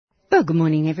Well, good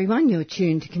morning, everyone. You're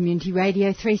tuned to Community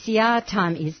Radio 3CR.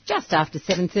 Time is just after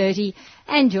 7:30,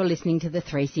 and you're listening to the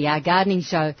 3CR Gardening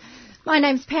Show. My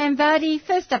name's Pam Vardy.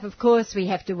 First up, of course, we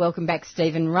have to welcome back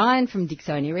Stephen Ryan from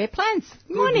Dicksonia Rare Plants.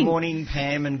 Good morning. Good morning,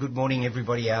 Pam, and good morning,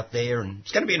 everybody out there. And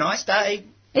it's going to be a nice day.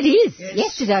 It is. Yes.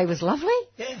 Yesterday was lovely.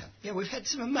 Yeah, we've had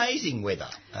some amazing weather.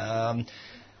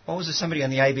 What was it? Somebody on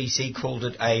the ABC called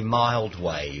it a mild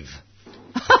wave.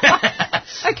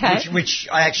 Okay. Which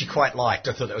I actually quite liked.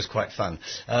 I thought that was quite fun.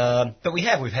 But we've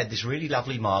had this really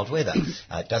lovely mild weather.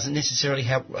 It doesn't necessarily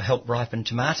help ripen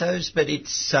tomatoes, but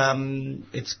it's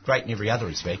great in every other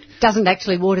respect. Doesn't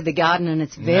actually water the garden, and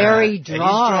it's very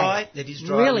dry. It is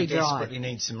dry. Really we dry. desperately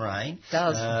need some rain. It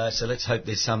does. So let's hope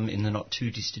there's some in the not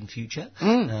too distant future.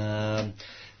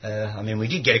 We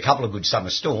did get a couple of good summer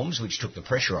storms, which took the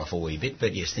pressure off a wee bit,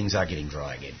 but yes, things are getting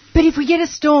dry again. But if we get a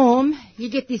storm, you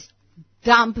get this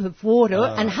dump of water,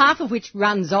 and half of which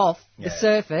runs off the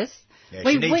surface. Yeah,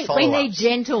 we need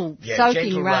gentle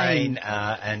soaking rain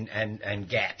and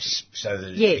gaps so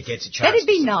that it gets a chance. That'd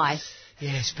be nice.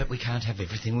 Yes, but we can't have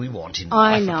everything we want in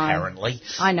life, apparently.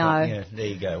 I know. But, there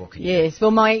you go. What can you do? Well,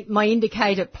 my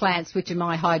indicator plants, which are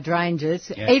my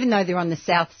hydrangeas, even though they're on the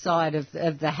south side of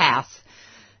the house,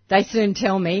 they soon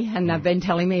tell me, and they've been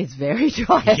telling me it's very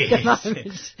dry at the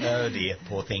moment. Oh dear,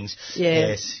 poor things.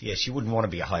 Yeah. Yes, you wouldn't want to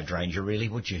be a hydrangea, really,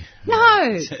 would you?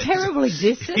 No, terrible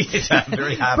existence. Yes,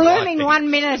 very hard. Blooming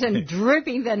 1 minute and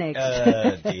drooping the next.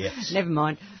 Oh dear. Never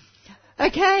mind.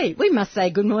 Okay, we must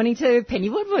say good morning to Penny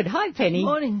Woodward. Hi, Penny.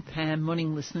 Morning, Pam.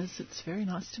 Morning, listeners. It's very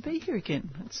nice to be here again.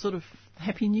 It's sort of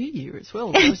Happy New Year as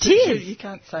well. It is. You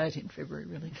can't say it in February,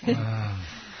 really, can you?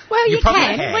 Well, you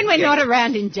can. When we're not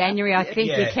around in January, I think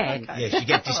we can. Okay. Yes, you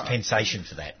get dispensation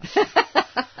for that.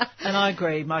 And I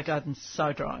agree. My garden's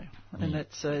so dry. And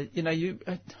it's, I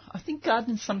think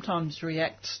gardeners sometimes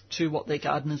react to what their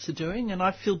gardeners are doing, and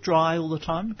I feel dry all the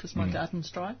time because my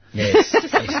garden's dry. Yes.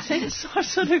 Does that make sense? I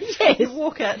sort of you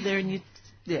walk out there and you...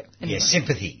 Yeah, anyway.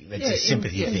 Sympathy. It's a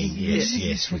sympathy thing.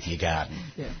 Yes, with your garden.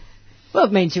 Yeah. Well,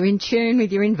 it means you're in tune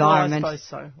with your environment. Well, I suppose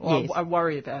so. Well, yes. I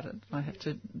worry about it. I have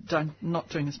to not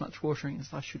doing as much watering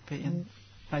as I should be, and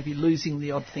maybe losing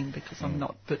the odd thing because I'm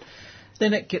not. But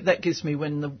then that gives me,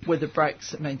 when the weather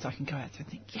breaks, it means I can go out there and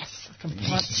think, yes, I can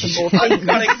plant some more things.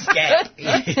 Got a gap.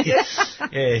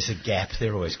 Yes, a gap.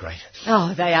 They're always great.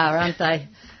 Oh, they are, aren't they?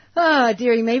 Oh,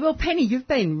 dearie me. Well, Penny, you've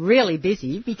been really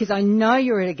busy because I know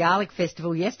you were at a garlic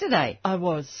festival yesterday. I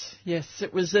was, yes.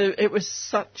 It was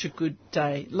such a good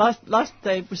day. Last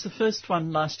day was the first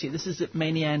one last year. This is at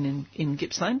Menian in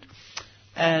Gippsland.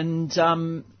 And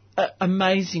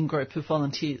amazing group of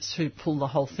volunteers who pull the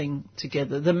whole thing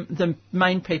together. The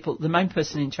main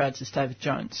person in charge is David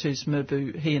Jones, who's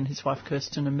Merbau. He and his wife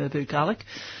Kirsten are Merbau Garlic.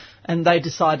 And they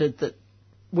decided that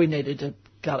we needed a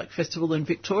garlic festival in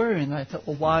Victoria, and they thought,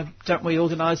 well, why don't we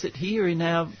organise it here in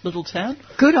our little town?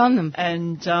 Good on them.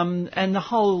 And the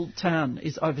whole town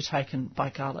is overtaken by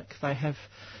garlic. They have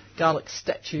garlic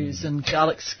statues and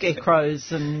garlic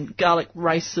scarecrows and garlic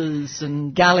races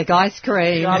and garlic ice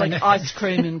cream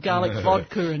and garlic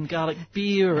vodka and garlic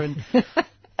beer and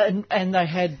they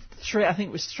had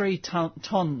three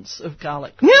tons of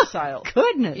garlic for sale.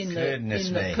 Goodness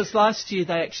me. Because last year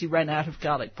they actually ran out of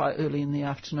garlic by early in the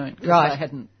afternoon.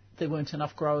 Right. There weren't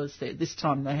enough growers there. This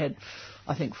time they had,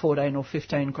 I think, 14 or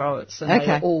 15 growers, and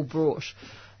they all brought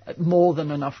more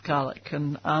than enough garlic.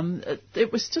 And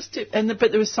it was just,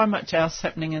 but there was so much else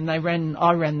happening. And I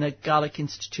ran the Garlic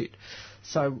Institute.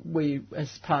 So we,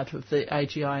 as part of the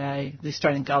AGIA, the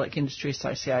Australian Garlic Industry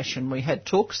Association, we had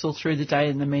talks all through the day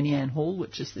in the Menian Hall,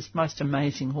 which is this most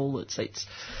amazing hall that seats,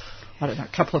 a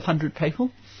couple of hundred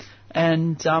people.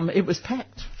 And it was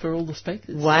packed for all the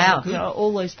speakers. Wow. And,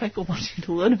 all these people wanting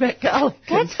to learn about garlic.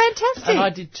 That's fantastic. And I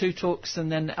did 2 talks,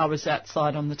 and then I was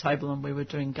outside on the table and we were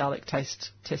doing garlic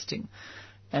testing.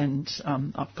 And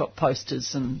I've got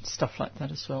posters and stuff like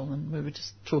that as well. And we were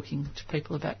just talking to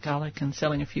people about garlic and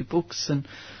selling a few books. And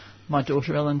my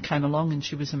daughter Ellen came along, and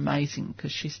she was amazing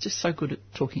because she's just so good at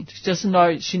talking.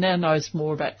 She now knows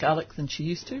more about garlic than she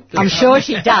used to. I'm sure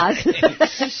she does.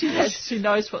 She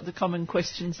knows what the common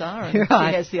questions are, and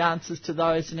right. She has the answers to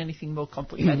those. And anything more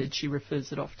complicated, she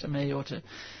refers it off to me or to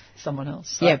someone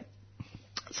else.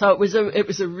 So it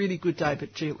was a really good day,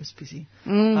 but gee, it was busy.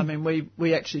 I mean,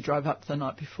 we actually drove up the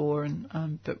night before,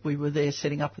 and but we were there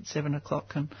setting up at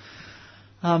 7:00,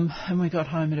 and we got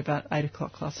home at about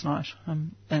 8:00 last night,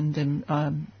 and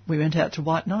then we went out to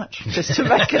White Night just to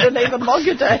make it an even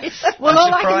longer day. Well,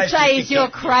 all I can say is you're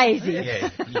crazy. Yeah.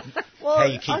 How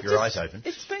you keep your eyes open.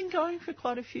 It's been going for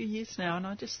quite a few years now, and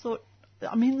I just thought,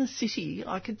 I'm in the city.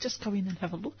 I could just go in and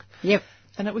have a look. Yep.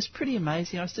 And it was pretty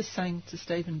amazing. I was just saying to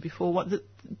Stephen before,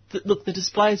 look, the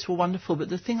displays were wonderful, but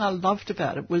the thing I loved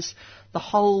about it was the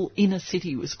whole inner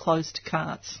city was closed to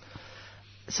cars,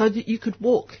 so that you could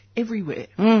walk everywhere,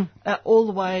 all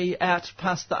the way out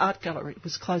past the art gallery. It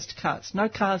was closed to cars. No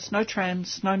cars, no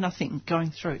trams, no nothing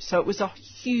going through. So it was a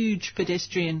huge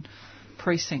pedestrian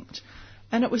precinct.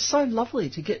 And it was so lovely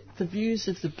to get the views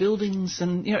of the buildings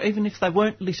and, even if they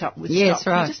weren't lit up with stuff,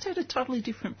 right. You just had a totally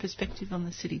different perspective on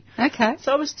the city. Okay.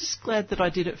 So I was just glad that I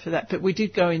did it for that. But we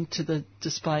did go into the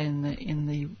display in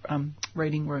the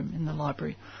reading room in the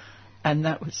library, and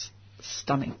that was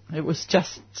stunning. It was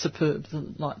just superb,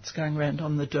 the lights going around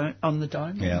on the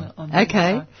dome. Yeah.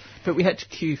 Okay. But we had to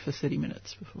queue for 30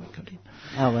 minutes before we got in.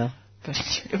 Oh, well. But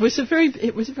it was a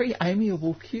very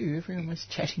amiable queue. Everyone was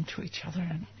chatting to each other,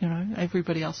 and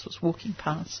everybody else was walking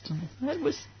past, and it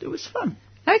was fun.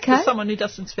 Okay. For someone who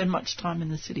doesn't spend much time in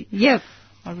the city. Yep.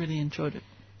 I really enjoyed it.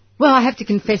 Well, I have to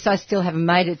confess I still haven't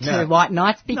made it to White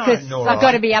Nights because I've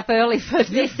got to be up early for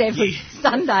this every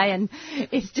Sunday, and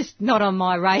it's just not on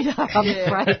my radar, I'm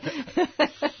afraid.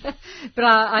 But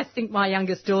I think my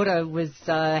youngest daughter was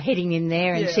heading in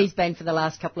there, and she's been for the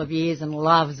last couple of years and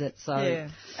loves it. So yeah,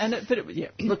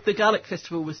 look, the Garlic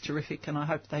Festival was terrific, and I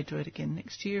hope they do it again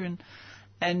next year.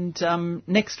 And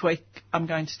next week I'm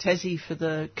going to Tassie for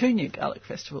the Coonya Garlic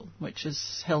Festival, which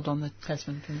is held on the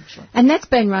Tasman Peninsula. And that's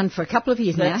been run for a couple of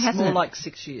years now, hasn't it? That's more like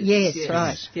 6 years. Yes,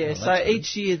 right. Yeah, well, so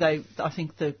each year I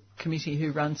think the committee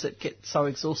who runs it get so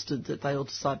exhausted that they all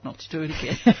decide not to do it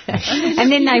again.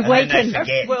 And then they weaken.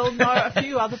 Well, no, a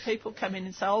few other people come in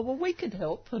and say, "Oh, well, we could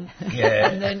help," and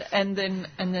then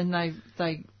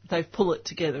they pull it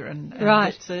together, and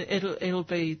right. It'll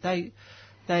be they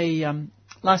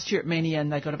last year at Menian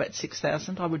they got about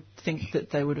 6,000. I would think that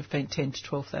they would have been 10 to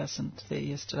 12,000 there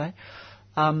yesterday.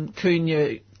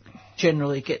 Coonya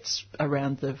generally gets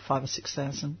around the 5,000 or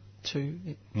 6,000 too.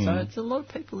 So it's a lot of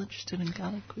people interested in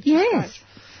garlic. Which is great.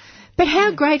 But how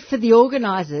great for the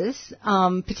organisers,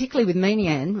 particularly with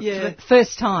Menian,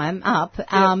 first time up,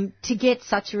 to get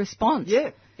such a response.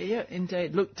 Yeah,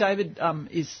 indeed. Look, David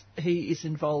is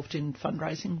involved in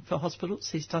fundraising for hospitals.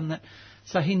 He's done that,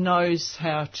 so he knows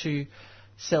how to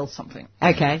sell something.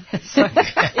 Okay. So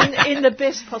in the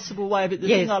best possible way. But the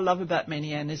thing I love about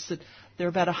Menian is that there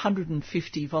are about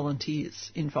 150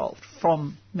 volunteers involved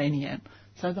from Menian.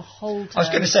 So the whole town. I was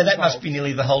going to say that must be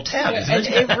nearly the whole town, isn't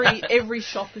it? And every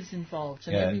shop is involved,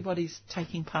 and everybody's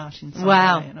taking part in some way.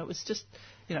 And it was just,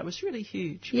 it was really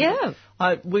huge. Yeah.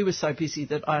 We were so busy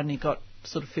that I only got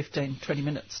sort of 15, 20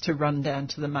 minutes to run down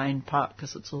to the main park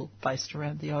because it's all based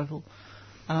around the Oval.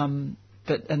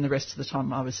 And the rest of the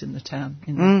time I was in the town,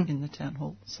 in the town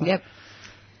hall. So,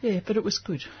 yeah, but it was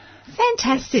good.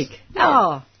 Fantastic.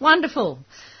 Oh, wonderful.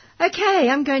 Okay,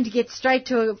 I'm going to get straight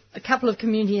to a couple of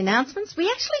community announcements.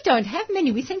 We actually don't have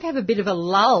many. We seem to have a bit of a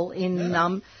lull in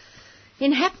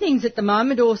happenings at the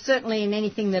moment, or certainly in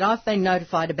anything that I've been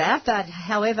notified about. But,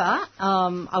 however,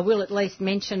 I will at least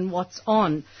mention what's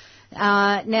on.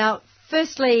 Now,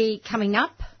 firstly, coming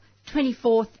up,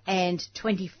 24th and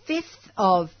 25th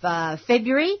of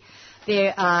February,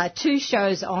 there are two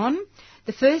shows on.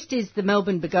 The first is the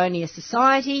Melbourne Begonia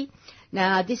Society.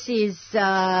 Now, this is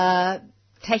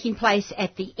taking place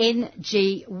at the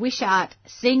NG Wishart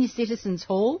Senior Citizens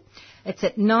Hall. It's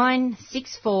at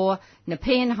 964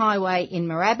 Nepean Highway in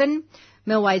Moorabbin.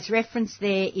 Melway's reference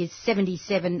there is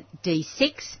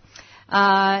 77D6.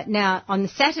 Now, on the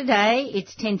Saturday,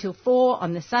 it's 10 till 4.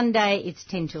 On the Sunday, it's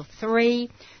 10 till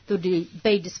 3. There'll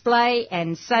be display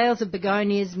and sales of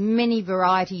begonias, many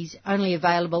varieties only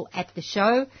available at the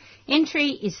show. Entry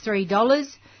is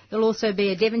 $3. There'll also be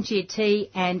a Devonshire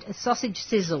tea and a sausage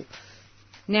sizzle.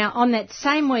 Now, on that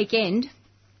same weekend,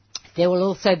 there will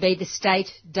also be the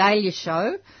State Dahlia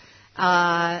Show.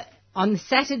 On the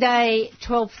Saturday,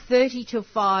 12:30 till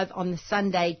 5. On the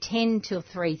Sunday, 10 till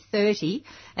 3:30.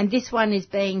 And this one is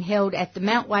being held at the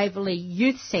Mount Waverley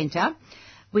Youth Centre,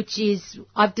 which is,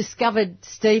 I've discovered,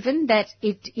 Stephen, that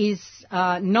it is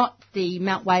not the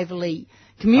Mount Waverley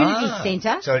Community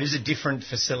Centre. So it is a different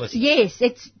facility. Yes,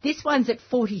 this one's at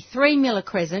 43 Miller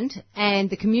Crescent, and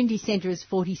the Community Centre is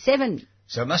 47.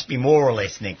 So it must be more or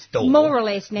less next door. More or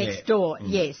less next door,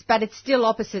 yes. But it's still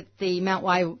opposite the Mount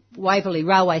Waverley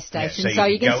Railway Station, so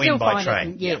you can still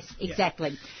find it. Yes,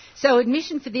 exactly. So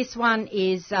admission for this one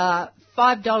is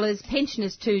 $5,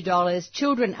 pensioners $2,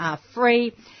 children are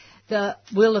free. There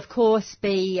will, of course,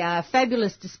 be a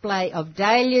fabulous display of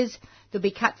dahlias. There'll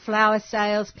be cut flower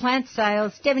sales, plant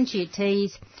sales, Devonshire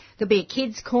teas. There'll be a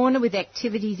kids' corner with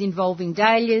activities involving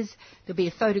dahlias. There'll be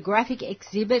a photographic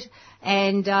exhibit.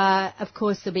 And, of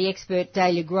course, there'll be expert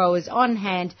dahlia growers on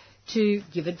hand to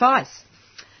give advice.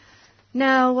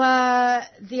 Now,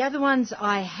 the other ones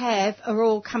I have are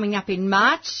all coming up in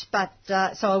March, but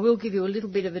so I will give you a little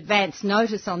bit of advance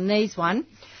notice on these one.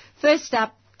 First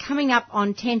up, coming up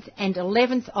on 10th and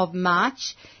 11th of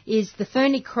March is the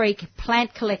Ferny Creek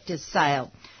Plant Collectors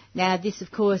Sale. Now, this,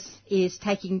 of course, is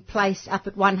taking place up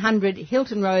at 100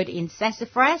 Hilton Road in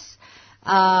Sassafras.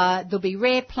 There'll be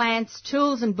rare plants,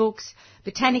 tools and books,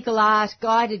 botanical art,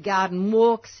 guided garden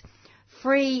walks,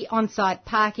 free on-site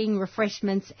parking,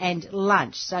 refreshments and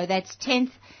lunch. So that's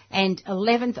 10th and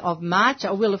 11th of March.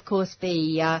 I will, of course,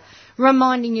 be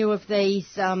reminding you of these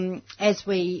as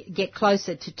we get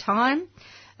closer to time.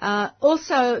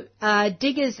 Also,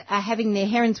 Diggers are having their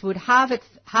Heronswood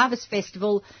Harvest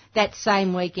Festival that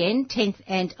same weekend, 10th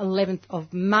and 11th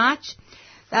of March.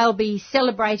 They'll be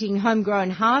celebrating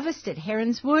homegrown harvest at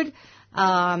Heronswood.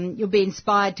 You'll be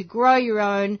inspired to grow your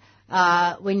own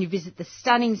when you visit the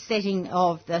stunning setting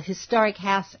of the historic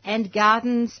house and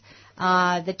gardens.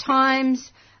 The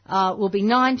times will be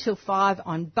 9 till 5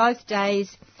 on both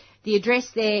days. The address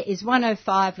there is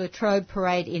 105 Latrobe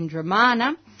Parade in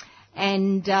Dramana.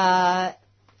 And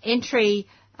entry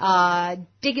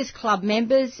Diggers Club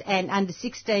members and under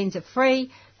 16s are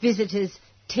free. Visitors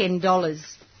 $10.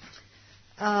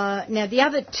 Now, the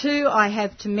other two I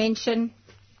have to mention,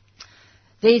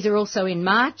 these are also in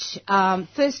March.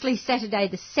 Firstly, Saturday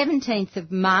the 17th of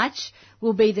March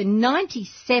will be the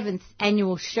 97th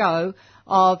annual show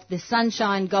of the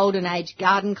Sunshine Golden Age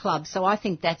Garden Club. So I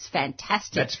think that's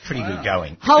fantastic. That's pretty good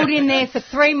going. Hold in there for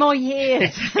 3 more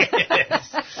years.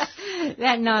 Yes.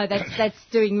 That's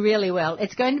doing really well.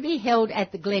 It's going to be held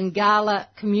at the Glengala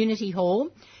Community Hall.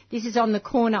 This is on the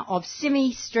corner of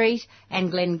Simi Street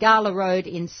and Glengala Road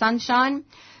in Sunshine.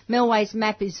 Melway's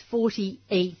map is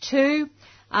 40E2.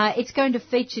 It's going to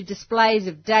feature displays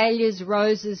of dahlias,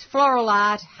 roses, floral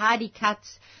art, hardy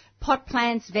cuts, pot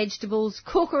plants, vegetables,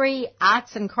 cookery,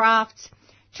 arts and crafts,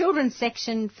 children's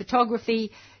section,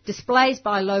 photography, displays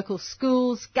by local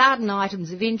schools, garden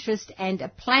items of interest and a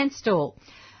plant stall.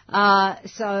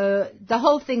 So the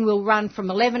whole thing will run from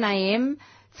 11 a.m.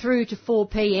 through to 4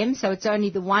 p.m. So it's only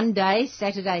the one day,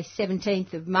 Saturday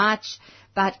 17th of March,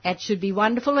 but it should be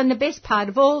wonderful. And the best part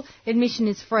of all, admission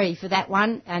is free for that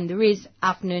one, and there is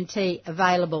afternoon tea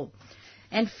available.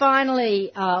 And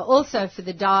finally, also for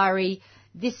the diary,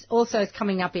 this also is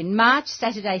coming up in March,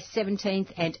 Saturday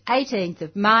 17th and 18th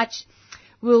of March,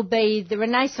 will be the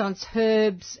Renaissance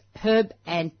Herb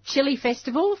and Chili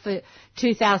Festival for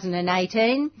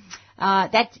 2018.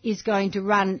 That is going to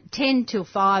run 10 till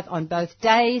 5 on both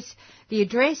days. The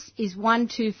address is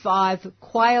 125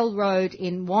 Quayle Road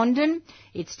in Wandon.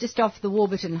 It's just off the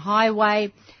Warburton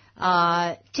Highway.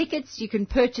 Tickets, you can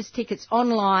purchase tickets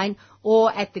online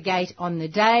or at the gate on the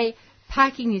day.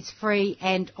 Parking is free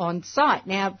and on site.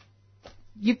 Now,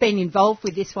 you've been involved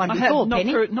with this one before,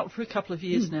 Penny. Not for a couple of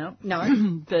years now.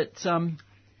 No. But,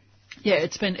 yeah,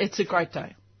 it's a great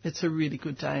day. It's a really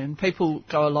good day. And people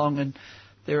go along and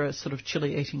there are sort of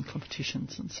chili eating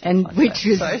competitions and stuff like which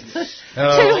that. is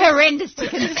too horrendous to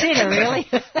consider, really.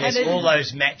 Yes, all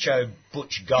those macho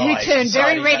butch guys. You turn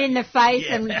very red in the face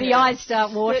and the eyes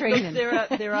start watering.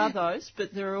 There are those,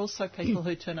 but there are also people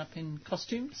who turn up in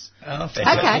costumes. Oh,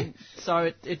 fantastic. Okay. So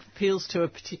it appeals to a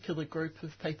particular group of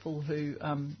people who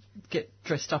get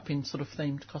dressed up in sort of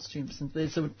themed costumes. And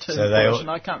there's a term version,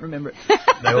 I can't remember it.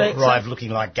 They all arrive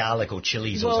looking like garlic or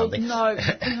chilies or something. No,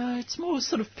 it's more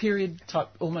sort of period type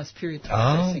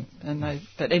dressing.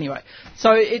 But anyway,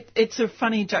 so it's a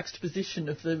funny juxtaposition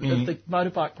of the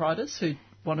motorbike riders who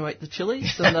want to eat the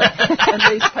chilies and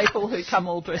these people who come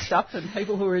all dressed up and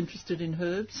people who are interested in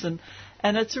herbs and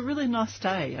it's a really nice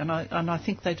day and I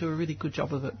think they do a really good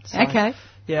job of it. So, okay.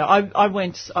 Yeah, I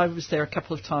was there a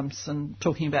couple of times and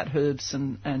talking about herbs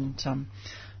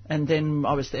and then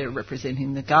I was there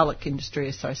representing the Garlic Industry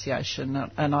Association,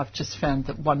 and I've just found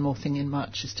that one more thing in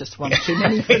March is just one too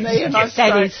many for me. And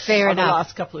that is fair enough. The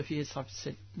last couple of years I've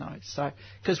said no. So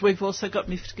because we've also got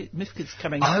MIFGDs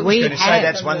coming up. I was going to say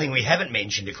that's one thing we haven't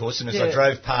mentioned, of course. And as I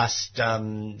drove past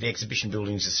the exhibition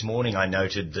buildings this morning, I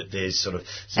noted that there's sort of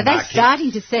some Are they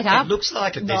starting to set up? It looks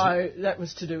like it. No, that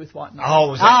was to do with White Night.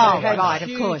 Oh, was that right,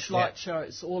 of course. Huge light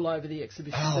shows all over the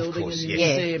exhibition building. Of course, and the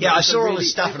museum. Yeah, I saw all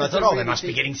this stuff and I thought, they must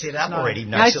be getting set up already.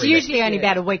 No, it's usually only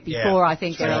about a week before, I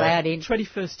think, they're allowed in.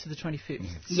 21st to the 25th.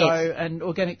 Yes. So, and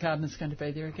Organic Garden is going to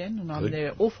be there again, and I'm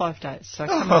there all 5 days. So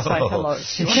come and say hello.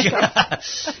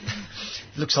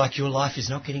 Looks like your life is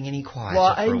not getting any quieter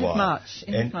for a while.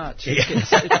 End of March,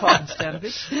 it quiets down a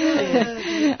bit.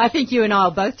 Yeah. I think you and I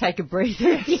will both take a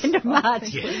breather at the end of March.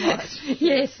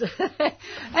 Yes.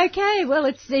 Okay, well,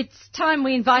 it's time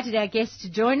we invited our guests to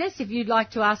join us. If you'd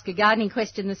like to ask a gardening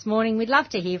question this morning, we'd love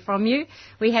to hear from you.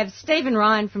 We have Stephen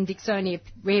Ryan from Dicksonia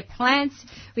Rare Plants.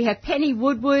 We have Penny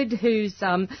Woodward, who's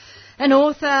an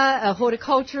author, a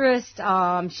horticulturist.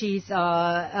 She's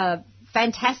a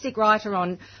fantastic writer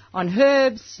on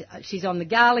herbs. She's on the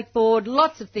garlic board.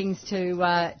 Lots of things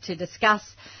to discuss.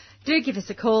 Do give us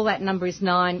a call. That number is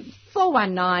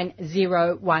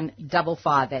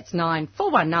 94190155. That's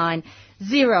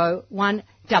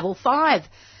 94190155.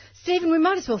 Stephen, we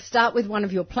might as well start with one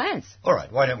of your plants. All right,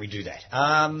 why don't we do that?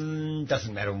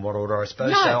 Doesn't matter in what order, I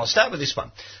suppose. No. So I'll start with this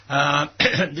one.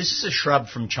 This is a shrub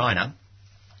from China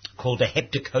called a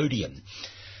Heptacodium.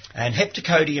 And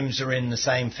heptacodiums are in the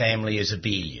same family as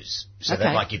abelias, so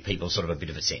that might give people sort of a bit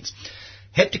of a sense.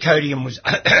 Heptacodium was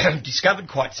discovered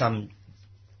quite some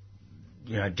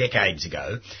decades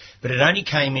ago, but it only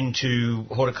came into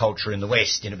horticulture in the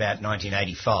West in about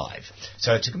 1985.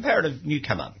 So it's a comparative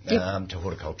newcomer to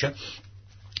horticulture.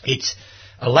 It's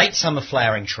a late summer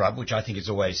flowering shrub, which I think is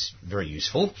always very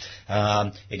useful.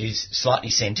 It is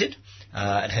slightly scented.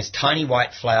 It has tiny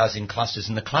white flowers in clusters,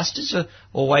 and the clusters are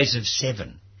always of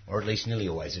 7. Or at least nearly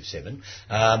always of 7.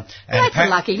 That's a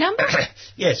lucky number.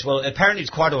 Yes, well, apparently it's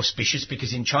quite auspicious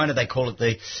because in China they call it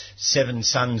the 7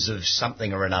 sons of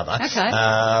something or another. Okay.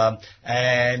 But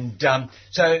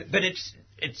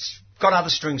it's got other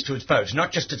strings to its bow. It's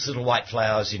not just its little white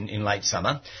flowers in late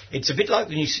summer. It's a bit like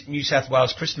the New South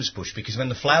Wales Christmas bush, because when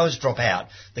the flowers drop out,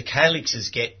 the calyxes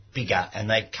get bigger and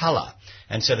they colour.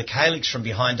 And so the calyx from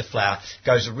behind the flower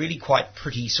goes a really quite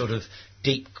pretty sort of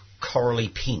deep corally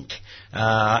pink,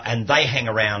 and they hang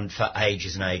around for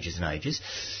ages and ages and ages.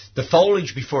 The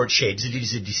foliage before it sheds, it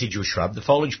is a deciduous shrub, the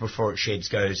foliage before it sheds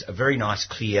goes a very nice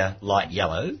clear light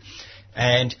yellow,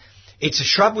 and it's a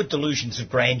shrub with delusions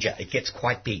of grandeur. It gets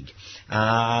quite big.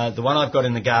 The one I've got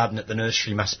in the garden at the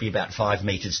nursery must be about 5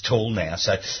 metres tall now,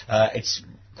 so it's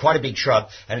quite a big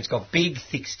shrub, and it's got big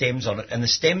thick stems on it, and the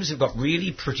stems have got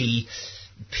really pretty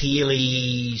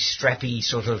peely, strappy,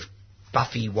 sort of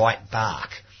buffy white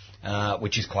bark.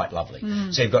 Which is quite lovely.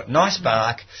 So you've got nice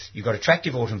bark, you've got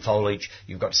attractive autumn foliage,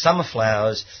 you've got summer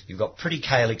flowers, you've got pretty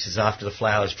calyxes after the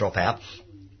flowers drop out.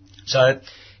 So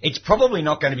it's probably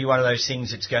not going to be one of those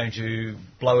things that's going to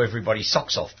blow everybody's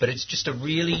socks off, but it's just a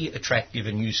really attractive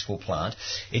and useful plant.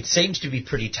 It seems to be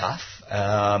pretty tough.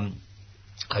 I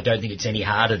don't think it's any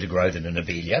harder to grow than an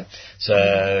abelia,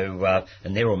 so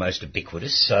and they're almost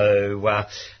ubiquitous. So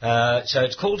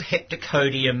it's called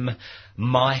Heptacodium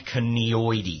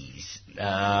myconioides,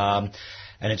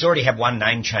 and it's already had one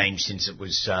name change since it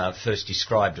was first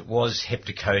described. It was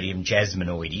Heptacodium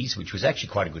jasminoides, which was actually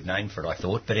quite a good name for it, I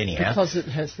thought, but anyhow. Because it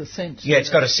has the scent. Yeah, it's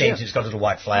got a scent, it's got little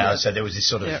white flowers, so there was this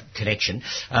sort of connection.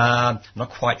 I'm not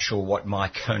quite sure what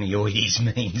myconioides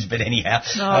means, but anyhow.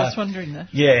 No, I was wondering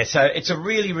that. Yeah, so it's a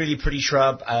really, really pretty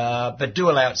shrub, but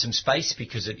do allow it some space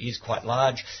because it is quite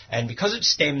large, and because its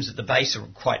stems at the base are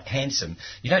quite handsome,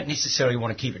 you don't necessarily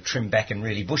want to keep it trimmed back and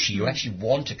really bushy. You actually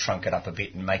want to trunk it up a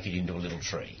bit and make it into a little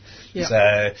tree. Yep.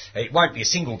 So it won't be a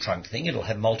single trunk thing, it'll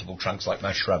have multiple trunks like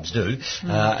most shrubs do,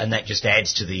 and that just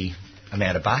adds to the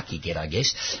amount of bark you get, I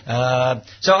guess.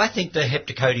 So I think the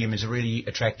Heptacodium is a really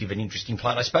attractive and interesting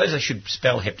plant. I suppose I should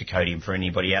spell Heptacodium for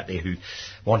anybody out there who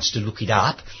wants to look it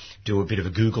up, do a bit of a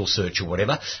Google search or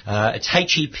whatever. It's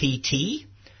Heptacodium,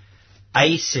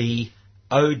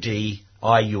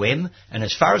 and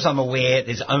as far as I'm aware,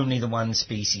 there's only the one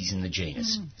species in the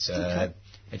genus.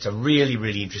 It's a really,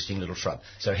 really interesting little shrub.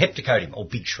 So Heptacodium, or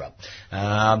big shrub.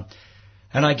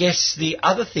 And I guess the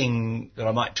other thing that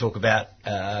I might talk about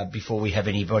before we have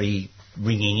anybody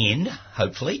ringing in,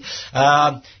 hopefully,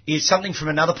 is something from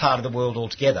another part of the world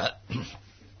altogether.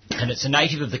 And it's a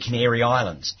native of the Canary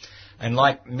Islands. And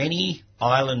like many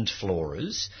island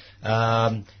floras,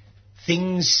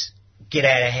 things get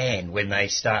out of hand when they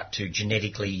start to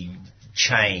genetically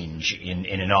change in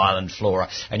an island flora,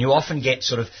 and you often get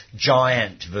sort of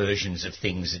giant versions of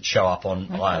things that show up on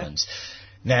islands.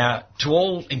 Now, to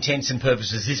all intents and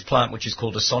purposes, this plant, which is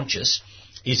called a Sonchus,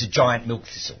 is a giant milk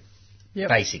thistle,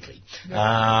 basically.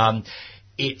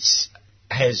 It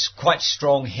has quite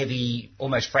strong, heavy,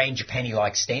 almost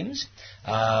frangipani-like stems.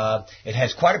 It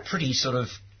has quite a pretty sort of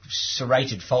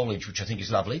serrated foliage, which I think is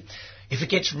lovely. If it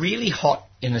gets really hot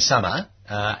in the summer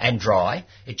and dry,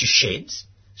 it just sheds.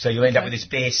 So you'll end up with this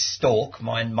bare stalk.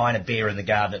 Mine are bare in the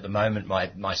garden at the moment,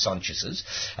 my Sonchuses.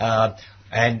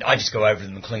 And I just go over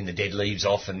them and clean the dead leaves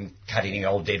off and cut any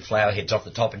old dead flower heads off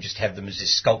the top and just have them as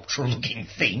this sculptural-looking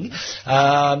thing.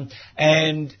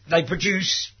 And they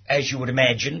produce, as you would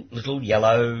imagine, little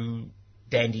yellow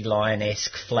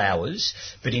dandelion-esque flowers,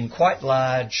 but in quite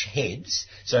large heads.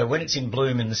 So when it's in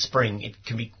bloom in the spring, it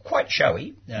can be quite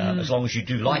showy, as long as you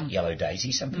do like yellow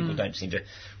daisies. Some people don't seem to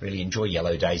really enjoy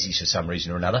yellow daisies for some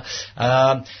reason or another.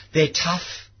 They're tough,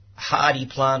 hardy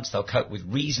plants. They'll cope with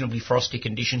reasonably frosty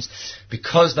conditions.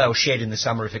 Because they'll shed in the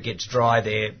summer if it gets dry,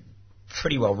 they're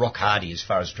pretty well rock hardy as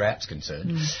far as drought's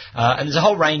concerned. And there's a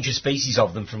whole range of species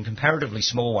of them, from comparatively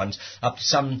small ones up to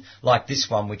some like this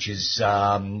one, which is,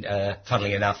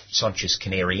 funnily enough, Sonchus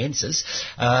canariensis,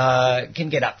 can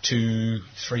get up to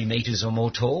 3 metres or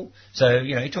more tall. So,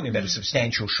 you know, you're talking about a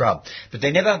substantial shrub. But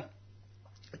they're never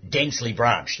densely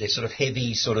branched. They're sort of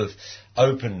heavy, sort of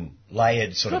open,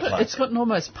 layered sort of plants. It's got an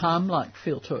almost palm-like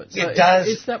feel to it. So it does.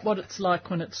 Is that what it's like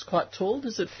when it's quite tall?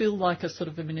 Does it feel like a sort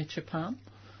of a miniature palm?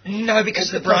 No,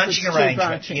 because of the branching arrangement.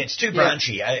 Branching. Yeah, it's too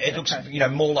branchy. It looks, you know,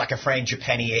 more like a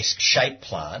frangipani-esque shaped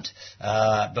plant,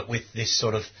 but with this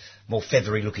sort of more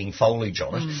feathery-looking foliage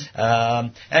on it.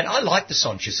 And I like the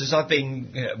Sonchuses. I've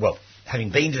been, having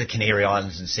been to the Canary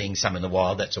Islands and seeing some in the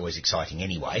wild, that's always exciting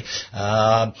anyway.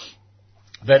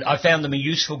 But I found them a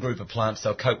useful group of plants.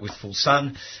 They'll cope with full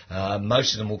sun.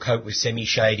 Most of them will cope with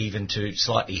semi-shade, even to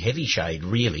slightly heavy shade,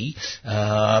 really.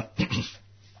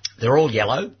 They're all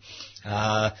yellow.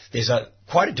 There's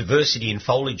quite a diversity in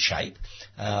foliage shape.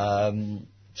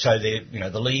 So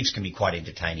the leaves can be quite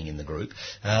entertaining in the group.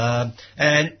 And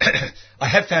I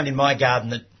have found in my garden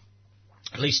that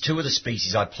at least 2 of the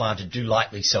species I planted do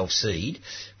lightly self-seed,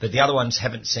 but the other ones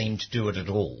haven't seemed to do it at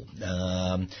all.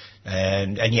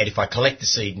 And yet if I collect the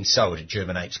seed and sow it, it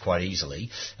germinates quite easily.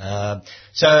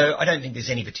 So I don't think there's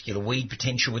any particular weed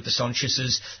potential with the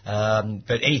Sonchuses,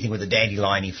 but anything with a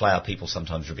dandelion-y flower people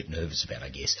sometimes are a bit nervous about, I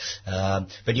guess.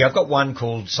 But yeah, I've got one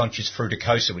called Sonchus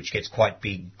fruticosa, which gets quite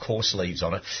big, coarse leaves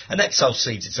on it, and that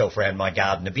self-seeds itself around my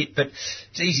garden a bit, but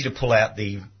it's easy to pull out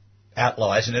the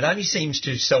outliers, and it only seems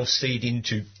to self-seed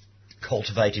into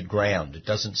cultivated ground. It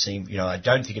doesn't seem, I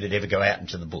don't think it'd ever go out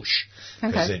into the bush,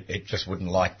 because it just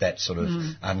wouldn't like that sort of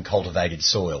uncultivated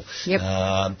soil. Yep.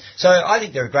 So I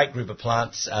think they're a great group of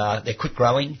plants. They're quick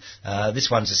growing. This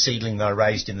one's a seedling that I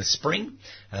raised in the spring,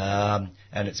 and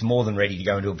it's more than ready to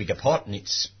go into a bigger pot, and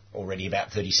it's already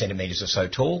about 30 centimetres or so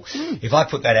tall. If I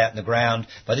put that out in the ground,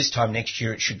 by this time next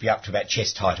year it should be up to about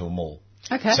chest height or more.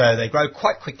 Okay. So they grow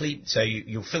quite quickly, so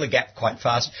you'll fill a gap quite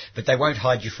fast, but they won't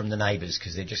hide you from the neighbours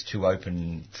because they're just too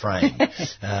open frame.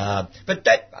 But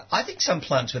I think some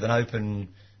plants with an open,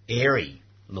 airy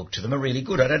look to them are really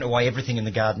good. I don't know why everything in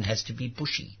the garden has to be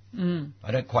bushy.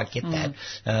 I don't quite get that.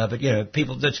 But,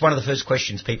 people, that's one of the first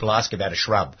questions people ask about a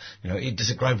shrub. Does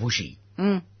it grow bushy?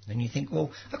 And you think,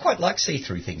 well, I quite like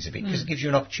see-through things a bit because it gives you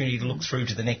an opportunity to look through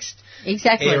to the next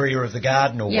area of the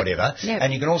garden or whatever. Yep.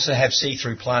 And you can also have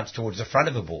see-through plants towards the front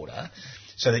of a border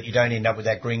so that you don't end up with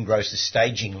that greengrocer's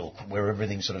staging look where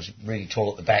everything's sort of really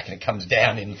tall at the back and it comes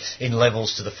down in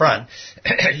levels to the front.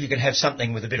 You can have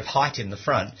something with a bit of height in the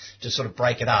front to sort of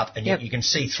break it up, and you can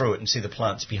see through it and see the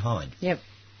plants behind. Yep.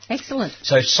 Excellent.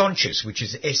 So Sonchus, which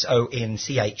is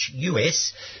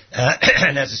Sonchus,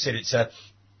 and as I said, it's a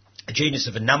genus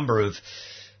of a number of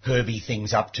herby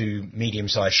things up to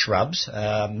medium-sized shrubs,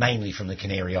 mainly from the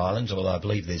Canary Islands, although I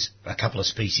believe there's a couple of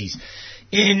species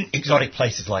in exotic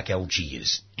places like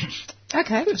Algiers.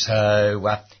 Okay. So,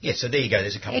 so there you go.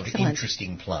 There's a couple of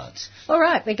interesting plants. All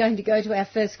right, we're going to go to our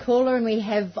first caller, and we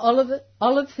have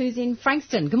Olive, who's in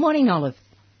Frankston. Good morning, Olive.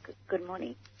 Good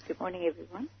morning. Good morning,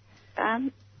 everyone.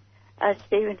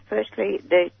 Stephen, firstly,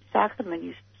 the cyclamen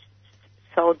you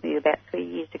sold me about 3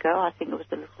 years ago. I think it was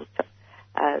the little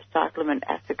cyclamen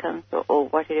africans or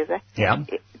whatever. Yeah.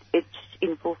 It's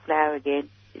in full flower again.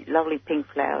 Lovely pink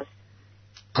flowers.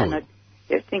 Good. And I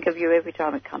think of you every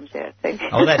time it comes out. Thank you.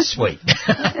 Oh, that's sweet.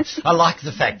 I like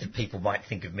the fact that people might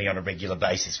think of me on a regular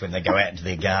basis when they go out into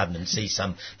their garden and see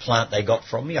some plant they got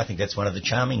from me. I think that's one of the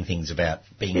charming things about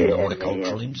being in the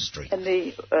horticultural industry. And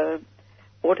the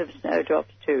autumn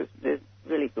snowdrops too. They're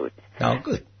really good. Oh,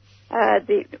 good.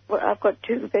 I've got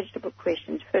 2 vegetable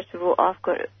questions. First of all, I've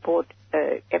bought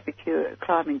Epicure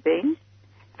climbing beans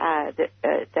that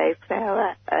they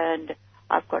flower, and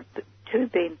I've got 2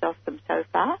 beans off them so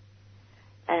far,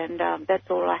 and that's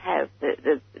all I have.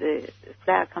 The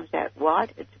flower comes out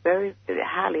white. It's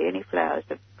hardly any flowers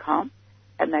that come,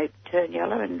 and they turn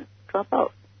yellow and drop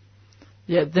off.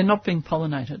 Yeah, they're not being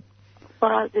pollinated.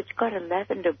 Well, it's got a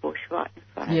lavender bush right in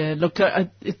front. Yeah, look,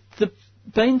 the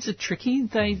beans are tricky.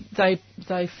 They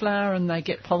flower and they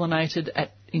get pollinated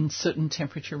in certain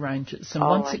temperature ranges, and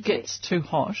once it gets too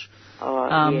hot,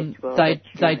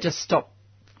 they just stop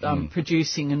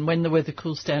producing, and when the weather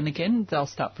cools down again, they'll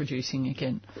start producing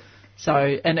again. So,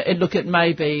 and it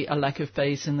may be a lack of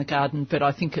bees in the garden, but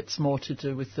I think it's more to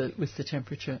do with the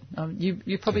temperature.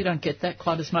 You probably don't get that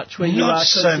quite as much where you are. Not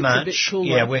so much. It's a bit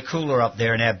cooler. Yeah, we're cooler up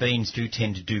there, and our beans do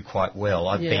tend to do quite well.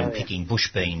 I've been picking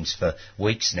bush beans for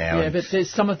weeks now. Yeah, but there's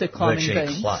some of the climbing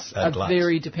beans are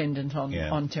very dependent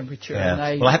on temperature. Yeah.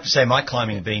 And well, I have to say, my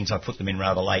climbing beans, I put them in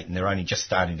rather late, and they're only just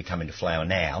starting to come into flower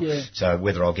now. Yeah. So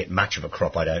whether I'll get much of a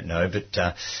crop, I don't know. But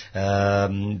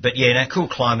yeah, in a cool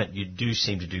climate, you do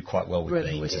seem to do quite well with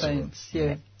beans.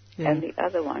 Yeah. And the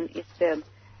other one is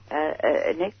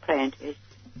an eggplant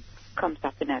comes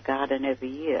up in our garden every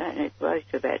year, and it grows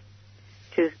to about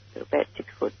 6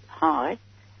 foot high.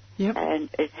 Yep. And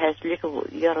it has little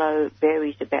yellow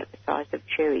berries about the size of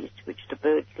cherries, which the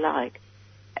birds like.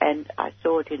 And I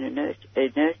saw it in a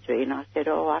nursery, and I said,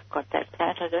 "Oh, I've got that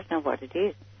plant. I don't know what it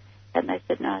is." And they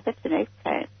said, "No, that's an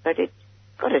eggplant, but it's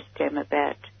got a stem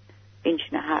about inch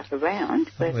and a half around."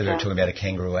 But, they're talking about a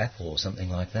kangaroo apple or something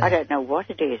like that. I don't know what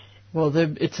it is. Well,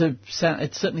 it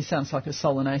certainly sounds like a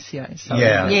Solanaceae. So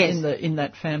in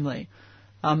that family.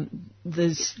 I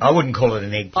wouldn't call it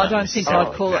an eggplant. I don't think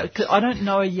I'd call it. I don't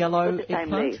know a yellow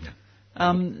eggplant.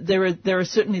 There are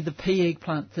certainly the pea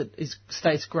eggplant that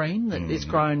stays green, that is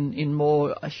grown in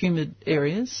more humid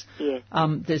areas. Yes.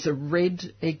 There's a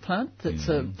red eggplant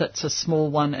that's a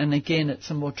small one, and again it's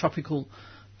a more tropical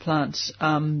plant.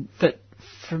 But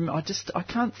I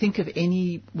can't think of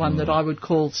any one that I would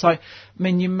call. So, I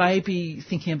mean, you may be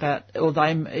thinking about,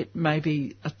 it may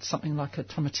be something like a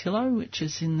tomatillo, which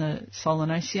is in the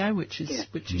Solanaceae, which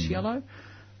is yellow,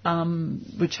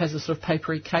 which has a sort of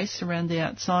papery case around the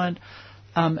outside.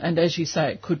 And as you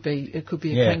say, it could be a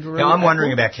kangaroo apple. I'm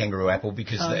wondering about kangaroo apple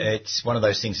because it's one of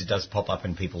those things that does pop up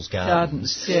in people's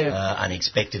gardens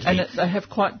unexpectedly. And they have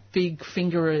quite big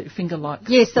finger-like.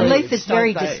 Yes, the leaf is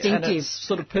very distinctive. And it's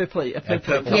sort of purpley.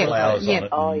 Purple flowers on it.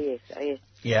 Oh, yes.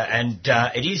 Yeah, and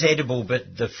it is edible,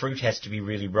 but the fruit has to be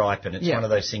really ripe, and it's one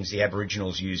of those things the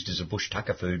Aboriginals used as a bush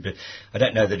tucker food, but I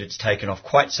don't know that it's taken off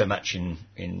quite so much in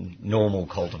normal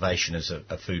cultivation as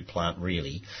a food plant,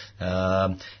 really.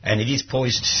 And it is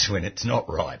poisonous when it's not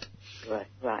ripe.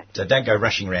 Right. So don't go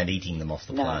rushing around eating them off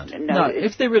the plant. No,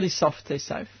 if they're really soft, they're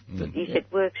safe. But you said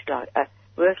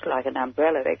works like an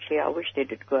umbrella, actually. I wish it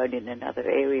had grown in another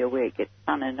area where it gets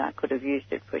sun, and I could have used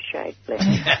it for shade.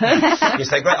 Yes,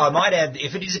 they grow. I might add,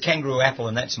 if it is a kangaroo apple,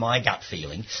 and that's my gut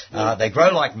feeling, they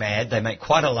grow like mad. They make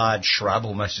quite a large shrub,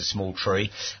 almost a small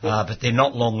tree, but they're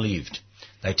not long-lived.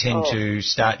 They tend to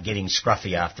start getting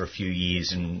scruffy after a few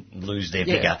years and lose their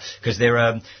vigour because they're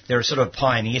a sort of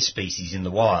pioneer species in the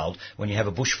wild. When you have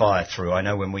a bushfire through, I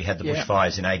know when we had the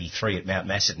bushfires in '83 at Mount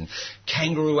Macedon,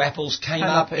 kangaroo apples came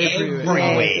up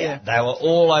everywhere. Yeah. They were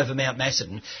all over Mount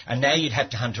Macedon, and now you'd have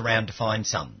to hunt around to find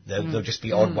some. There'll just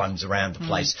be odd ones around the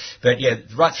place. But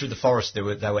right through the forest, they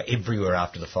were everywhere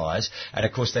after the fires, and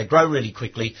of course they grow really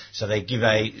quickly, so they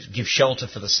give shelter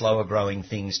for the slower growing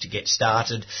things to get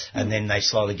started, and then they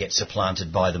slowly get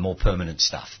supplanted by the more permanent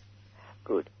stuff.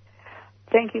 Good.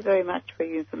 Thank you very much for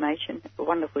your information. A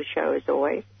wonderful show as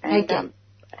always. And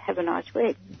have a nice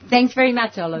week. Thanks very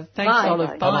much, Olive. Thanks, Bye.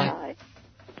 Olive. Bye.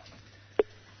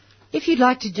 If you'd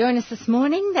like to join us this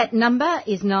morning, that number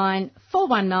is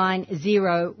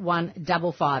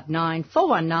 94190155.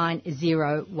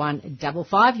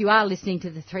 94190155. You are listening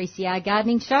to the 3CR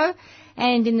Gardening Show.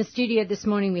 And in the studio this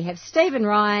morning we have Stephen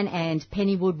Ryan and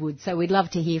Penny Woodward. So we'd love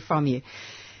to hear from you.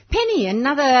 Penny,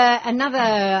 another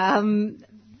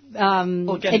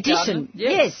edition.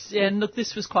 Yes. Yeah, and look,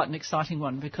 this was quite an exciting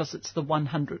one because it's the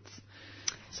 100th.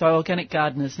 So Organic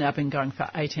Garden has now been going for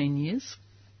 18 years.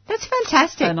 That's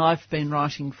fantastic. And I've been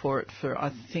writing for it for,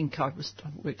 I think I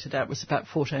worked it out, it was about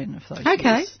 14 of those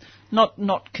years.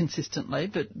 Not consistently,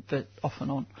 but off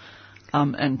and on.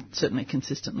 And certainly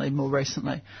consistently more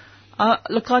recently.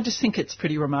 Look, I just think it's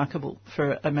pretty remarkable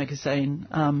for a magazine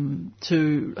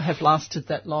to have lasted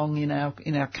that long in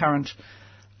our current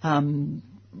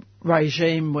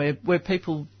regime where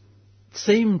people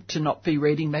seem to not be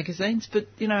reading magazines, but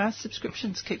our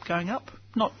subscriptions keep going up.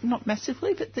 Not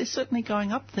massively, but they're certainly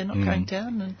going up. They're not going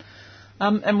down,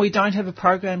 and we don't have a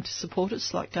program to support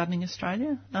us like Gardening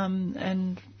Australia.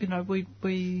 And we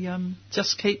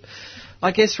just keep,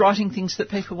 I guess, writing things that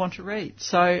people want to read.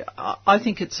 So I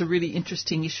think it's a really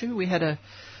interesting issue. We had a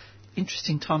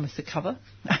interesting time with the cover.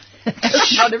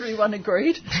 Not everyone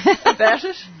agreed about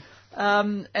it.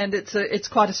 And it's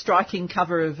quite a striking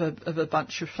cover of a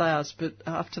bunch of flowers. But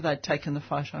after they'd taken the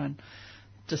photo and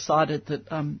decided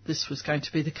that this was going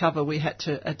to be the cover, we had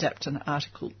to adapt an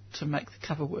article to make the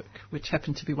cover work, which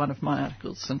happened to be one of my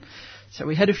articles. And so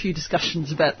we had a few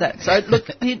discussions about that. So, look,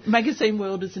 the magazine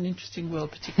world is an interesting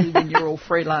world, particularly when you're all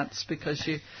freelance, because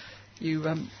you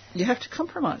have to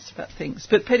compromise about things.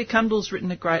 But Peter Cundall's written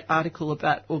a great article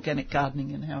about organic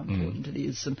gardening and how important it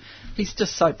is, and he's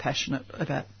just so passionate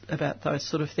about those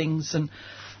sort of things. And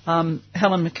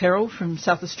Helen McCarroll from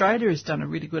South Australia has done a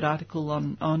really good article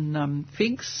on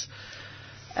figs,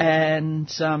 and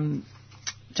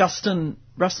Justin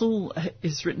Russell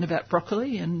has written about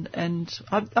broccoli, and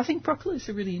I think broccoli is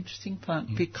a really interesting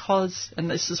plant because, and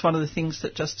this is one of the things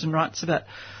that Justin writes about,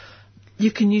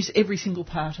 you can use every single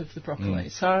part of the broccoli.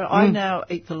 So I now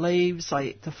eat the leaves, I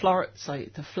eat the florets, I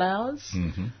eat the flowers.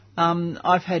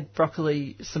 I've had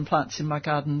broccoli, some plants in my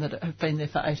garden that have been there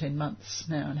for 18 months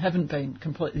now and haven't been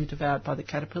completely devoured by the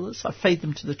caterpillars. I feed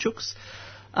them to the chooks.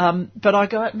 But I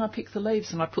go out and I pick the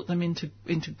leaves and I put them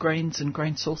into greens and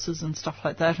green sauces and stuff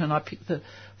like that. And I pick the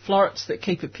florets that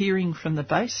keep appearing from the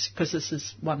base, because this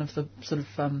is one of the sort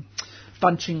of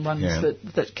bunching ones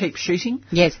that keep shooting.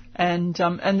 Yes. And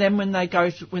then when they go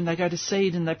to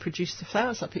seed and they produce the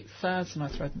flowers, I pick the flowers and I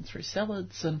throw them through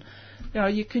salads. And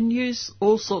you can use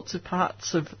all sorts of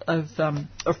parts of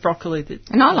broccoli.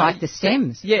 And I like the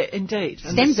stems. Yeah, indeed.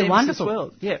 Stems are wonderful. As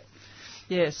well. Yeah.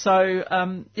 Yeah, so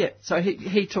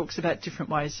he talks about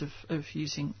different ways of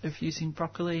using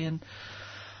broccoli,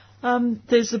 and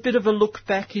there's a bit of a look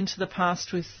back into the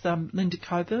past with Linda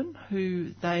Coburn,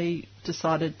 who they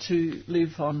decided to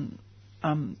live on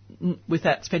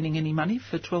without spending any money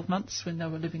for 12 months when they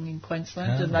were living in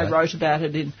Queensland, and they wrote about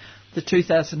it in the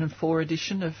 2004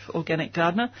 edition of Organic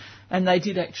Gardener, and they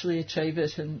did actually achieve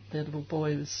it, and their little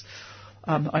boy was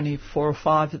only 4 or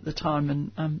 5 at the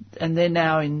time, and they're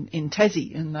now in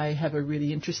Tassie, and they have a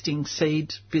really interesting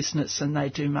seed business, and they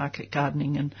do market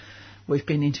gardening, and we've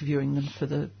been interviewing them for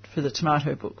the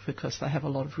tomato book because they have a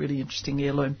lot of really interesting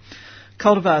heirloom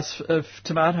cultivars of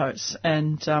tomatoes,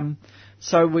 and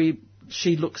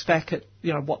she looks back at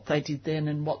what they did then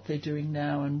and what they're doing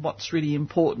now and what's really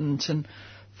important. And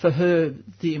for her,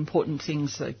 the important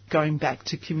things are going back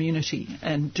to community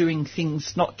and doing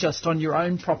things not just on your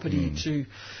own property to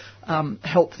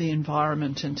help the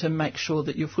environment and to make sure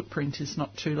that your footprint is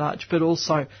not too large, but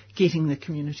also getting the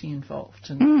community involved.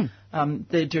 And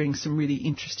they're doing some really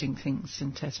interesting things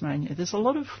in Tasmania. There's a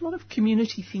lot of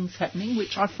community things happening,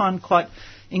 which I find quite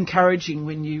encouraging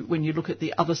when you look at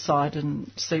the other side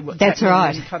and see what's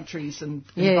happening in countries and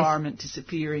environment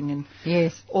disappearing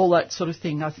and all that sort of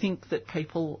thing. I think that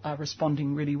people are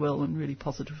responding really well and really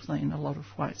positively in a lot of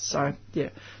ways. So, yeah.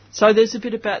 So there's a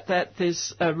bit about that.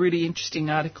 There's a really interesting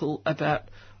article about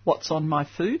what's on my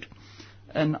food.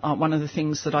 And one of the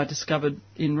things that I discovered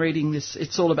in reading this,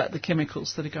 it's all about the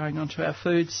chemicals that are going onto our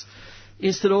foods,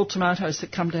 is that all tomatoes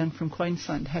that come down from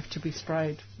Queensland have to be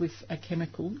sprayed with a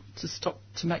chemical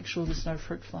to make sure there's no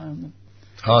fruit fly on them.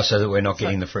 Oh, so that we're not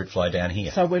getting the fruit fly down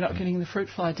here. So we're not getting the fruit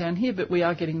fly down here, but we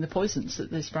are getting the poisons that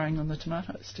they're spraying on the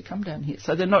tomatoes to come down here.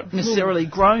 So they're not necessarily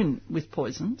grown with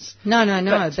poisons. No.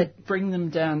 But to bring them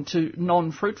down to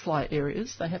non-fruit fly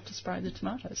areas, they have to spray the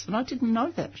tomatoes. And I didn't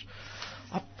know that.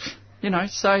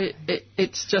 So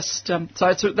it's just...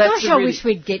 that's Gosh, I wish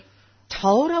we'd get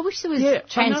told. I wish there was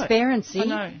transparency.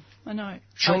 I know.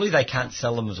 Surely they can't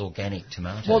sell them as organic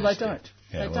tomatoes. Well, they don't.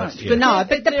 Yeah, they well, don't. Yeah.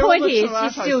 But the point is, you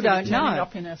still don't know.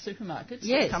 Up in our supermarkets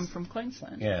that come from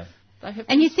Queensland. Yeah.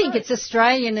 And you think it's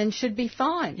Australian and should be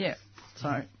fine. Yeah.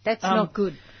 So that's not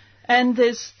good. And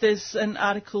there's an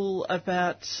article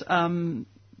about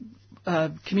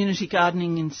community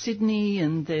gardening in Sydney,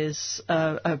 and there's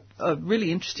a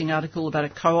really interesting article about a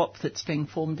co-op that's being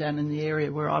formed down in the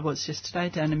area where I was yesterday,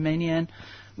 down in Menian,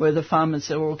 where the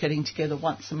farmers are all getting together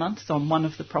once a month on one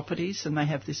of the properties, and they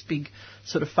have this big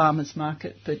sort of farmers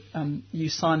market, but you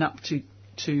sign up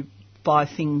to buy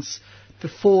things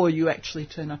before you actually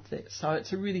turn up there. So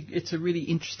it's a really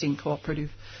interesting cooperative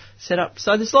setup.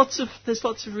 So there's lots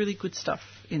of really good stuff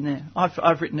in there.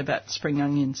 I've written about spring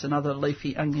onions and other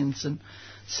leafy onions and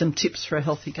some tips for a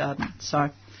healthy garden. So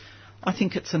I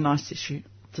think it's a nice issue,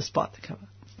 despite the cover.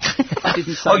 I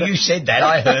didn't say that. You said that.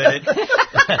 I heard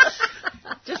it.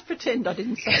 Just pretend I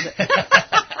didn't say that.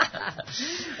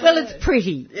 Well, it's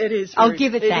pretty. It is. I'll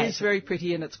give it that. It is very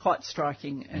pretty, and it's quite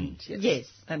striking. And yes.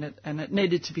 And it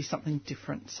needed to be something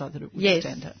different so that it would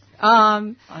stand out.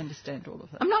 I understand all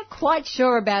of that. I'm not quite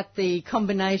sure about the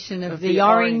combination of the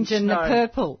orange and the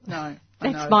purple. No.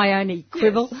 That's my only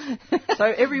quibble. Yes. So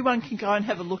everyone can go and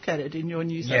have a look at it in your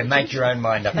newspaper. Yeah, make your own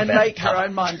mind up. And make your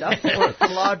own mind up, or at the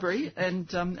library, and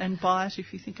buy it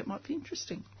if you think it might be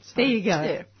interesting. So, there you go.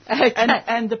 Yeah. Okay.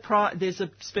 And there's a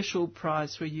special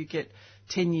prize where you get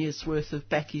 10 years' worth of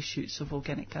back issues of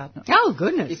Organic Gardener. Oh,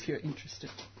 goodness. If you're interested.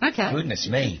 Okay. Goodness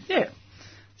me. Yeah.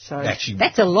 So actually,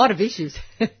 that's a lot of issues.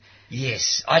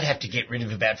 Yes, I'd have to get rid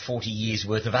of about 40 years'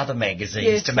 worth of other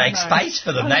magazines to make space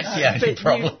for them. That's the only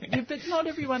problem. But not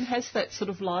everyone has that sort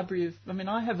of library of... I mean,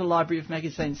 I have a library of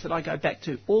magazines that I go back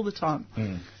to all the time.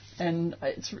 And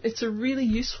it's a really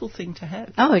useful thing to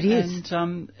have. Oh, it is.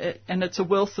 And it's a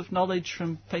wealth of knowledge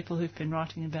from people who've been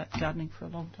writing about gardening for a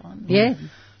long time. Yeah.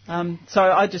 So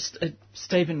I just...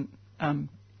 Stephen,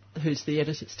 who's the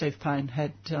editor, Steve Payne,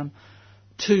 had...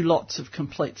 2 lots of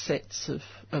complete sets of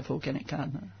Organic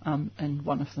Gardener, and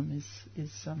one of them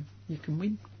is you can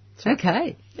win. So,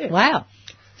 okay. Yeah. Wow.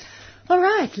 All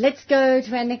right, let's go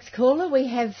to our next caller. We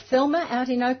have Thelma out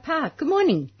in Oak Park. Good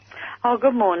morning. Oh,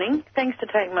 good morning. Thanks for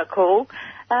taking my call.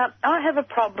 I have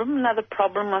another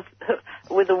problem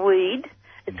with a weed.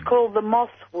 It's called the moth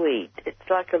weed. It's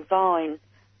like a vine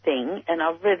thing, and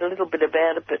I've read a little bit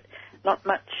about it, but not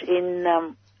much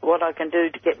in what I can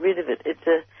do to get rid of it.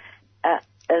 It's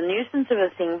a nuisance of a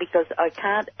thing because I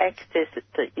can't access it.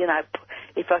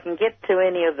 If I can get to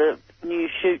any of the new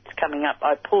shoots coming up,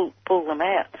 I pull them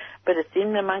out. But it's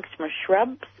in amongst my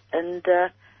shrubs, and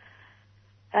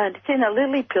it's in a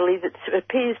lily pilly that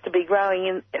appears to be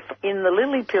growing in the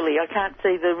lily pilly. I can't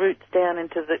see the roots down in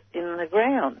the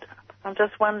ground. I'm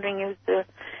just wondering,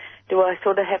 do I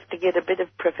sort of have to get a bit of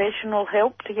professional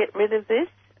help to get rid of this?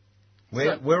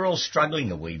 We're all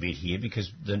struggling a wee bit here because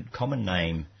the common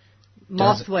name...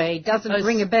 Mothweed doesn't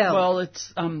ring a bell. Well,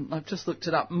 it's I've just looked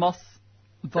it up. Moth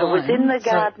vine. It was in the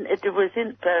garden. It was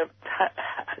in.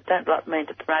 I don't mean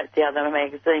to promote the other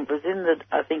magazine. It was in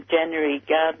the January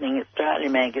Gardening Australia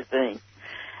magazine,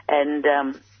 and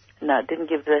no, it didn't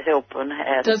give the help on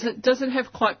how. Does it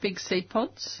have quite big seed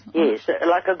pods? Yes,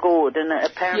 like a gourd, and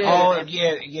apparently. Oh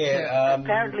yeah.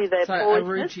 Apparently they're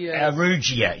poisonous.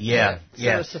 Arugia, yeah.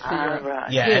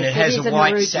 Right. Yeah, and it has a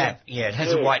white sap. Yeah, it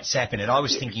has a white sap in it. I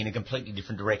was thinking in a completely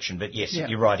different direction, but yes,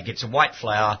 you're right. It gets a white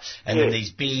flower and then these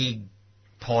big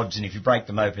pods, and if you break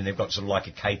them open, they've got sort of like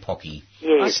a K-pocky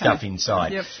stuff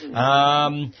inside. Yep.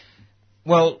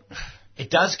 Well, it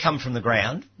does come from the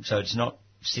ground, so it's not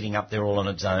sitting up there all on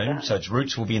its own, so its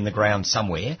roots will be in the ground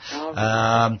somewhere.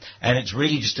 And it's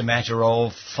really just a matter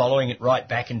of following it right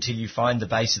back until you find the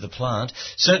base of the plant.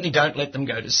 Certainly don't let them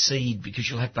go to seed because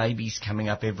you'll have babies coming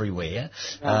up everywhere.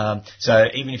 So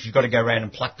even if you've got to go around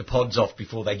and pluck the pods off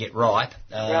before they get ripe,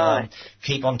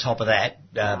 keep on top of that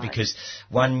because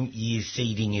 1 year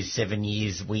seeding is 7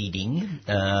 years weeding.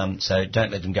 So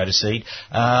don't let them go to seed.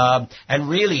 And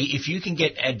really, if you can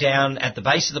get down at the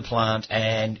base of the plant,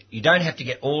 and you don't have to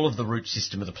get all of the root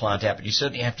system of the plant out, but you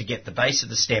certainly have to get the base of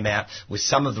the stem out with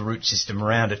some of the root system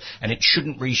around it, and it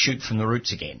shouldn't reshoot from the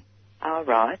roots again. Oh,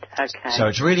 right, okay. So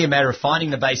it's really a matter of finding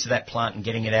the base of that plant and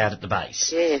getting it out at the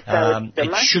base. Yeah, so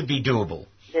it should be doable.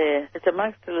 Yeah, it's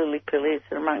amongst the lily pilly, it's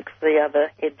amongst the other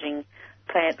hedging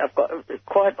plant I've got. It's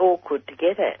quite awkward to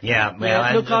get at. Yeah,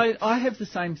 look, I have the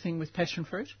same thing with passion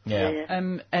fruit.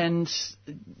 And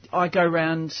I go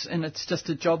round, and it's just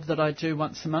a job that I do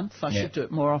once a month. I should do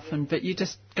it more often, but you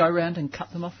just go round and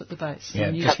cut them off at the base. Yeah,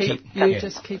 and you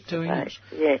just keep doing it.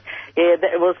 Yeah.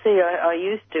 Well, see, I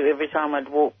used to every time I'd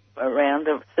walk around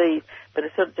and see, but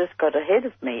it sort of just got ahead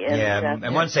of me. And,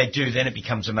 and once they do, then it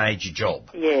becomes a major job.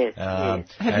 Yes.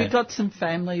 Have you got some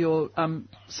family or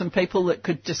some people that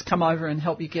could just come over and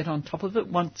help you get on top of it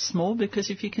once more? Because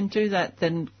if you can do that,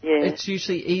 then it's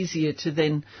usually easier to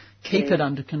then keep it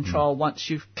under control once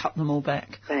you've cut them all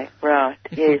back. Right.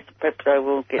 Yes, perhaps I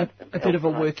will get a bit of a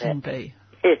working bee.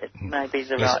 Yeah, maybe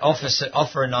the right.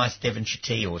 Offer a nice Devonshire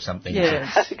tea or something to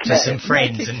some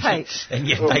friends make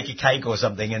make a cake or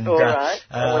something. And all right.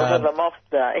 We'll have a moth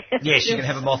day. Yes, you can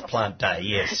have a moth plant day.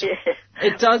 Yes. Yeah.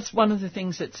 It does. One of the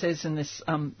things it says in this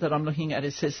that I'm looking at,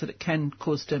 it says that it can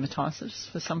cause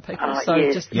dermatitis for some people. So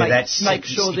just make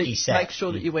sure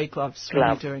that you wear gloves when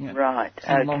you're doing it. Right.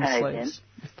 And long sleeves,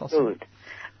 if possible. Good.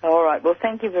 All right. Well,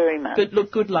 thank you very much. But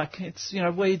look, good luck. It's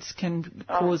weeds can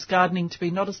cause gardening to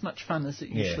be not as much fun as it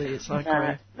usually is. No,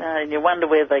 and you wonder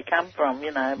where they come from.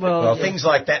 Well, things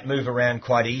like that move around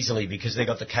quite easily because they've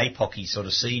got the K-pocky sort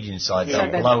of seed inside. Yeah.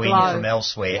 They'll blow in from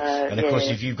elsewhere. And of course,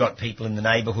 if you've got people in the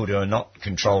neighbourhood who are not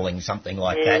controlling something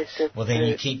like that, well, then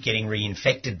you keep getting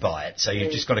reinfected by it. So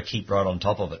you've just got to keep right on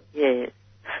top of it. Yes.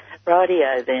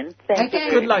 Rightio then. Thank you.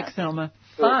 Good luck, Thelma.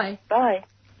 Bye. Bye.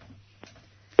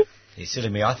 He said to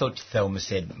me, I thought Thelma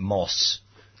said moss.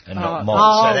 and not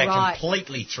moth. So that right.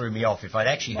 completely threw me off. If I'd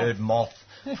actually heard moth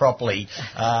properly,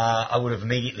 I would have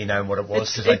immediately known what it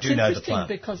was, because I do know the plant.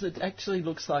 Because it actually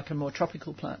looks like a more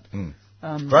tropical plant.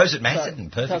 Grows at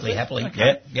Macedon perfectly happily.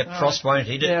 Okay. Yep. Frost won't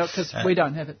hit it. Yeah, because we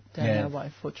don't have it down our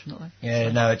way, fortunately. Yeah,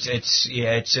 so. No,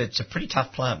 it's a pretty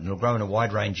tough plant, and it'll grow in a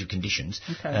wide range of conditions.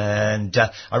 Okay. And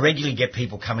I regularly get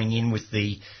people coming in with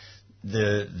the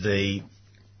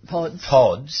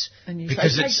pods, and you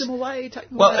because say, take them away.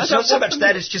 Well, it's not so much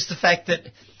that; it's just the fact that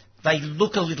they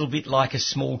look a little bit like a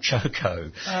small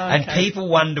choco, and people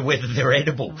wonder whether they're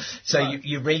edible. So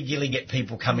you regularly get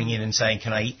people coming in and saying,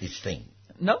 "Can I eat this thing?"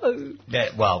 No.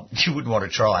 Well, you wouldn't want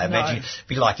to try. Imagine it'd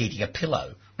be like eating a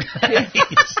pillow.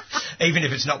 Even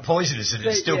if it's not poisonous,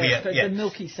 it'd still be the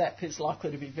milky sap is likely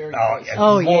to be very poisonous.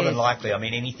 More than likely. I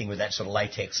mean, anything with that sort of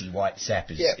latexy white sap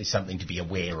is something to be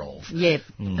aware of. Yep.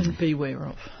 And beware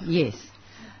of. Yes.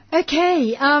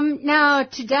 Okay, now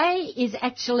today is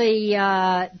actually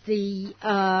the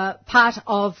part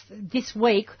of this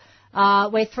week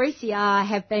where 3CR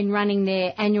have been running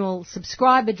their annual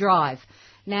subscriber drive.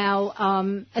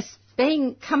 Now,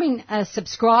 becoming a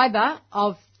subscriber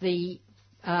of the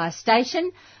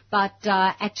station, but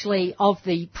actually of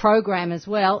the program as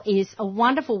well, is a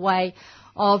wonderful way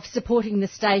of supporting the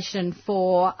station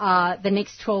for the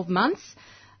next 12 months.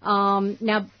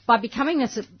 Now, by becoming a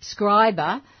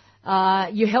subscriber,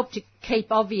 you help to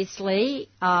keep, obviously,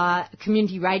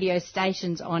 community radio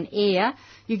stations on air.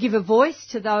 You give a voice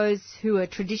to those who are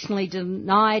traditionally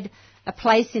denied a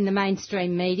place in the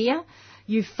mainstream media.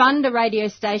 You fund a radio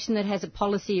station that has a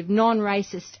policy of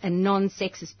non-racist and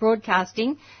non-sexist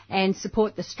broadcasting and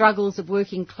support the struggles of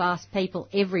working class people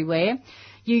everywhere.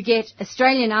 You get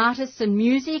Australian artists and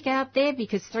music out there,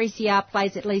 because 3CR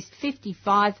plays at least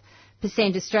 55%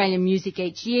 Australian music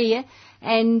each year,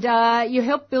 and you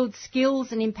help build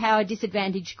skills and empower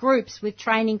disadvantaged groups with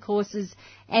training courses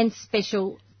and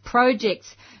special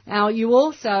projects. Now, you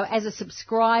also, as a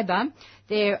subscriber,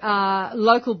 there are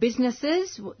local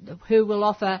businesses who will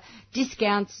offer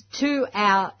discounts to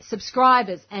our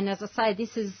subscribers. And as I say,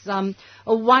 this is a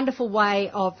wonderful way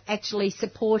of actually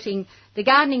supporting the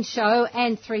Gardening Show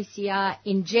and 3CR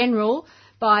in general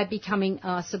by becoming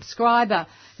a subscriber.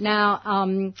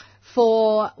 Now,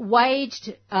 for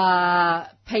waged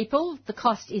people, the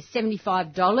cost is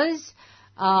 $75.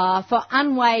 For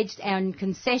unwaged and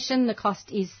concession, the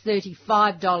cost is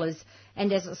 $35.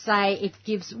 And as I say, it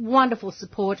gives wonderful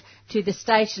support to the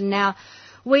station. Now,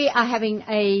 we are having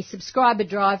a subscriber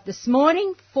drive this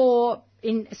morning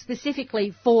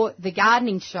specifically for the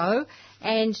Gardening Show,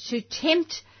 and to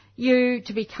tempt you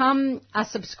to become a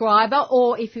subscriber,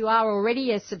 or if you are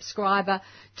already a subscriber,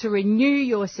 to renew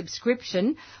your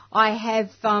subscription, I have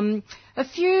a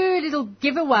few little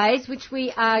giveaways which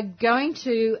we are going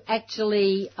to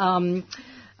actually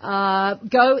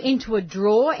go into a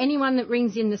draw. Anyone that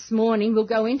rings in this morning will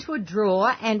go into a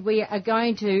draw, and we are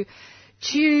going to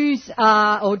choose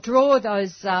or draw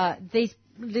these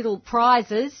little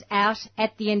prizes out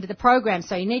at the end of the program.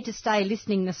 So you need to stay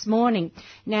listening this morning.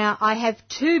 Now, I have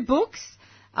 2 books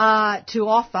to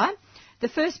offer. The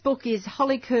first book is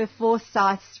Holly Kerr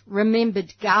Forsyth's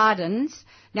Remembered Gardens.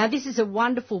 Now, this is a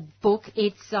wonderful book.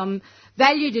 It's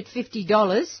valued at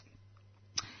 $50.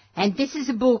 And this is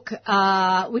a book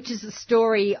which is the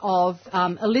story of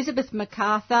Elizabeth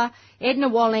MacArthur, Edna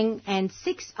Walling, and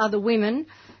 6 other women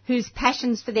whose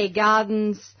passions for their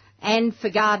gardens and for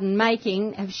garden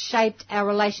making have shaped our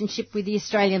relationship with the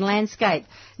Australian landscape.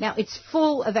 Now, it's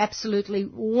full of absolutely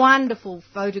wonderful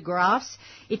photographs.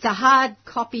 It's a hard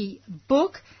copy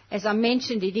book. As I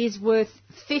mentioned, it is worth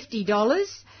 $50.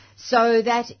 So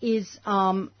that is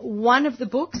one of the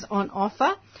books on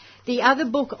offer. The other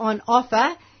book on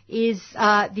offer is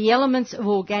The Elements of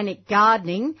Organic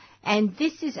Gardening, and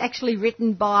this is actually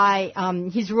written by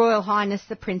His Royal Highness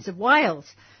the Prince of Wales.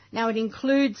 Now, it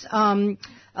includes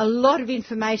a lot of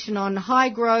information on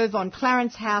Highgrove, on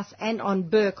Clarence House, and on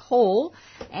Burke Hall,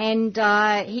 and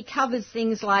he covers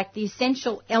things like the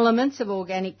essential elements of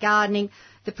organic gardening,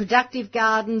 the productive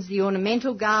gardens, the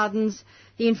ornamental gardens,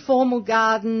 the informal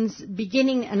gardens,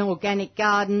 beginning an organic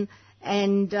garden,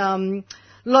 and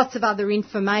lots of other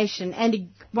information. And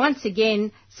once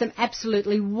again, some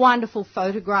absolutely wonderful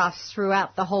photographs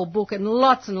throughout the whole book, and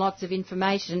lots of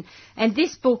information. And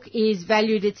this book is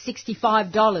valued at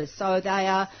 $65. So they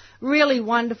are really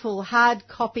wonderful hard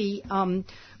copy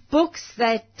books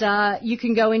that you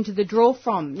can go into the draw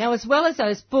from. Now, as well as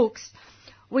those books,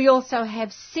 we also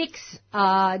have 6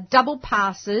 double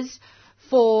passes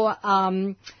for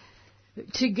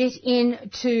to get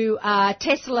into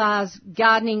Tesla's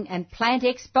Gardening and Plant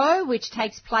Expo, which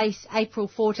takes place April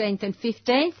 14th and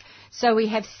 15th. So we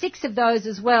have 6 of those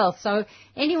as well. So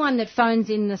anyone that phones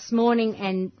in this morning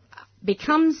and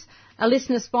becomes a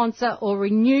listener sponsor or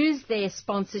renews their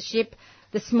sponsorship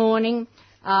this morning,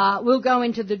 we'll go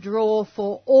into the draw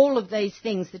for all of these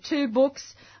things. The 2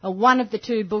 books, one of the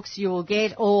 2 books you will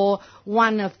get, or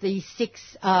one of the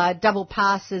 6 double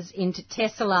passes into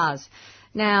Tesselars.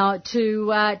 Now,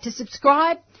 to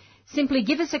subscribe, simply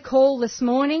give us a call this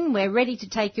morning. We're ready to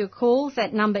take your calls.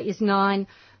 That number is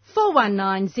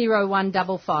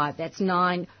 94190155. That's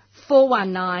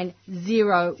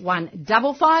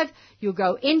 94190155. You'll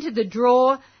go into the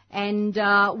draw, and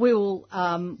we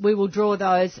will draw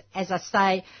those, as I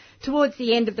say, towards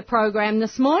the end of the program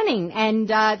this morning, and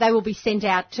they will be sent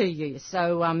out to you.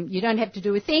 So you don't have to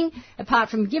do a thing apart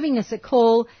from giving us a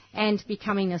call and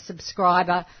becoming a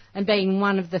subscriber and being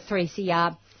one of the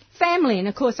 3CR family. And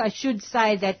of course, I should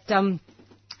say that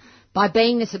by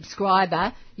being a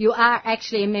subscriber, you are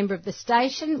actually a member of the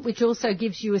station, which also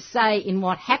gives you a say in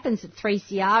what happens at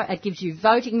 3CR. It gives you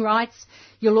voting rights.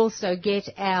 You'll also get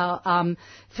our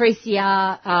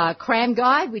 3CR Cram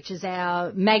Guide, which is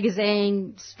our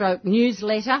magazine stroke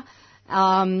newsletter.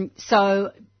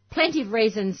 So plenty of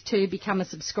reasons to become a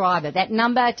subscriber. That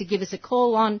number to give us a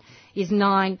call on is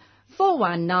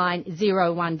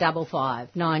 94190155.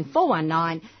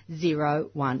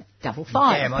 94190155.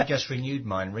 Damn, I just renewed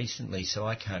mine recently, so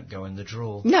I can't go in the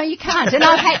draw. No, you can't. And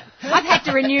I've had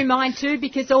to renew mine too,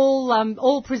 because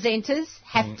all presenters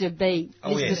have to be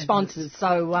listener sponsors.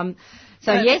 So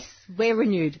yes, we're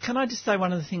renewed. Can I just say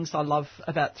one of the things I love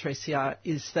about 3CR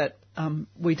is that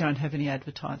we don't have any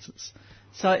advertisers.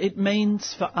 So it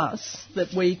means for us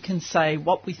that we can say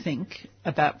what we think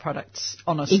about products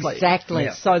honestly. Exactly.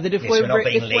 Yeah. So that if we're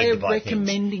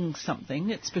recommending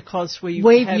something, it's because we've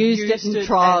used it and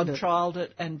trialled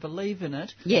it and believe in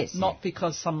it. Yes. Not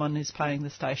because someone is paying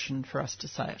the station for us to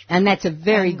say it. And that's a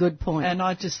very good point. And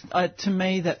to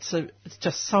me, it's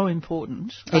just so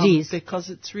important. It is. Because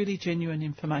it's really genuine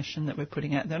information that we're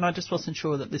putting out there. And I just wasn't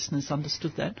sure that listeners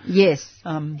understood that. Yes.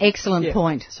 Excellent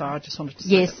point. So I just wanted to say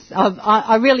yes, that.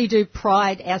 I really do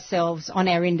pride ourselves on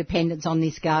our independence on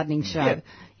this gardening show. Yeah.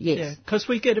 Yes. Yeah, because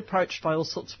we get approached by all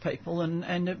sorts of people,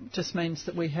 and it just means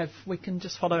that we can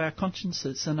just follow our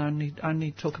consciences and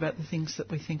only talk about the things that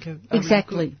we think are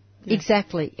exactly. Really good. Yeah.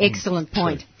 Exactly. Excellent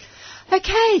point. True.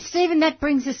 Okay, Stephen, that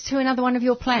brings us to another one of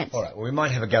your plants. All right, well, we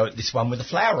might have a go at this one with a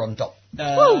flower on top.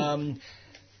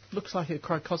 Looks like a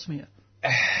crocosmia.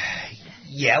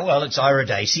 Yeah, well, it's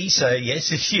iridaceae, so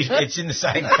yes, it's in the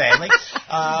same family.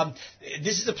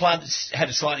 This is a plant that's had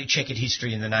a slightly checkered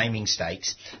history in the naming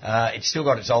stakes. It's still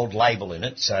got its old label in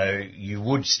it, so you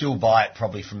would still buy it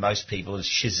probably from most people as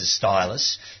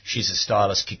Schizostylus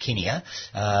coccinea.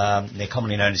 They're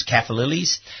commonly known as kaffir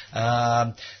lilies.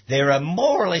 They're a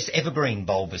more or less evergreen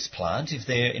bulbous plant. If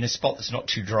they're in a spot that's not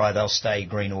too dry, they'll stay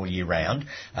green all year round.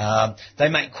 They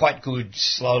make quite good,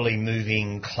 slowly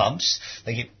moving clumps.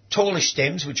 They get tallish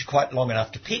stems, which are quite long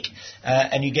enough to pick,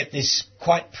 and you get this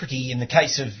quite pretty, in the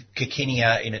case of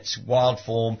coccinea in its wild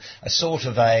form, a sort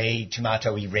of a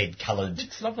tomatoey red coloured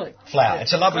flower. Yeah,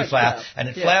 it's a lovely flower, and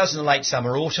it flowers in the late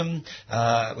summer, autumn,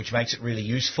 which makes it really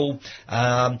useful.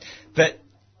 But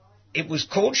it was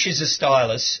called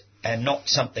Schizostylus and not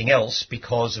something else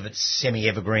because of its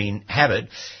semi-evergreen habit,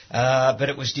 but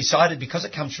it was decided because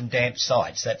it comes from damp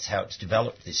sites, that's how it's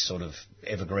developed this sort of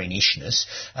evergreenishness.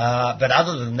 But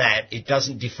other than that, it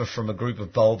doesn't differ from a group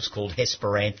of bulbs called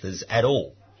Hesperanthas at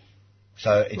all.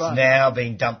 So it's now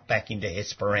being dumped back into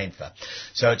Hesperantha.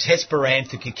 So it's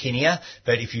Hesperantha coccinea,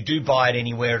 but if you do buy it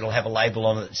anywhere, it'll have a label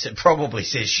on it that probably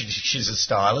says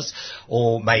Schizostylus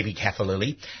or maybe kaffir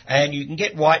lily. And you can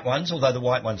get white ones, although the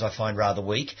white ones I find rather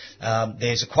weak.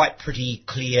 There's a quite pretty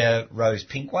clear rose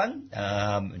pink one.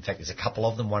 In fact, there's a couple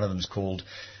of them. One of them's called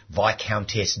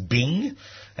Viscountess Bing,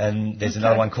 and there's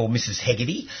another one called Mrs.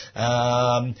 Hegarty.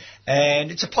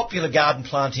 And it's a popular garden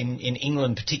plant in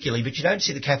England particularly, but you don't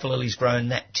see the kaffir lilies grown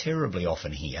that terribly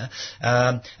often here.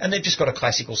 And they've just got a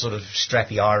classical sort of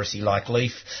strappy irisy-like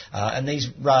leaf, and these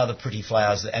rather pretty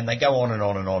flowers, and they go on and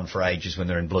on and on for ages when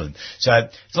they're in bloom. So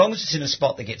as long as it's in a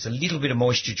spot that gets a little bit of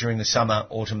moisture during the summer,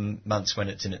 autumn months when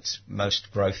it's in its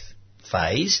most growth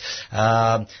phase,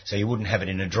 so you wouldn't have it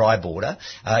in a dry border.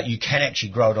 You can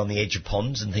actually grow it on the edge of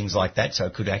ponds and things like that, so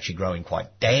it could actually grow in quite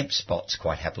damp spots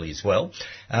quite happily as well.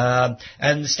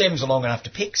 And the stems are long enough to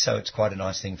pick, so it's quite a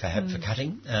nice thing for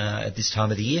cutting at this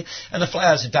time of the year. And the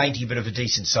flowers are dainty but of a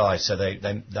decent size, so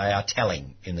they are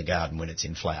telling in the garden when it's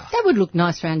in flower. That would look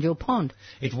nice around your pond.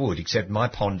 It would, except my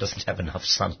pond doesn't have enough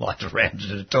sunlight around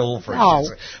it at all for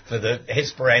the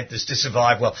Hesperanthus to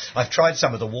survive well. I've tried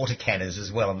some of the water canners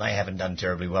as well, and they haven't done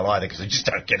terribly well either because they just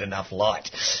don't get enough light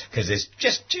because there's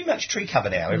just too much tree cover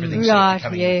now. Everything's sort of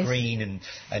becoming green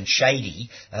and shady,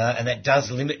 and that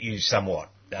does limit you somewhat.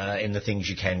 In the things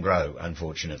you can grow,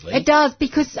 unfortunately. It does,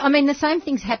 because, I mean, the same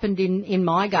thing's happened in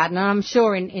my garden, and I'm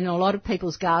sure in a lot of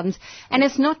people's gardens. And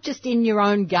it's not just in your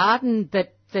own garden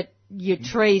that your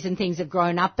trees and things have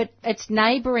grown up, but it's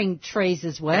neighbouring trees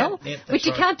as well, which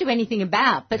you can't do anything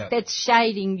about, but that's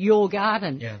shading your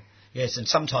garden. Yeah. Yes, and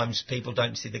sometimes people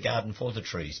don't see the garden for the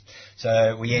trees.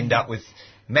 So we end up with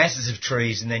masses of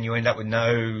trees, and then you end up with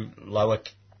no lower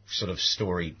sort of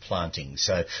story planting,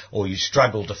 or you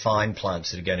struggle to find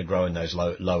plants that are going to grow in those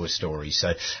lower stories.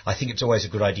 So I think it's always a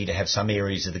good idea to have some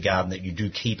areas of the garden that you do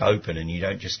keep open and you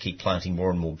don't just keep planting more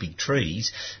and more big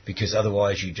trees, because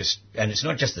otherwise and it's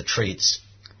not just the tree, it's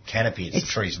canopy, it's the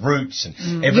tree's roots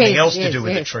and everything else to do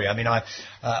with the tree. I mean,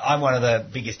 I'm one of the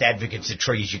biggest advocates of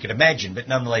trees you can imagine, but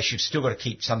nonetheless you've still got to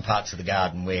keep some parts of the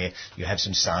garden where you have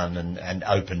some sun and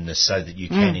openness so that you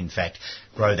can in fact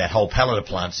grow that whole palette of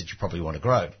plants that you probably want to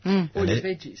grow. Or your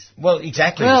veggies. Well,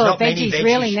 exactly. Well, not veggies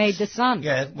really need the sun.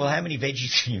 Yeah, well, how many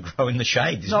veggies can you grow in the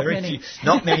shade? There's not many.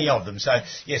 Not many of them. So,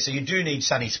 so you do need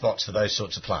sunny spots for those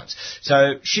sorts of plants.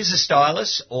 So,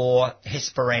 Schizostylus or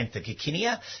Hesperantha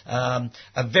coccinea,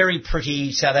 a very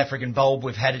pretty South African bulb.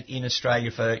 We've had it in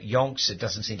Australia for yonks. It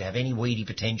doesn't seem to have any weedy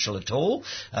potential at all.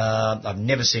 I've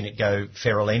never seen it go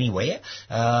feral anywhere.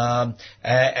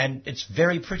 And it's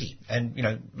very pretty.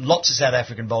 And, lots of South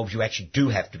African bulbs you actually do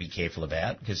have to be careful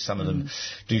about because some of them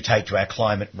do take to our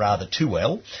climate rather too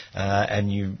well.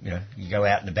 And you go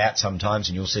out and about sometimes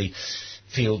and you'll see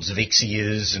fields of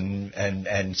ixias and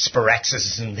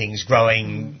spiraxis and things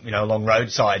growing, along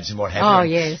roadsides and what have you.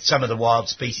 Oh, yes. Some of the wild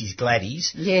species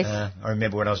gladdies. Yes. I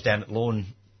remember when I was down at Lawn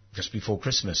just before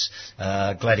Christmas,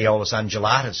 Gladiolus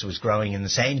undulatus was growing in the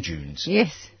sand dunes.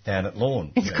 Yes. Down at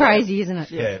Lawn. It's crazy, isn't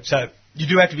it? Yeah. So you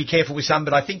do have to be careful with some,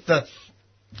 but I think the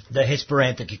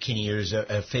Hesperantha coccinea is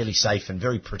a fairly safe and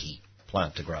very pretty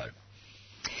plant to grow.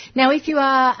 Now, if you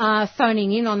are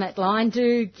phoning in on that line,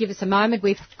 do give us a moment.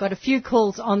 We've got a few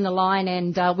calls on the line,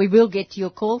 and we will get to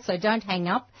your call, so don't hang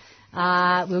up.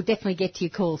 We'll definitely get to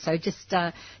your call, so just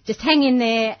hang in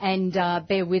there and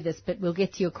bear with us, but we'll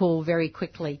get to your call very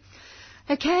quickly.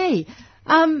 Okay.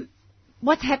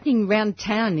 What's happening around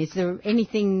town? Is there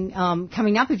anything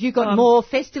coming up? Have you got more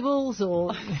festivals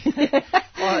or?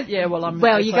 You're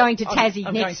going to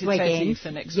Tassie next weekend. Tassie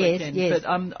for next weekend. Yes. But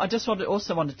I just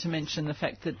wanted to mention the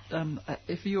fact that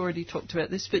if you already talked about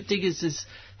this, but Diggers is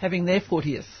having their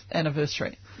 40th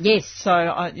anniversary. Yes. So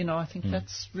I think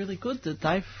that's really good that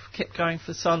they've kept going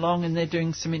for so long and they're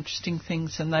doing some interesting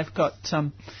things, and they've got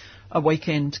a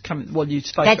weekend coming. Well, you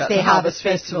spoke about the Harvest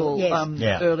Festival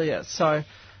earlier, so.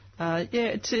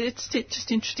 It's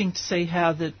just interesting to see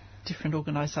how the different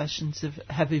organisations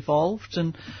have evolved,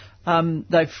 and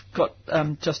they've got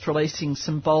just releasing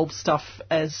some bulb stuff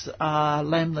as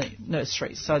Lamley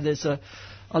Nursery. So there's a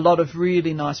lot of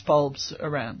really nice bulbs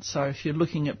around. So if you're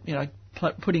looking at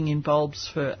putting in bulbs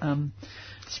for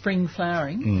spring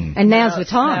flowering, and now's the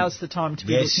time. Now's the time to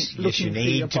be looking Yes, you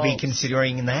need to be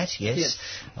considering that. Yes.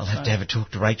 I'll have to have a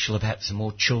talk to Rachel about some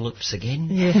more tulips again.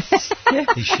 Yes,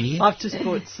 this year. I've just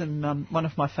bought some. One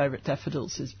of my favourite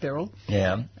daffodils is Beryl.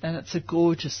 Yeah, and it's a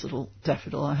gorgeous little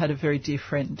daffodil. I had a very dear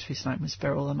friend whose name was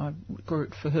Beryl, and I grew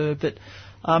it for her, but.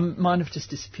 Mine have just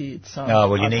disappeared, so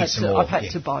you need some more. I've had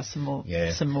to buy some more.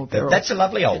 Yeah. Some more Beryl. That's a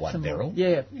lovely old one, Beryl.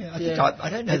 Yeah. I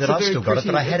don't know that I've still got it,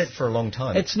 but I had it for a long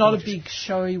time. It's not a big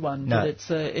showy one, but it's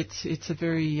a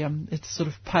very it's sort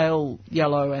of pale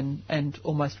yellow and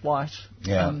almost white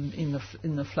in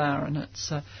the flower, and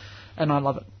it's and I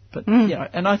love it. But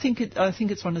and I think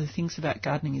it's one of the things about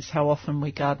gardening is how often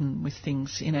we garden with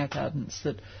things in our gardens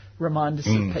that remind us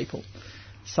of people.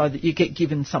 So that you get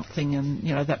given something,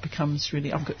 and that becomes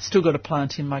really. I've still got a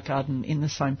plant in my garden in the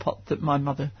same pot that my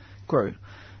mother grew,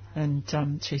 and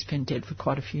she's been dead for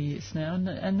quite a few years now,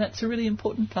 and that's a really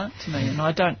important plant to me. And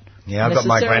I don't. Yeah, I've got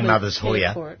my grandmother's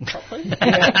Hoya. For it properly.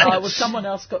 Someone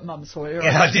else got Mum's Hoya.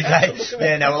 Yeah, did they?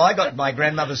 Yeah, no. Well, I got my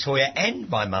grandmother's Hoya and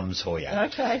my mum's Hoya.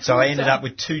 Okay. So I ended up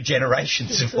with 2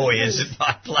 generations of Hoyas at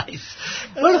my place.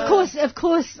 Well, of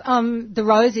course, the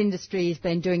rose industry has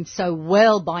been doing so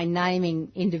well by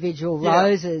naming individual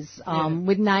roses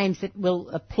with names that will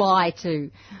apply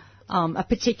to. A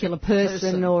particular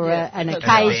person or an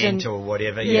occasion, event or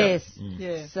whatever. Yes.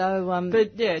 Yeah. So,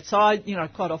 so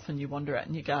quite often you wander out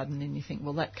in your garden and you think,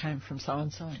 well, that came from so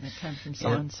and so, and that came from so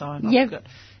and so.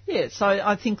 So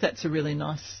I think that's a really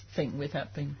nice thing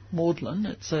without being maudlin.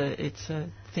 It's a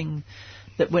thing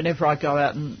that whenever I go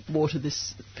out and water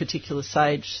this particular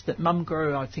sage that Mum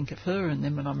grew, I think of her, and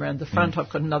then when I'm around the front, I've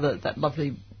got that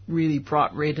lovely really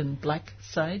bright red and black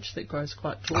sage that grows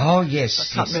quite tall. Oh,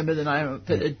 yes. I can't remember the name of it,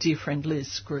 but a dear friend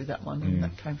Liz grew that one, and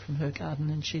that came from her garden,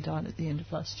 and she died at the end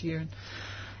of last year.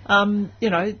 And,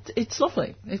 it's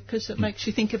lovely because it makes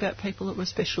you think about people that were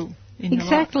special in your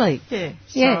life. Exactly. Yeah.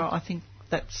 So I think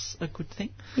that's a good thing.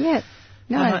 Yeah.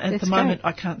 No, at the moment,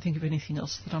 I can't think of anything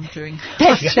else that I'm doing.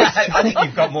 I think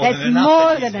you've got more than enough.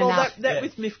 More than enough. That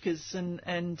with MIFCAs,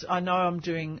 and I know I'm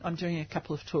doing a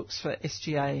couple of talks for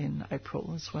SGA in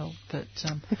April as well, but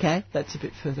that's a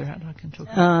bit further out. I can talk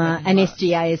about that. And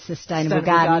SGA is Sustainable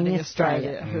Gardening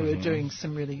Australia, who are doing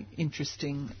some really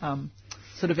interesting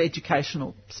sort of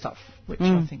educational stuff, which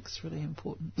I think is really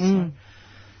important.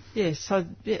 So,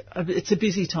 it's a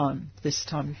busy time this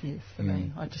time of year for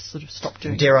me. I just sort of stopped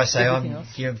doing. Dare I say,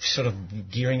 you're sort of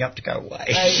gearing up to go away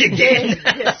again.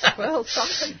 Yes, well, some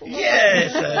people.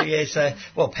 So,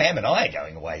 well, Pam and I are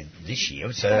going away this year.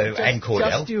 And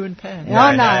Cordell. Just you and Pam.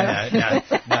 No.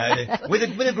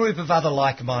 With a group of other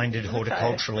like-minded,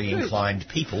 horticulturally inclined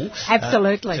people.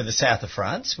 Absolutely. To the south of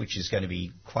France, which is going to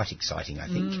be quite exciting, I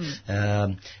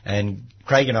think. And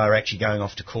Craig and I are actually going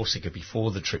off to Corsica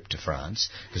before the trip to France,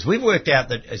 because we've worked out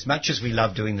that as much as we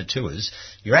love doing the tours,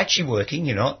 you're actually working,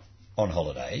 you're not on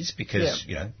holidays, because,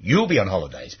 you'll be on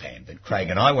holidays, Pam, but Craig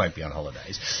and I won't be on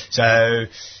holidays. So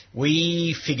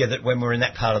we figure that when we're in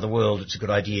that part of the world, it's a good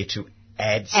idea to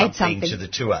add something to the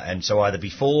tour, and so either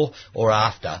before or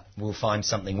after we'll find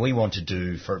something we want to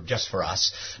do just for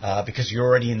us, because you're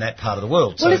already in that part of the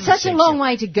world. Well, it's such a long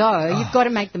way to go. You've got to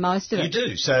make the most of it. You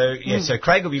do. So so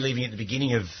Craig will be leaving at the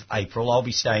beginning of April. I'll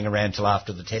be staying around till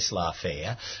after the Tesla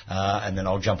fair, and then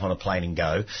I'll jump on a plane and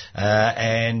go.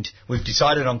 And we've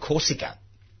decided on Corsica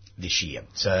this year.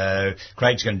 So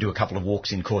Craig's going to do a couple of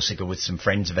walks in Corsica with some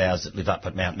friends of ours that live up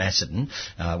at Mount Macedon.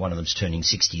 One of them's turning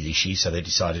 60 this year, so they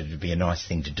decided it would be a nice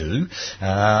thing to do.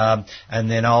 And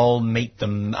then I'll meet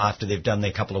them after they've done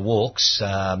their couple of walks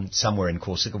somewhere in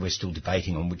Corsica. We're still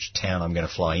debating on which town I'm going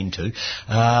to fly into.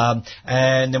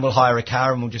 And then we'll hire a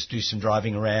car and we'll just do some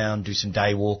driving around, do some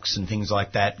day walks and things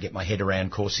like that, get my head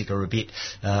around Corsica a bit.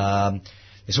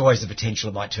 There's always the potential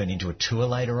it might turn into a tour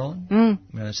later on.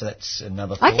 So that's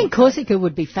another thought. I think Corsica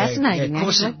would be fascinating,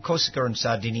 Corsica and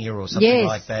Sardinia or something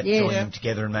like that, join them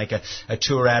together and make a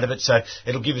tour out of it. So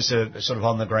it'll give us a sort of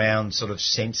on-the-ground sort of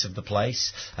sense of the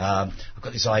place. I've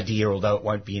got this idea, although it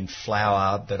won't be in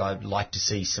flower, but I'd like to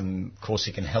see some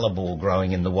Corsican hellebore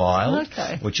growing in the wild,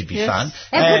 which would be fun.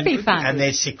 That would be fun. And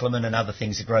there's cyclamen and other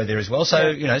things that grow there as well.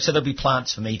 So, so there'll be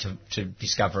plants for me to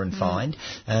discover and find.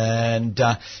 And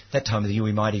that time of the year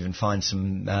we might even find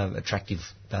some attractive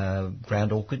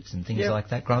ground orchids and things like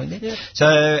that growing there. So,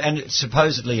 and it's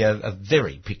supposedly a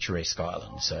very picturesque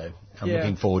island, so I'm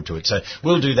looking forward to it. So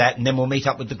we'll do that, and then we'll meet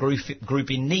up with the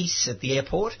group in Nice at the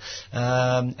airport,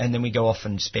 and then we go off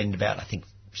and spend about, I think,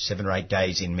 7 or 8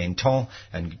 days in Menton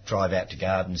and drive out to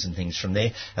gardens and things from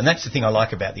there. And that's the thing I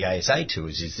like about the ASA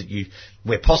tours, is that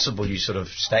where possible, you sort of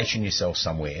station yourself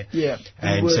somewhere.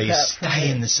 And so you stay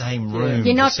in the same room.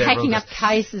 You're not packing up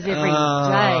cases every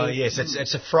day. Yes,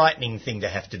 it's a frightening thing to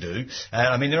have to do.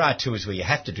 I mean, there are tours where you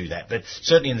have to do that, but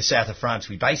certainly in the south of France,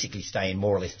 we basically stay in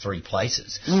more or less 3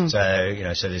 places.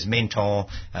 So, so there's Menton,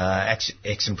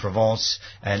 Aix-en-Provence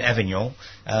and Avignon,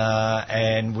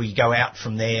 and we go out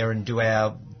from there and do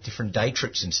our different day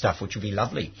trips and stuff, which will be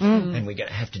lovely. And we're going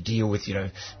to have to deal with,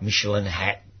 Michelin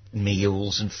hat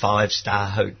meals and 5-star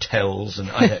hotels, and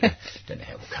I don't know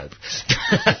how we'll cope.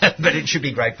 But it should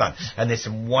be great fun. And there's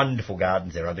some wonderful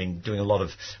gardens there. I've been doing a lot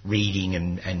of reading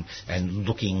and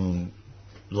looking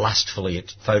lustfully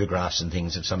at photographs and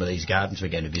things of some of these gardens we're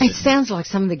going to visit. It sounds like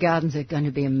some of the gardens are going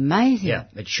to be amazing. Yeah,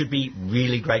 it should be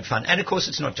really great fun. And, of course,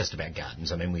 it's not just about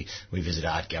gardens. I mean, we visit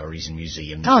art galleries and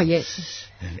museums. Oh, yes.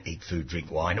 And eat food,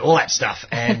 drink wine, all that stuff.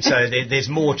 And so there's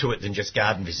more to it than just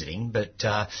garden visiting. But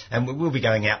and we'll be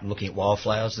going out and looking at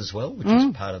wildflowers as well, which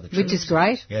is part of the trip. Which is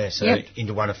great. Yeah, so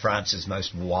into one of France's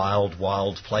most wild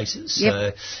places. Yep.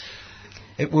 So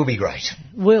it will be great.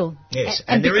 Will. Yes,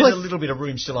 and there is a little bit of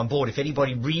room still on board. If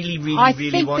anybody really wanted to... I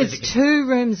think there's 2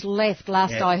 rooms left,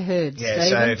 last I heard, Yeah, Stephen,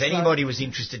 so if anybody was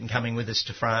interested in coming with us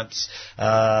to France,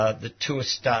 the tour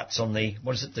starts on the...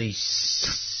 What is it?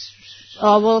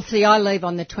 Oh, well, see, I leave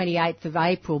on the 28th of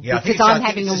April because I'm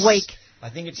having a week. I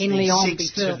think it's in the Lyon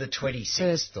 6th to the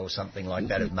 26th or something like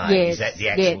that of May. Is that the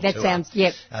actual tour? Yeah, that sounds...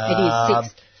 Yep, it is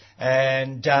 6th.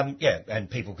 And, and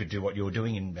people could do what you're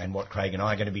doing and what Craig and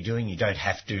I are going to be doing. You don't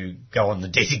have to go on the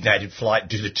designated flight,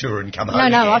 do the tour and come home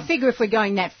again. I figure if we're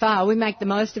going that far, we make the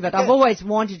most of it. I've always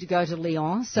wanted to go to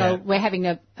Lyon, so we're having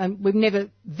we've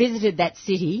never visited that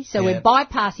city, so we're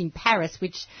bypassing Paris,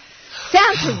 which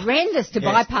Sounds horrendous to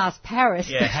bypass Paris.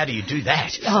 Yeah, how do you do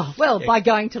that? Oh, well, by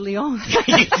going to Lyon.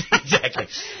 Exactly.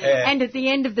 And at the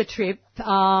end of the trip,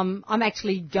 I'm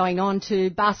actually going on to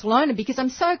Barcelona because I'm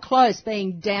so close,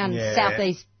 being down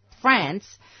southeast France,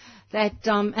 that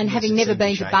and having never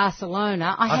been to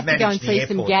Barcelona, I have to go and see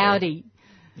some Gaudi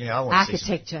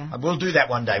architecture. We'll do that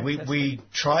one day. We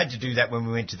tried to do that when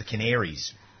we went to the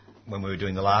Canaries, when we were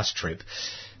doing the last trip.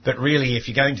 But really, if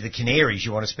you're going to the Canaries,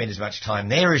 you want to spend as much time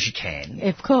there as you can.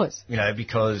 Of course.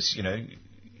 Because,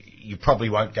 you probably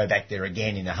won't go back there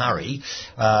again in a hurry,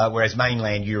 whereas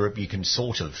mainland Europe you can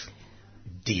sort of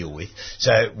deal with.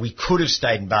 So we could have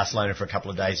stayed in Barcelona for a couple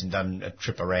of days and done a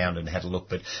trip around and had a look,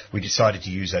 but we decided to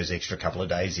use those extra couple of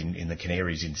days in the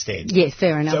Canaries instead. Yes,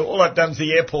 fair enough. So all I've done is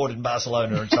the airport in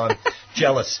Barcelona, and so I'm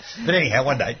jealous. But anyhow,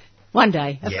 one day. One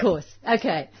day, of course.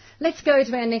 Okay, let's go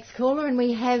to our next caller, and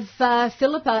we have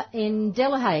Philippa in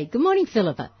Delahaye. Good morning,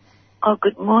 Philippa. Oh,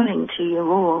 good morning to you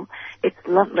all. It's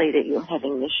lovely that you're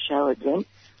having this show again.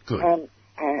 Good.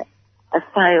 A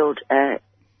failed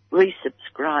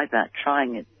resubscriber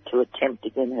trying to attempt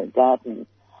again her gardening.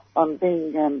 I'm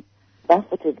being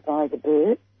buffeted by the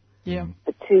bird. Yeah.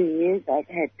 For 2 years I've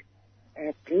had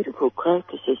beautiful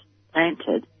crocuses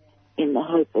planted in the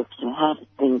hope of some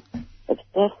harvesting of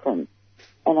saffron.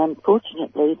 And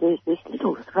unfortunately there's this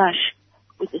little thrush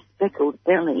with a speckled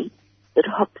belly that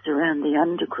hops around the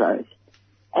undergrowth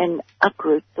and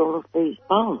uproots all of these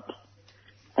bulbs.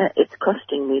 It's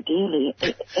costing me dearly.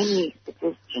 Any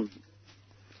suggestions?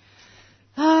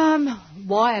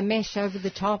 Wire mesh over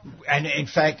the top. And in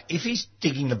fact, if he's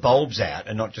digging the bulbs out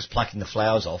and not just plucking the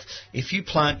flowers off, if you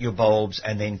plant your bulbs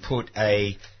and then put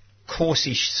a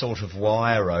coarsish sort of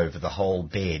wire over the whole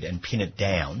bed and pin it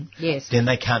down, then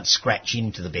they can't scratch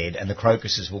into the bed and the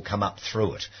crocuses will come up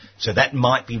through it. So that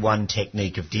might be one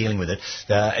technique of dealing with it.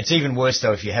 It's even worse,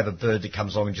 though, if you have a bird that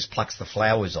comes along and just plucks the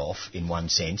flowers off, in one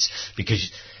sense,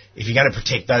 because if you're going to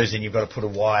protect those, then you've got to put a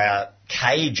wire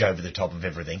cage over the top of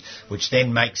everything, which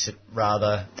then makes it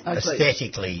rather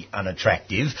aesthetically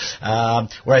unattractive.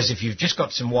 Whereas if you've just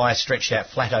got some wire stretched out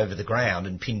flat over the ground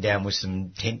and pinned down with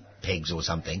some tent pegs or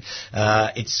something,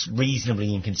 it's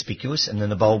reasonably inconspicuous, and then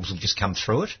the bulbs will just come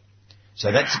through it. So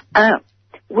that's...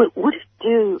 would it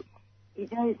do,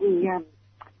 the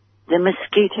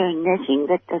mosquito netting,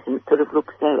 that doesn't sort of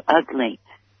look so ugly.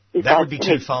 That would be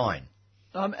too fine.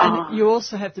 And you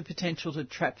also have the potential to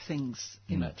trap things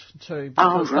in it too,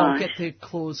 because they'll get their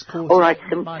claws caught. All right,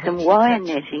 some wire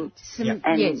netting.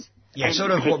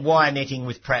 Sort of wire netting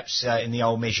with perhaps in the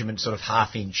old measurement, sort of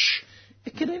half-inch.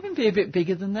 It could even be a bit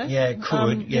bigger than that. Yeah, it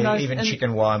could. Even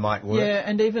chicken wire might work. Yeah,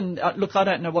 and even, look, I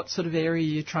don't know what sort of area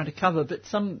you're trying to cover, but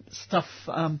some stuff,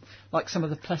 like some of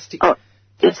the plastic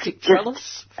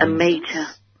trellis. A metre.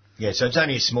 Yeah, so it's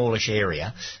only a smallish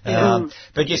area.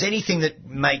 But yes, anything that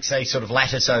makes a sort of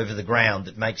lattice over the ground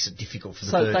that makes it difficult for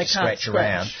the bird to scratch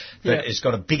around, but it's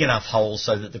got a big enough hole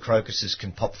so that the crocuses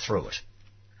can pop through it.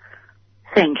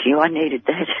 Thank you, I needed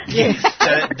that. Yes,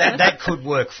 so that could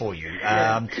work for you.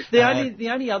 The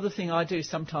only other thing I do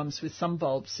sometimes with some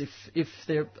bulbs, if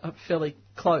they're fairly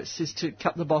close, is to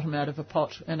cut the bottom out of a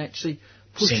pot and actually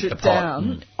push it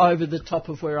down over the top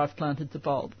of where I've planted the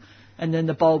bulb. And then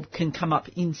the bulb can come up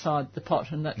inside the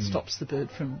pot, and that stops the bird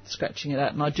from scratching it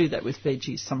out. And I do that with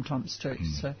veggies sometimes too.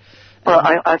 So, well,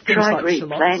 I've tried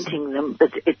replanting them,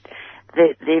 but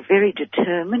they're very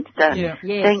determined. So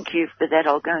thank you for that.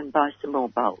 I'll go and buy some more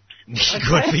bulbs.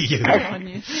 Good for you.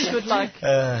 Good luck.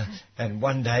 And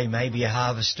one day maybe a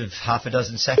harvest of half a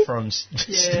dozen saffrons.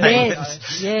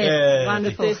 Yes,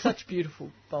 wonderful. They're such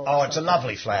beautiful bulbs. Oh, it's a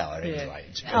lovely flower anyway.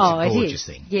 It's a gorgeous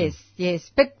thing.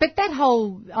 Yes. But that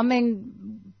whole,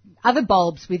 other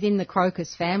bulbs within the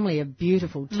crocus family are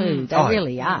beautiful too. They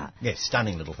really are. Yeah,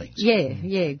 stunning little things.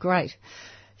 Yeah, great.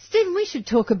 Stephen, we should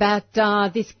talk about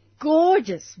this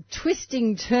gorgeous,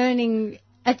 twisting, turning...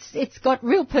 It's got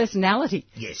real personality.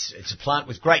 Yes, it's a plant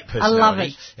with great personality. I love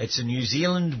it. It's a New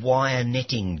Zealand wire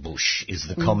netting bush is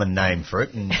the common name for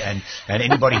it, and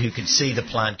anybody who could see the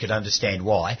plant could understand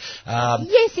why.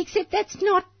 Yes, except that's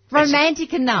not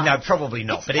romantic enough. No, probably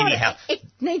not, but anyhow. It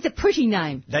needs a pretty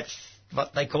name. That's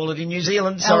what they call it in New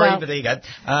Zealand, sorry, but there you go.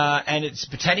 And it's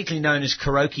botanically known as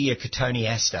Carokia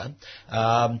cotoneaster.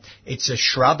 It's a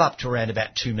shrub up to around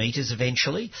about 2 metres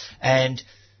eventually, and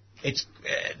It's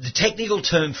the technical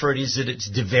term for it is that it's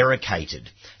divaricated,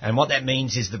 and what that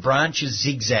means is the branches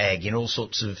zigzag in all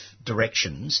sorts of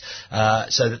directions,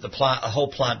 so that the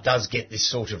whole plant does get this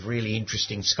sort of really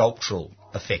interesting sculptural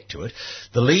effect to it.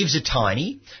 The leaves are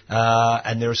tiny,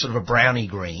 and they're sort of a browny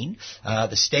green.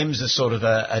 The stems are sort of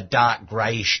a dark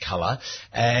greyish colour,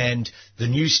 and the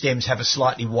new stems have a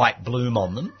slightly white bloom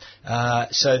on them.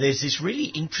 So there's this really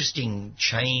interesting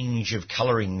change of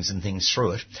colourings and things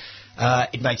through it.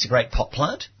 It makes a great pot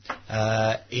plant.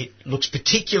 It looks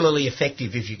particularly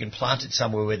effective if you can plant it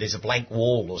somewhere where there's a blank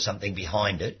wall or something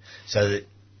behind it, so that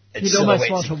you'd almost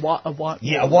want a white wall.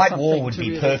 Yeah, a white wall would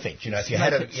be really perfect. You know, if you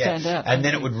had it, stand out, and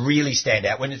then it would really stand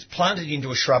out. When it's planted into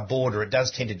a shrub border, it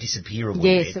does tend to disappear a little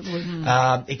bit. Yes, it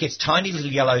would. It gets tiny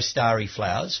little yellow starry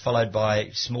flowers, followed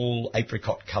by small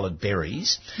apricot-coloured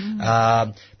berries,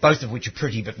 both of which are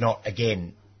pretty, but not,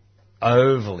 again,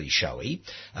 overly showy,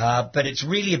 but it's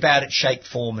really about its shape,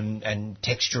 form and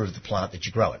texture of the plant that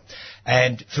you grow it.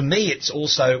 And for me, it's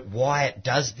also why it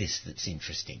does this that's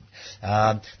interesting.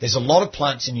 There's a lot of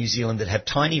plants in New Zealand that have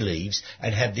tiny leaves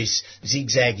and have this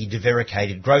zigzaggy,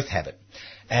 divaricated growth habit.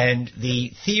 And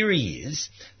the theory is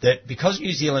that because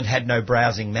New Zealand had no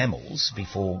browsing mammals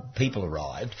before people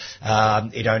arrived,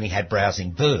 it only had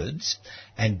browsing birds,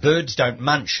 and birds don't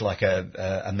munch like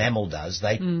a mammal does,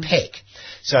 they peck.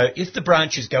 So if the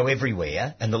branches go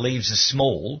everywhere and the leaves are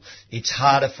small, it's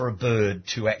harder for a bird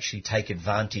to actually take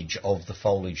advantage of the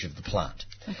foliage of the plant.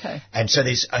 Okay. And so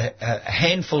there's a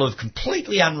handful of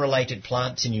completely unrelated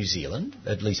plants in New Zealand,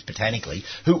 at least botanically,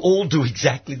 who all do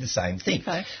exactly the same thing.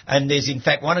 Okay. And there's in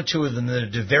fact one or two of them that are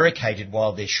divaricated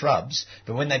while they're shrubs,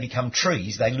 but when they become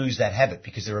trees, they lose that habit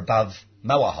because they're above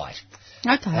mower height.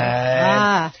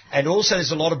 Okay. And also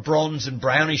there's a lot of bronze and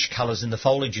brownish colours in the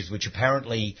foliages, which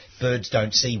apparently birds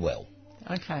don't see well.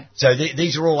 Okay. So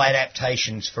these are all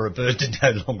adaptations for a bird that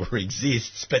no longer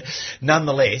exists, but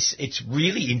nonetheless, it's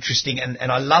really interesting,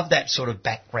 and I love that sort of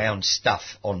background stuff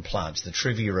on plants, the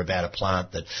trivia about a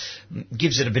plant that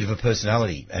gives it a bit of a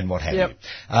personality and what have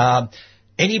you.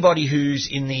 Anybody who's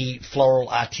in the floral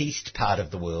artiste part of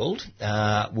the world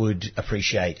would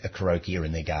appreciate a Carokia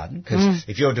in their garden, because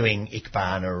if you're doing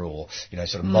Ikebana or, you know,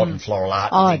 sort of modern floral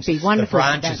art and things, it'd be wonderful, the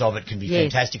branches of it can be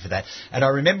fantastic for that. And I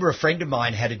remember a friend of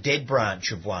mine had a dead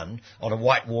branch of one on a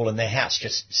white wall in their house,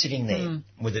 just sitting there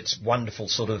with its wonderful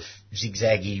sort of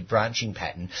zigzaggy branching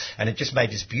pattern, and it just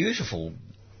made this beautiful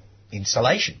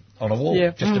installation on a wall,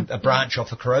 just a branch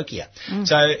off a Carokia.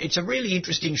 So it's a really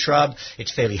interesting shrub.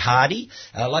 It's fairly hardy.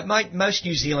 Like most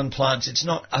New Zealand plants, it's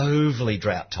not overly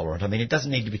drought tolerant. I mean, it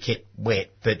doesn't need to be kept wet,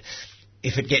 but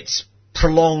if it gets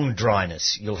prolonged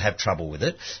dryness, you'll have trouble with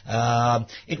it.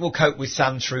 It will cope with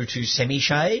sun through to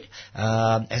semi-shade.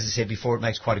 As I said before, it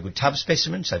makes quite a good tub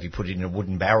specimen, so if you put it in a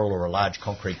wooden barrel or a large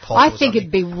concrete pot I think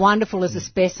it'd be wonderful as a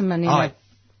specimen in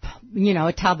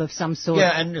a tub of some sort.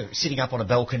 Yeah, and sitting up on a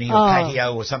balcony or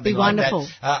patio or something like wonderful.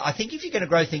 that. I think if you're going to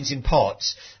grow things in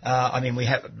pots,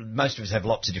 most of us have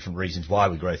lots of different reasons why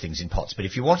we grow things in pots, but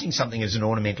if you're wanting something as an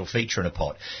ornamental feature in a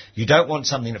pot, you don't want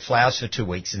something that flowers for 2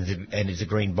 weeks and is a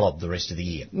green blob the rest of the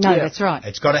year. No, that's right.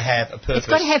 It's got to have a purpose. It's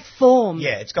got to have form.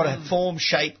 Yeah, it's got to have form,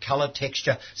 shape, colour,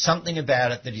 texture, something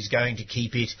about it that is going to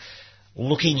keep it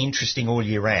looking interesting all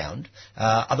year round.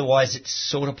 Otherwise, it's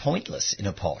sort of pointless in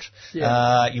a pot.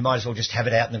 Yeah. You might as well just have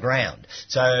it out in the ground.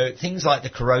 So things like the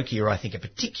Carokia, I think, are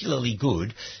particularly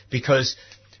good because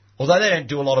although they don't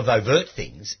do a lot of overt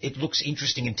things, it looks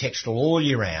interesting and textural all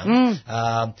year round.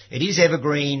 It is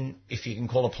evergreen, if you can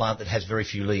call a plant that has very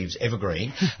few leaves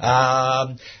evergreen.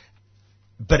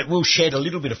 But it will shed a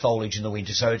little bit of foliage in the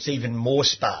winter, so it's even more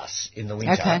sparse in the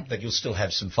winter, but you'll still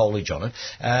have some foliage on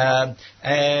it.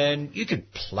 And you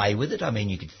could play with it. I mean,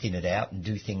 you could thin it out and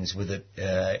do things with it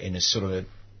in a sort of a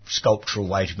sculptural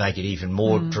way to make it even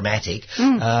more dramatic.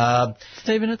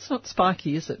 Stephen, it's not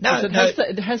spiky, is it? No,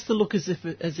 it has the look as if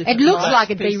it looks like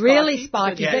it'd be really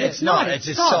spiky, yeah, but it's not.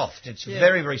 It's soft. It's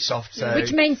very, very soft. So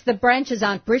which means the branches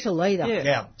aren't brittle either.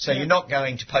 Yeah. So you're not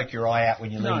going to poke your eye out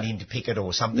when you lean in to pick it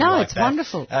or something like that. No,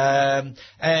 it's wonderful.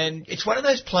 And it's one of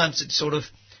those plants that sort of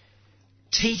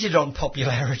teetered on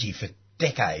popularity for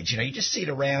decades. You know, you just see it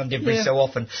around every so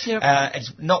often.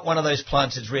 It's not one of those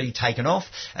plants that's really taken off.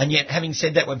 And yet, having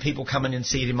said that, when people come in and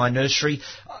see it in my nursery,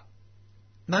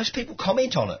 most people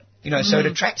comment on it. You know, so it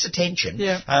attracts attention.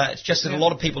 It's just that a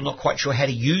lot of people are not quite sure how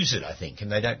to use it, I think,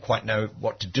 and they don't quite know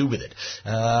what to do with it.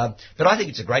 But I think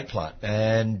it's a great plant.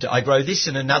 And I grow this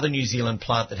and another New Zealand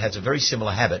plant that has a very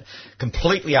similar habit,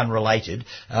 completely unrelated,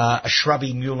 a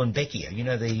shrubby Muehlenbeckia. You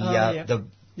know, the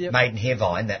maidenhair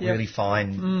vine, that really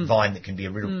fine vine that can be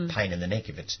a real pain in the neck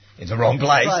if it's in the wrong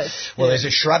place. Well, there's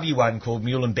a shrubby one called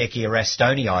Muhlenbeckia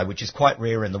rastonii, which is quite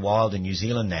rare in the wild in New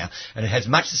Zealand now, and it has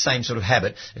much the same sort of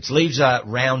habit. Its leaves are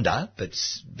rounder, but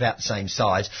it's about the same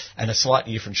size, and a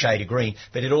slightly different shade of green,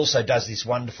 but it also does this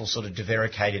wonderful sort of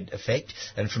divaricated effect,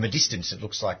 and from a distance it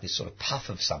looks like this sort of puff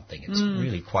of something. It's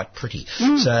really quite pretty.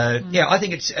 So, I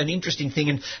think it's an interesting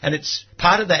thing, and it's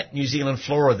part of that New Zealand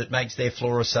flora that makes their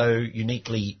flora so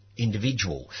uniquely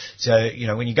individual. So,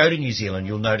 when you go to New Zealand,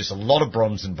 you'll notice a lot of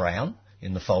bronze and brown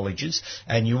in the foliages,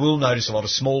 and you will notice a lot of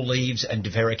small leaves and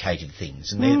divaricated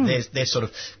things, and they're sort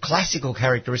of classical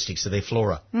characteristics of their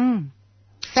flora. Fabulous.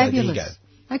 So there you go.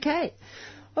 Okay.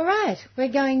 All right.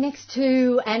 We're going next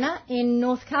to Anna in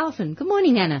North Carlton. Good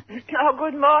morning, Anna. Oh,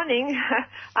 good morning.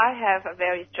 I have a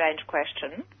very strange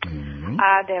question.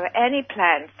 Are there any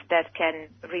plants that can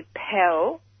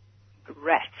repel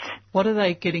rats? What are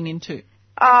they getting into?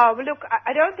 Oh, look,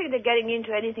 I don't think they're getting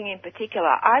into anything in particular.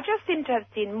 I just seem to have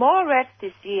seen more rats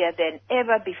this year than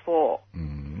ever before.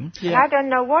 I don't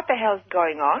know what the hell's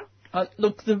going on.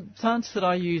 Look, the plants that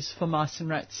I use for mice and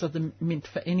rats are the mint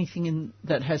for anything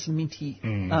that has minty. They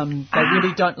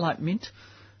really don't like mint.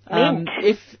 Mint?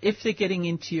 If they're getting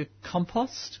into your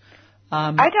compost...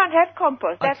 I don't have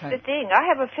compost. That's the thing. I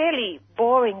have a fairly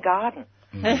boring garden.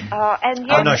 And yet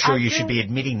I'm not sure you should be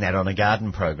admitting that on a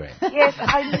garden program. Yes,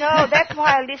 I know. That's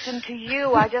why I listen to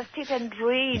you. I just sit and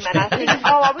dream, and I think,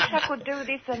 I wish I could do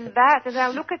this and that. And I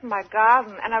look at my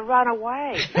garden, and I run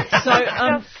away. So,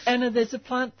 Anna, there's a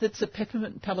plant that's a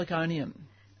peppermint pelargonium.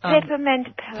 Peppermint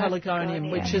pelargonium,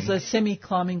 which is a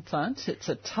semi-climbing plant. It's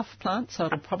a tough plant, so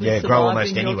it'll probably grow survive almost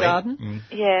in your anywhere. garden.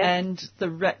 And the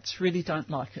rats really don't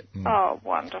like it. Oh,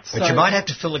 wonderful. But you might have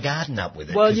to fill the garden up with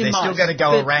it, well, because they're still going to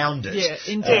go around it. Yeah,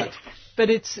 indeed.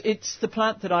 But it's the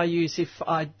plant that I use if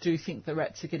I do think the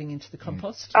rats are getting into the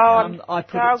compost. I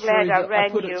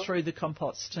put it through the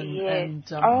compost, and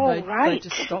they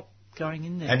just stop going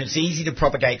in there. And it's easy to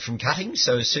propagate from cuttings,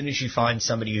 so as soon as you find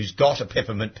somebody who's got a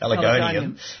peppermint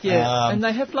pelargonium... and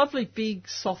they have lovely big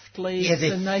soft leaves,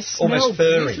 and they smell almost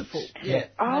furry. Beautiful.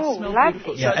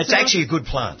 Lovely. Yeah, it's actually a good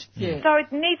plant. So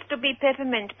it needs to be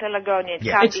peppermint pelargonium.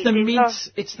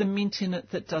 It's the mint in it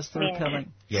that does the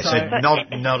repelling. Yeah, so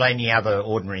not any other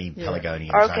ordinary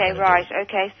pelargoniums. Okay, right,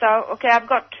 okay. So, I've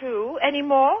got two. Any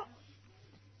more?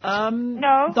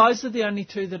 No. Those are the only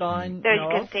two that I know that you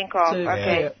can think of.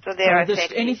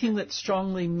 So anything that's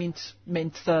strongly mint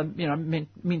smell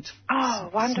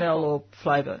or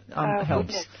flavour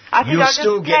helps. You'll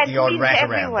still get the odd rat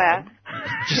around.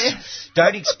 Just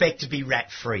don't expect to be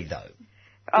rat-free, though.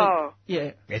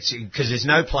 It's because there's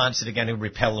no plants that are going to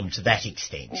repel them to that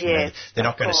extent. They're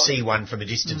not going to see one from a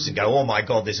distance and go, oh my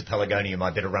God, there's a pelargonium,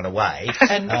 I better run away.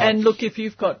 And look, if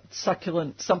you've got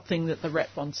succulent, something that the rat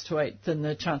wants to eat, then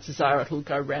the chances are it'll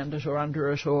go round it or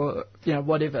under it or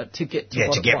whatever to get to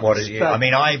what it wants. I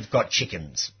mean, I've got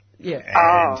chickens.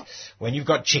 And when you've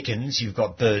got chickens, you've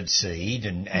got bird seed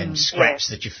and scraps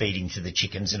that you're feeding to the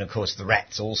chickens, and of course the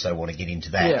rats also want to get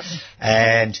into that.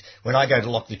 And when I go to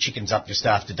lock the chickens up just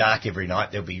after dark every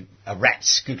night, there'll be a rat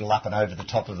scootle up and over the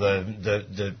top of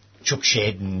the chook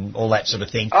shed and all that sort of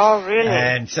thing. Oh, really?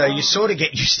 And so you sort of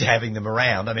get used to having them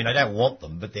around. I mean, I don't want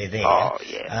them, but they're there. Oh,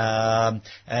 yeah.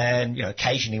 And,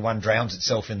 occasionally one drowns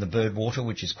itself in the bird water,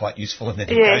 which is quite useful, and then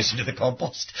it goes into the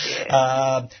compost.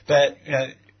 But,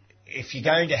 if you're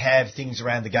going to have things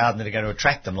around the garden that are going to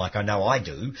attract them, like I know I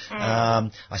do, I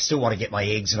still want to get my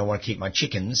eggs and I want to keep my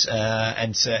chickens,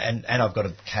 and I've got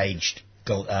a caged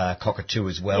cockatoo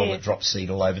as well that drops seed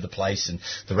all over the place, and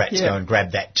the rats go and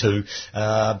grab that too.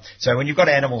 So when you've got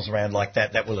animals around like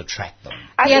that, that will attract them.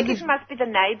 I think it must be the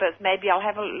neighbours. Maybe I'll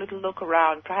have a little look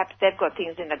around. Perhaps they've got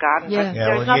things in the garden. But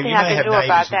there's nothing I can do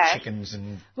about that. Chickens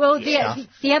and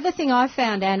the other thing I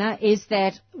found, Anna, is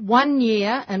that 1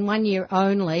 year and 1 year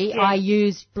only, I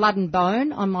used blood and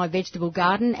bone on my vegetable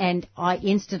garden, and I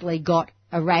instantly got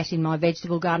a rat in my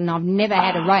vegetable garden. I've never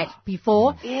had a rat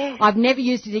before. I've never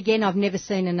used it again. I've never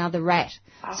seen another rat.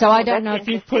 So I don't know if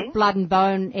you've put blood and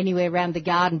bone anywhere around the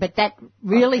garden, but that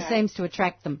really seems to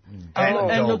attract them.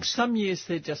 And look, some years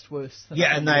they're just worse.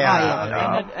 And they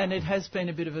are. And it has been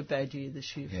a bit of a bad year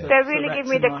this year. They really give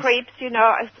me the creeps,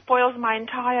 It spoils my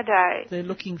entire day. They're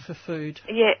looking for food.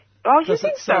 Yeah. Oh, you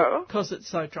think so? Because it's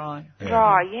so dry.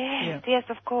 Dry, yes,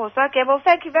 of course. Okay, well,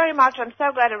 thank you very much. I'm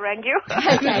so glad I rang you.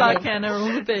 Good luck, Anna.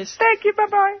 All the best. Thank you.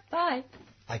 Bye-bye. Bye.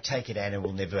 I take it Anna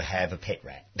will never have a pet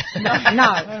rat. No,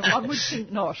 I would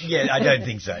think not. Yeah, I don't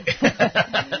think so.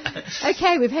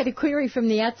 Okay, we've had a query from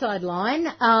the outside line,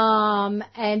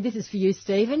 and this is for you,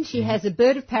 Stephen. She has a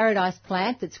bird of paradise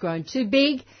plant that's grown too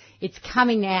big. It's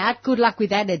coming out. Good luck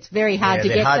with that. It's very hard to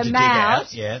get them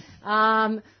out. Yeah.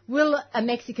 Will a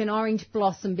Mexican orange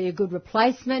blossom be a good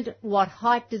replacement? What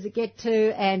height does it get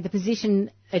to? And the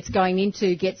position it's going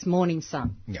into gets morning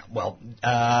sun. Yeah, well,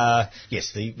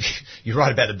 yes, you're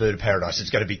right about the bird of paradise. It's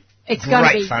going to be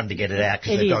great fun to get it out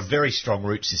because they've got very strong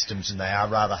root systems and they are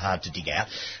rather hard to dig out.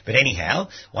 But anyhow,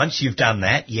 once you've done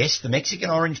that, yes, the Mexican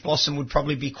orange blossom would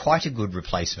probably be quite a good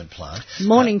replacement plant.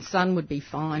 Morning sun would be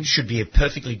fine. Should be a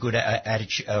perfectly good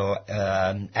aspect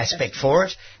for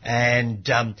it. And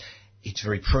it's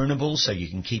very prunable, so you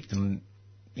can keep them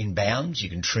in bounds. You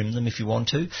can trim them if you want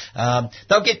to.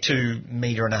 They'll get to 1.5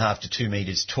 metres to 2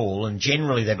 metres tall, and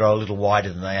generally they grow a little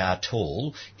wider than they are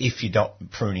tall if you're not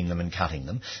pruning them and cutting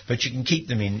them. But you can keep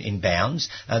them in bounds.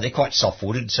 They're quite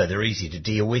soft-wooded, so they're easy to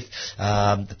deal with.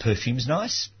 The perfume's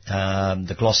nice.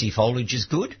 The glossy foliage is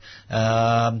good.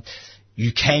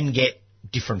 You can get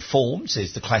different forms.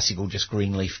 There's the classical just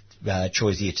green leaf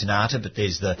Choisya tenata, but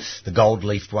there's the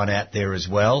gold-leafed one out there as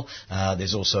well.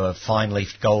 There's also a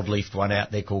fine-leafed gold-leafed one out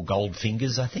there called Gold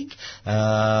Fingers, I think.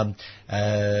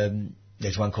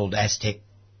 There's one called Aztec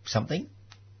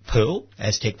Pearl,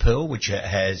 which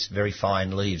has very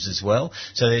fine leaves as well.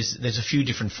 So there's a few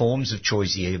different forms of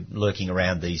Choisya lurking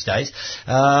around these days.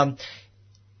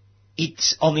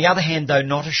 It's, on the other hand, though,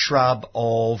 not a shrub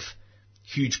of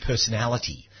huge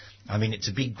personality. I mean, it's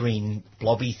a big green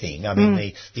blobby thing. I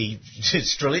mean, the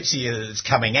Strelitzia that's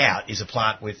coming out is a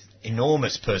plant with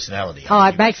enormous personality.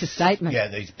 It makes a statement. Yeah,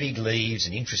 these big leaves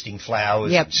and interesting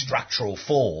flowers and structural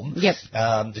form. Yep.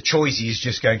 The Choisya is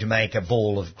just going to make a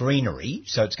ball of greenery,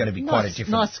 so it's going to be quite a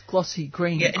different... Nice glossy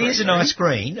green. Yeah, it is a nice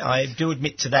green. I do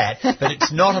admit to that, but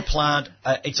it's not a plant...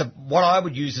 it's what I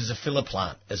would use as a filler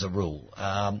plant, as a rule.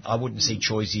 I wouldn't see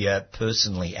Choisya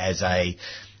personally as a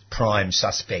prime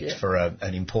suspect for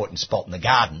an important spot in the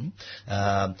garden,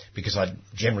 because I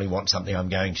generally want something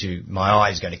my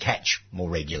eye is going to catch more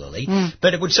regularly.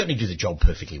 But it would certainly do the job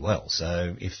perfectly well.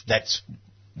 So if that's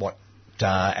what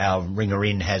our ringer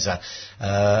in has a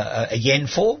yen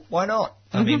for, why not?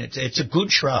 I mean, it's a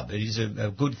good shrub. It is a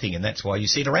good thing, and that's why you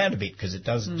see it around a bit, because it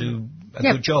does do a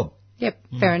good job. Yep,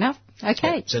 fair enough.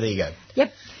 Okay. Yep, so there you go.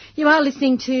 Yep. You are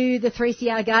listening to the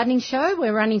 3CR Gardening Show.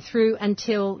 We're running through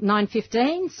until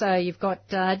 9:15, so you've got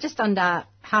just under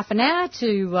half an hour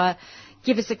to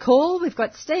give us a call. We've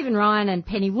got Stephen Ryan and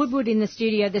Penny Woodward in the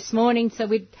studio this morning, so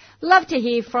we'd love to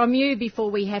hear from you before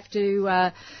we have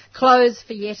to close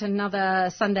for yet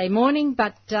another Sunday morning.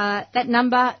 But that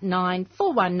number,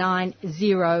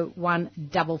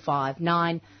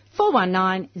 94190155,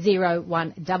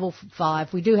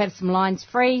 94190155. We do have some lines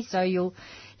free, so you'll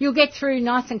get through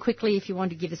nice and quickly if you want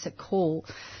to give us a call.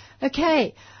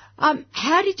 Okay.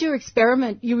 How did your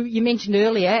experiment, you mentioned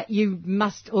earlier, you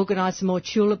must organise some more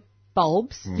tulip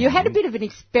bulbs. You had a bit of an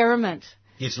experiment.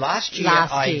 Yes, last year.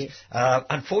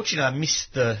 Unfortunately, I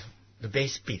missed the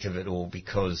best bit of it all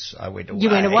because I went away. You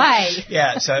went away.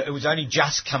 Yeah, so it was only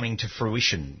just coming to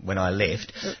fruition when I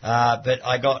left. But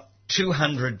I got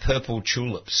 200 purple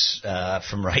tulips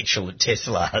from Rachel at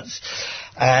Tesla's,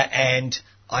 and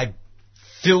I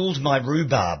filled my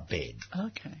rhubarb bed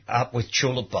up with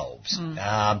tulip bulbs.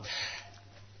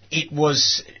 It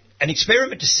was an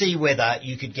experiment to see whether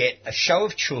you could get a show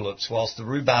of tulips whilst the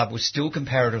rhubarb was still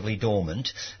comparatively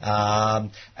dormant,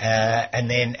 and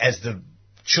then as the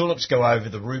tulips go over,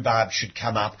 the rhubarb should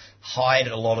come up, hide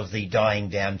a lot of the dying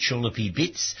down tulipy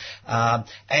bits.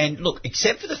 And look,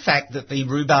 except for the fact that the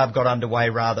rhubarb got underway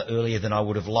rather earlier than I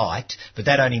would have liked, but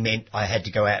that only meant I had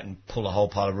to go out and pull a whole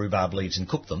pile of rhubarb leaves and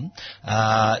cook them.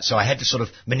 So I had to sort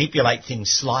of manipulate things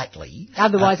slightly.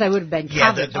 Otherwise they would have been covered.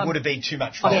 Yeah, there would have been too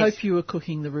much fun. I hope you were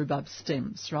cooking the rhubarb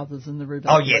stems rather than the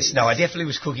rhubarb leaves. Yes, no, I definitely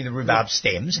was cooking the rhubarb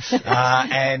stems.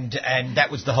 And that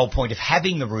was the whole point of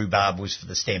having the rhubarb, was for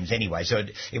the stems anyway. So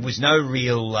it was no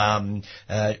real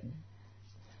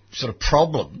sort of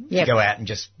problem to go out and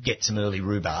just get some early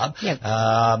rhubarb.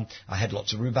 I had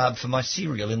lots of rhubarb for my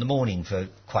cereal in the morning for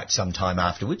quite some time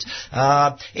afterwards.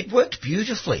 It worked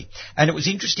beautifully. And it was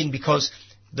interesting because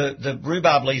the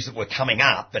rhubarb leaves that were coming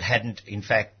up but hadn't, in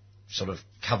fact, sort of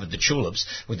covered the tulips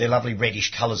with their lovely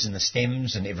reddish colours in the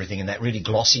stems and everything, and that really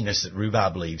glossiness that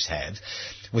rhubarb leaves have,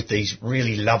 with these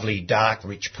really lovely dark,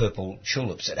 rich purple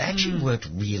tulips, it actually worked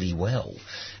really well.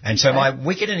 And so my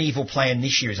wicked and evil plan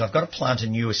this year is I've got to plant a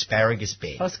new asparagus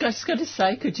bed. I was just going to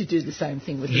say, could you do the same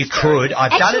thing with You asparagus? could.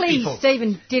 I've done it before.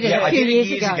 Stephen did it a few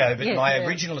years ago. But my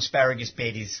original asparagus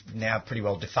bed is now pretty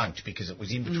well defunct because it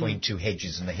was in between two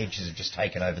hedges, and the hedges have just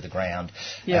taken over the ground.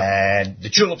 And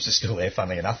the tulips are still there,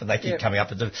 funnily enough, and they keep coming up.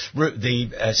 But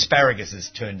the asparagus has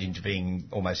turned into being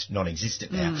almost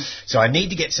non-existent now. So I need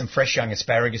to get some fresh young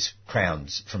asparagus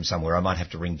crowns from somewhere. I might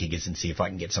have to ring Diggers and see if I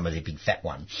can get some of their big fat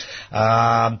one.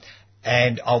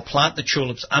 And I'll plant the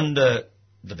tulips under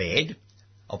the bed.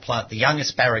 I'll plant the young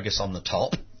asparagus on the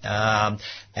top.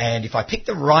 And if I pick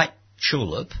the right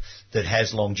tulip that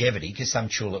has longevity, because some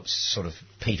tulips sort of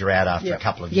peter out after a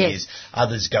couple of years,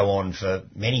 others go on for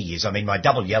many years. I mean, my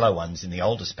double yellow ones in the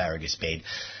old asparagus bed,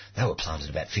 they were planted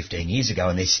about 15 years ago,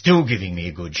 and they're still giving me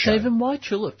a good show. Stephen, why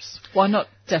tulips? Why not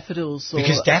daffodils?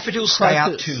 Because daffodils stay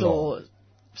out too long.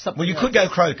 Well, you could go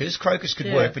crocus. Crocus could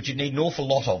work, but you'd need an awful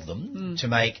lot of them to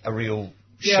make a real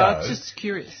show. Yeah, I'm just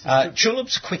curious.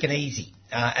 Tulips are quick and easy,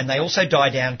 and they also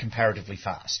die down comparatively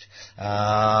fast.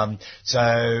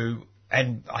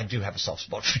 And I do have a soft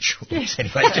spot for tulips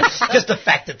anyway. Just the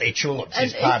fact that they're tulips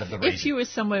is part of the reason. If you were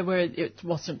somewhere where it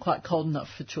wasn't quite cold enough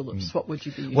for tulips, what would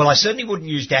you be using? Well, I certainly wouldn't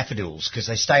use daffodils because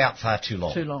they stay up far too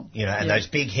long. You know, and those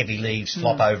big heavy leaves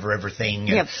flop over everything.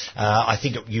 And, I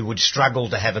think you would struggle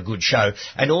to have a good show.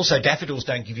 And also, daffodils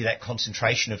don't give you that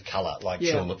concentration of colour like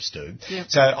tulips do.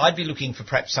 So I'd be looking for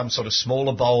perhaps some sort of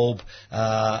smaller bulb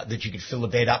that you could fill the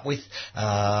bed up with.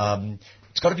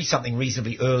 It's got to be something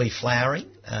reasonably early flowering.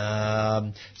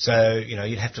 So, you know,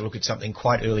 you'd have to look at something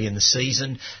quite early in the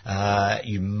season.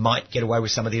 You might get away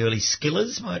with some of the early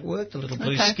skillers might work. The little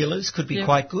blue skillers could be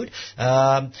quite good.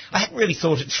 I hadn't really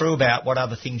thought it through about what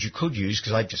other things you could use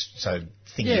because I just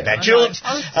thinking about tulips.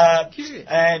 I was curious.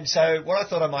 And so what I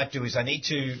thought I might do is I need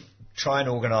to try and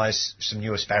organise some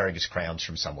new asparagus crowns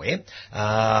from somewhere.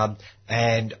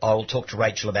 And I'll talk to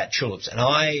Rachel about tulips. And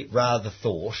I rather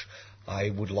thought I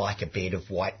would like a bed of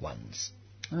white ones.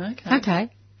 Okay.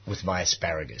 With my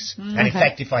asparagus. And in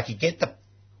fact, if I could get the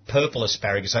purple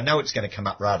asparagus, I know it's going to come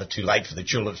up rather too late for the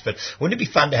tulips, but wouldn't it be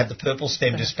fun to have the purple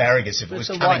stemmed asparagus if it was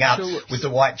coming up with the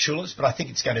white tulips? But I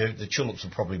think the tulips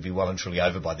will probably be well and truly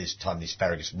over by this time the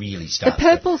asparagus really starts. The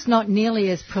purple's not nearly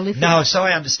as prolific. No, so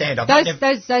I understand.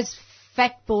 Those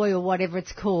Fat Boy or whatever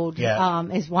it's called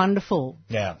is wonderful.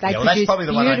 Yeah, well, that's probably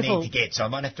the one I need to get, so I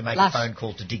might have to make a phone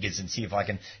call to Diggers and see if I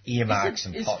can earmark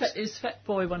some pots. Is Fat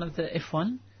Boy one of the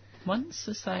F1 ones?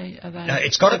 Are they? No,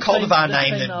 it's got a cultivar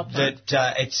name that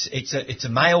it's a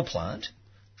male plant.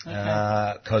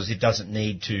 Because it doesn't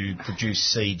need to produce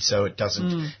seed, so it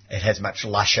doesn't. It has much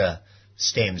lusher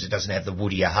stems. It doesn't have the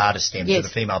woodier, harder stems that a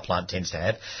female plant tends to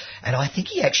have. And I think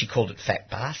he actually called it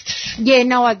Fat Bastard. Yeah,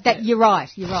 no, you're right.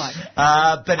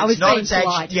 But it's not its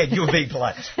polite. Yeah, you were being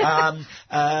polite.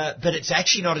 But it's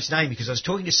actually not its name because I was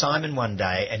talking to Simon one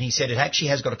day and he said it actually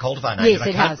has got a cultivar name. Yes,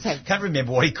 it has. Can't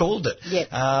remember what he called it. Yeah.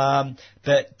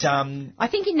 I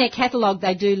think in their catalogue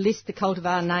they do list the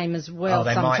cultivar name as well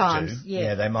sometimes. Might do.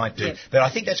 Yeah, they might do. Yeah. But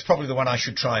I think that's probably the one I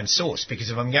should try and source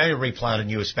because if I'm going to replant a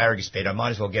new asparagus bed, I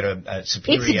might as well get a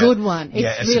superior. It's a good one. It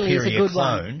really is a good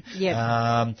clone. One.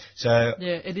 Yeah.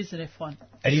 It is an F1.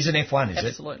 It is an F1, is it?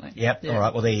 Absolutely. Yep. Yeah. All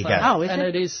right. Well, there you go. Oh,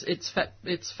 and it's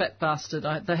Fat Bastard.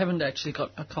 They haven't actually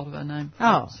got a cultivar name.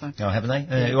 Oh, haven't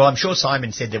they? Well, I'm sure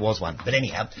Simon said there was one, but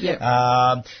anyhow.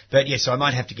 Yeah. So I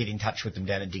might have to get in touch with them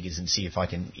down at Diggers and see if I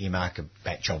can earmark a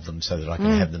batch of them so that I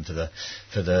can have them for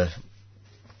the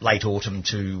late autumn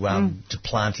to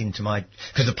plant into my.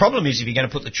 Because the problem is if you're going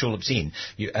to put the tulips in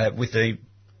with the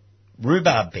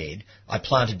rhubarb bed, I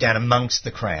planted down amongst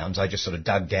the crowns. I just sort of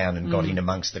dug down and got in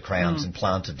amongst the crowns and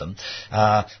planted them.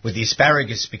 With the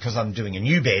asparagus, because I'm doing a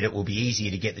new bed, it will be easier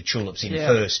to get the tulips in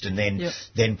first and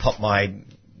then pop my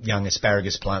young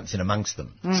asparagus plants in amongst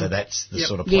them. So that's the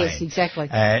sort of plan. Yes, exactly.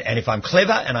 And if I'm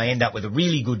clever and I end up with a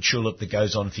really good tulip that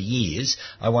goes on for years,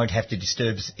 I won't have to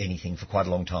disturb anything for quite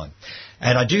a long time.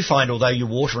 And I do find, although you're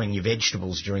watering your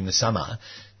vegetables during the summer,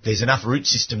 there's enough root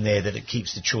system there that it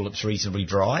keeps the tulips reasonably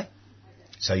dry.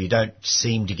 So you don't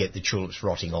seem to get the tulips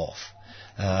rotting off.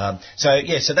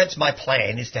 So that's my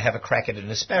plan, is to have a crack at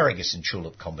an asparagus and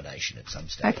tulip combination at some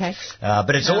stage. Okay.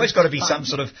 But it's always got to be some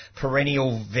sort of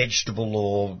perennial vegetable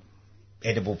or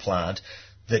edible plant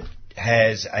that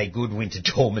has a good winter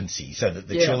dormancy so that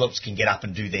the tulips can get up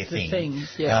and do their thing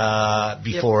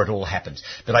before it all happens.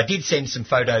 But I did send some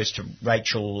photos to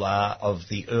Rachel of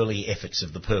the early efforts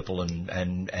of the purple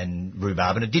and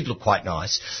rhubarb, and it did look quite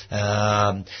nice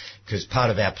because part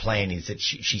of our plan is that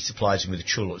she supplies me with the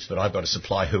tulips, but I've got to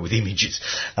supply her with images.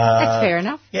 That's fair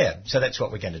enough. Yeah, so that's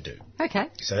what we're going to do. Okay.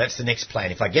 So that's the next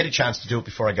plan. If I get a chance to do it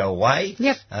before I go away,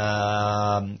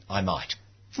 I might.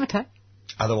 Okay.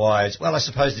 Otherwise, well, I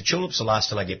suppose the tulips will last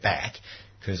till I get back,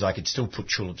 because I could still put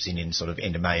tulips in sort of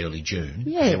end of May, early June.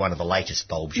 Yeah. They're one of the latest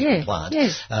bulbs you can plant.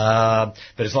 Yes.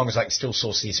 But as long as I can still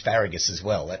source the asparagus as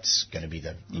well, that's going to be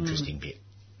the interesting bit.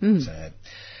 So,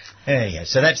 yeah,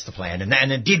 so that's the plan.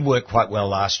 And it did work quite well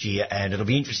last year, and it'll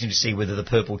be interesting to see whether the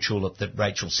purple tulip that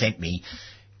Rachel sent me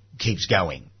keeps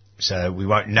going. So we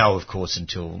won't know, of course,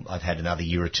 until I've had another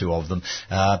year or two of them.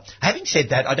 Having said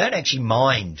that, I don't actually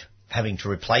mind having to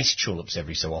replace tulips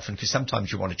every so often, because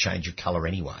sometimes you want a change of colour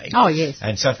anyway. Oh, yes.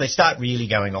 And so if they start really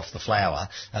going off the flower,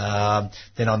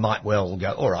 then I might well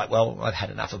go, all right, well, I've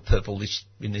had enough of purple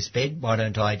in this bed. Why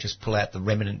don't I just pull out the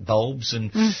remnant bulbs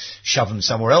and shove them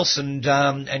somewhere else and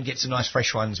get some nice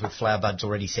fresh ones with flower buds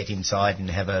already set inside and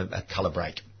have a colour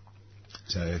break.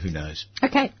 So who knows?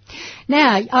 Okay.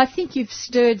 Now, I think you've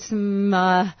stirred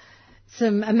some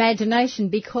imagination,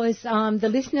 because the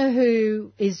listener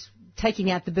who is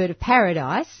taking out the bird of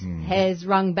paradise has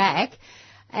rung back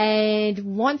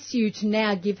and wants you to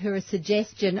now give her a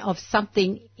suggestion of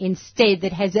something instead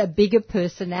that has a bigger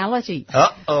personality.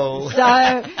 Uh-oh.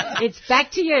 So it's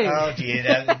back to you. Oh,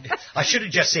 dear. I should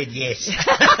have just said yes.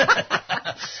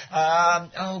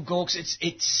 Gawks,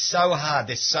 it's so hard.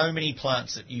 There's so many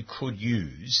plants that you could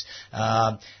use.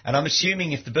 And I'm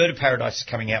assuming if the bird of paradise is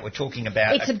coming out, we're talking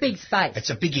about... It's a big space.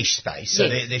 It's a biggish space, so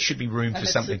there should be room for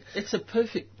something... It's a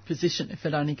perfect position if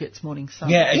it only gets morning sun.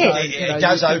 Yeah, it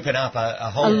does open up a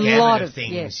whole gamut of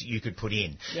things you could put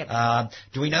in. Yep.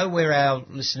 Do we know where our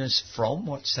listeners from?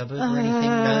 What suburb or anything?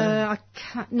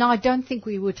 No? I don't think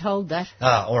we were told that.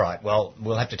 All right. Well,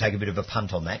 we'll have to take a bit of a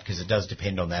punt on that, because it does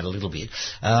depend on that a little bit.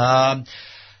 I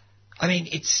mean,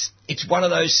 it's one of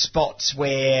those spots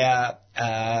where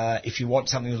if you want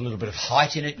something with a little bit of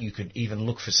height in it, you could even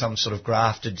look for some sort of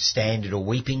grafted standard or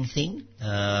weeping thing.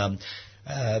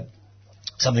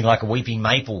 Something like a weeping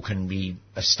maple can be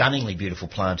a stunningly beautiful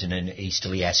plant in an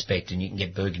easterly aspect, and you can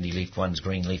get burgundy-leafed ones,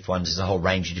 green-leafed ones. There's a whole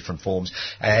range of different forms.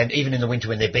 And even in the winter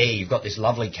when they're bare, you've got this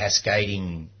lovely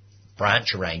cascading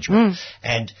branch arrangement.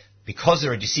 And because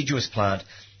they're a deciduous plant,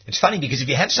 it's funny because if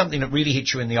you have something that really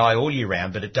hits you in the eye all year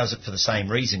round, but it does it for the same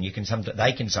reason,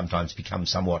 they can sometimes become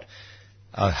somewhat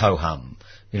ho-hum.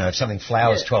 You know, if something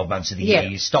flowers 12 months of the year,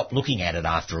 you stop looking at it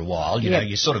after a while. You know,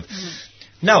 you sort of...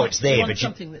 No, it's there, you want but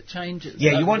something that changes.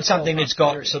 Yeah, you want something that's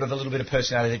got sort of a little bit of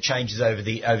personality that changes over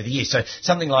the years. So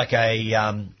something like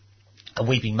a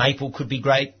weeping maple could be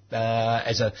great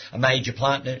as a major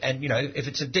plant, and you know, if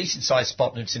it's a decent sized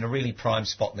spot and it's in a really prime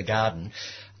spot in the garden,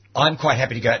 I'm quite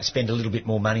happy to go out and spend a little bit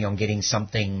more money on getting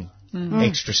something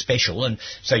extra special, and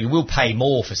so you will pay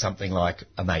more for something like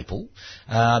a maple.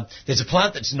 There's a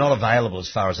plant that's not available as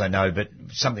far as I know, but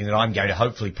something that I'm going to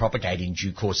hopefully propagate in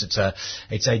due course. It's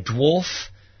a dwarf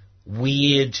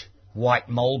weird white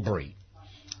mulberry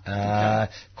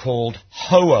called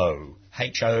Ho-O.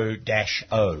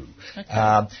 H-O-O.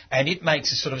 And it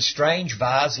makes a sort of strange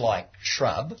vase-like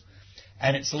shrub,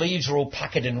 and its leaves are all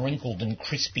puckered and wrinkled and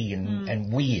crispy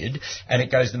and weird, and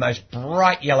it goes the most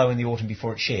bright yellow in the autumn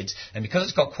before it sheds. And because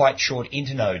it's got quite short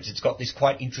internodes, it's got this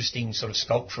quite interesting sort of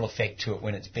sculptural effect to it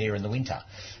when it's bare in the winter.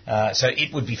 So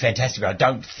it would be fantastic. I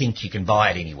don't think you can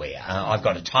buy it anywhere. I've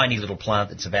got a tiny little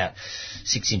plant that's about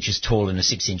 6 inches tall in a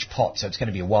 6-inch pot, so it's going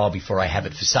to be a while before I have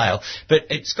it for sale. But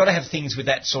it's got to have things with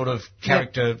that sort of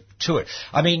character to it.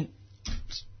 I mean,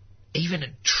 even a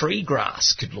tree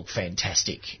grass could look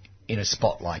fantastic in a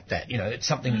spot like that. You know, it's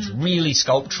something that's really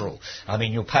sculptural. I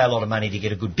mean, you'll pay a lot of money to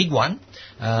get a good big one,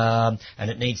 and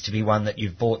it needs to be one that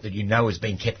you've bought that you know has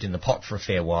been kept in the pot for a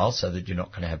fair while, so that you're not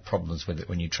going to have problems with it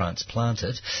when you transplant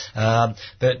it.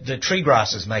 But the tree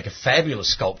grasses make a fabulous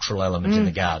sculptural element in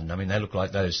the garden. I mean, they look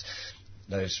like those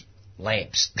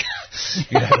lamps,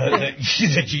 you know,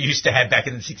 that you used to have back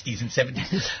in the 60s and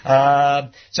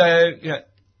 70s. So, you know,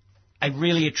 a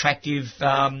really attractive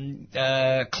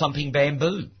clumping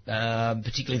bamboo,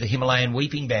 particularly the Himalayan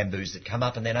weeping bamboos that come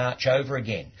up and then arch over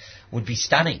again, would be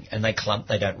stunning. And they clump,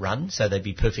 they don't run, so they'd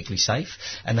be perfectly safe,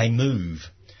 and they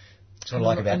move. That's what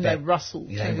I like about and that. They rustle.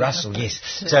 They rustle, yes.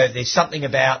 So there's something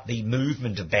about the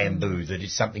movement of bamboo that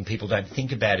is something people don't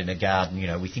think about in a garden. You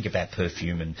know, we think about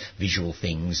perfume and visual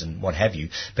things and what have you,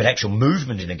 but actual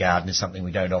movement in a garden is something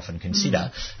we don't often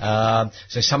consider.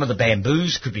 So some of the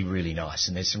bamboos could be really nice,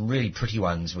 and there's some really pretty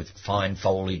ones with fine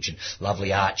foliage and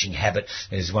lovely arching habit.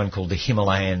 There's one called the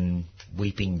Himalayan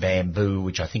weeping bamboo,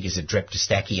 which I think is a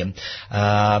Dreptostachyum,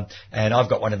 and I've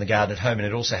got one in the garden at home, and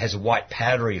it also has a white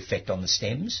powdery effect on the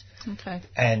stems. Okay.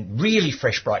 And really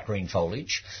fresh bright green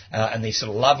foliage, and these sort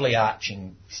of lovely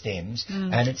arching stems,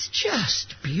 and it's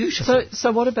just beautiful.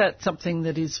 So what about something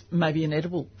that is maybe an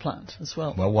edible plant as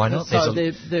well? Well, why not? So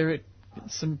there are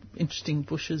some interesting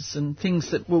bushes and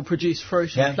things that will produce fruit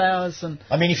and flowers. And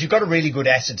I mean, if you've got a really good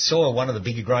acid soil, one of the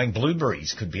bigger growing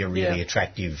blueberries could be a really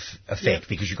attractive effect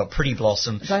because you've got pretty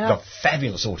blossom, you've got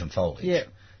fabulous autumn foliage. Yeah.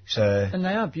 So, and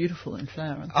they are beautiful in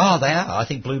flower. Oh, they are. I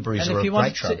think blueberries are a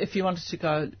great shrub. If you wanted to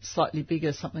go slightly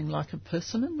bigger, something like a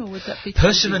persimmon, or would that be...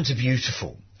 Persimmons are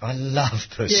beautiful. I love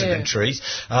persimmon trees.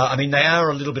 I mean, they are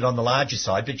a little bit on the larger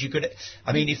side, but you could...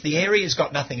 I mean, if the area's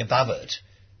got nothing above it,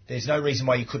 there's no reason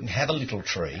why you couldn't have a little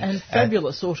tree. And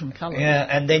fabulous autumn colour. Yeah,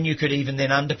 and then you could even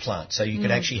then underplant. So you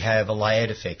could actually have a layered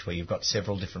effect where you've got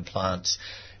several different plants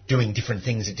doing different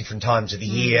things at different times of the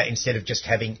year instead of just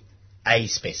having a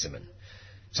specimen.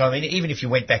 So, I mean, even if you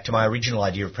went back to my original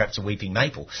idea of perhaps a weeping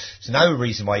maple, there's no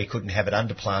reason why you couldn't have it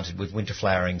underplanted with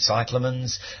winter-flowering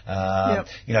cyclamens.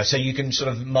 You know, so you can sort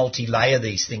of multi-layer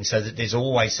these things so that there's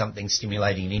always something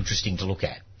stimulating and interesting to look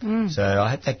at. So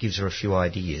I hope that gives her a few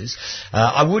ideas.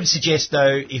 I would suggest,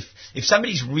 though, if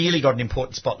somebody's really got an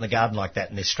important spot in the garden like that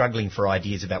and they're struggling for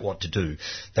ideas about what to do,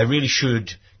 they really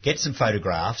should get some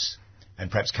photographs and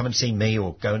perhaps come and see me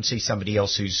or go and see somebody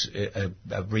else who's a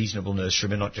reasonable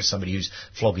nurseryman, not just somebody who's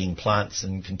flogging plants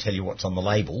and can tell you what's on the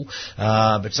label,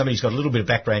 but somebody who's got a little bit of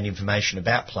background information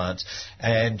about plants.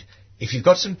 And if you've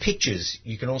got some pictures,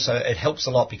 you can also, it helps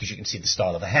a lot because you can see the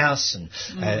style of the house and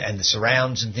the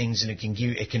surrounds and things, and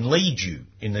it can lead you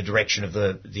in the direction of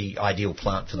the ideal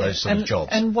plant for those sort of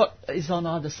jobs. And what is on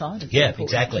either side of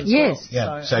exactly. Yes.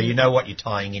 Yeah. So you know what you're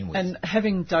tying in with. And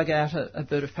having dug out a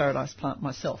bird of paradise plant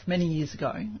myself many years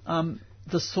ago,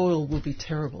 the soil will be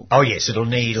terrible. Oh, yes, it'll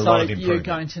need a lot of improvement. So you're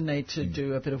going to need to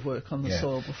do a bit of work on the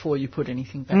soil before you put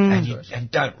anything back into it.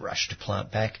 And don't rush to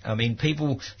plant back. I mean,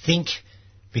 people think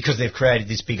because they've created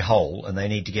this big hole and they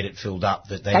need to get it filled up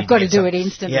that they've got to do it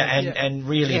instantly. And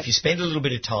really, if you spend a little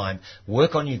bit of time,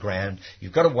 work on your ground,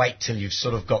 you've got to wait till you've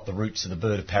sort of got the roots of the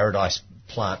bird of paradise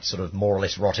plant sort of more or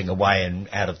less rotting away and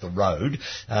out of the road.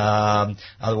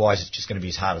 Otherwise, it's just going to be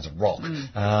as hard as a rock.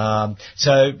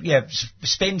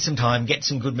 Spend some time, get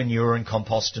some good manure and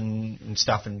compost and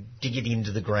stuff and dig it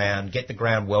into the ground, get the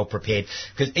ground well prepared.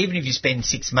 Because even if you spend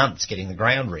 6 months getting the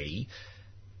ground ready,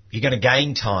 you're going to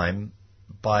gain time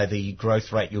by the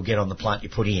growth rate you'll get on the plant you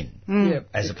put in,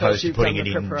 as opposed to putting it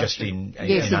in just in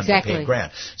unprepared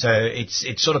ground. So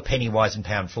it's sort of penny wise and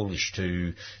pound foolish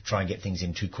to try and get things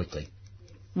in too quickly.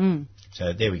 So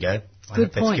there we go. I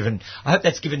hope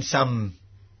that's given some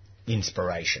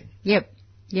inspiration. Yep.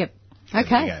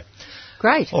 Okay.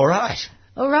 Great. All right.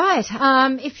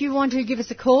 If you want to give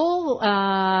us a call,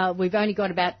 we've only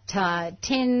got about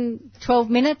 10, 12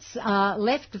 minutes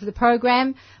left of the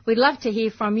program. We'd love to hear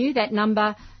from you. That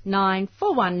number,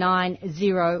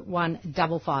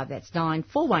 94190155. That's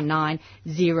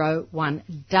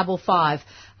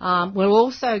 94190155. We're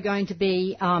also going to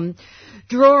be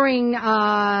drawing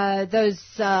those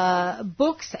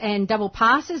books and double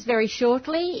passes very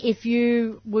shortly. If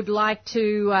you would like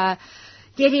to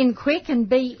get in quick and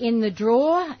be in the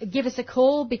draw, give us a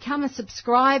call, become a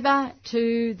subscriber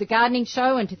to The Gardening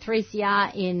Show and to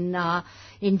 3CR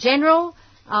in general.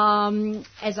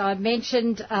 As I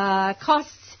mentioned,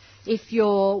 costs, if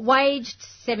you're waged,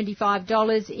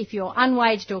 $75. If you're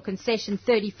unwaged or concession,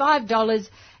 $35.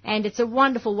 And it's a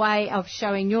wonderful way of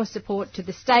showing your support to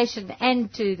the station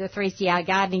and to the 3CR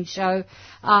Gardening Show.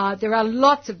 There are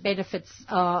lots of benefits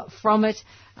from it.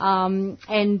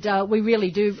 And we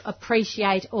really do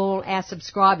appreciate all our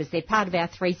subscribers. They're part of our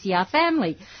 3CR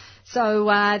family. So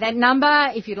that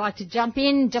number, if you'd like to jump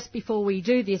in just before we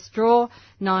do this draw,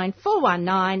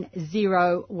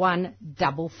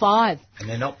 94190155. And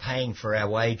they're not paying for our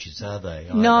wages, are they?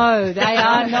 No, they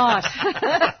are not.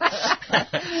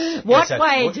 What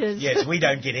wages? Yes, we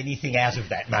don't get anything out of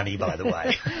that money, by the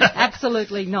way.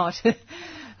 Absolutely not.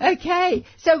 Okay,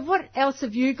 so what else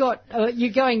have you got?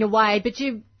 You're going away, but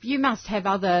you must have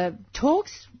other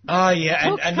talks. Oh, yeah.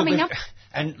 Talks coming up.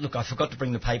 And look, I forgot to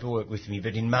bring the paperwork with me,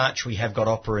 but in March we have got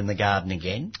Opera in the Garden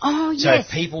again. Oh, so yes.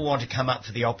 if people want to come up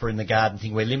for the Opera in the Garden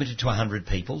thing, we're limited to 100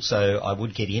 people, so I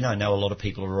would get in. I know a lot of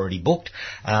people are already booked.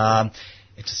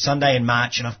 It's a Sunday in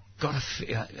March, and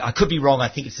I could be wrong. I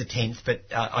think it's the 10th, but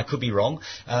I could be wrong.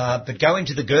 But go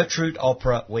into the Gertrude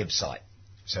Opera website.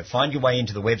 So find your way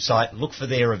into the website, look for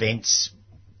their events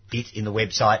bit in the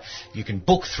website. You can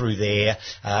book through there.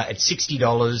 It's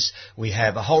 $60. We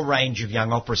have a whole range of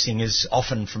young opera singers,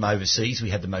 often from overseas. We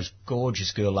had the most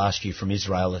gorgeous girl last year from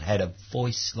Israel that had a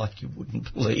voice like you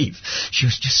wouldn't believe. She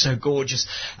was just so gorgeous.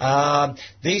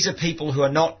 These are people who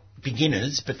are not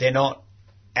beginners, but they're not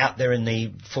out there in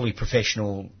the fully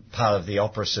professional part of the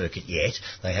opera circuit yet.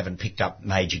 They haven't picked up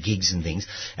major gigs and things.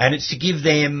 And it's to give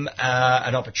them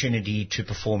an opportunity to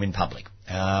perform in public.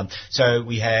 So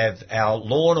we have our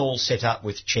lawn all set up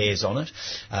with chairs on it.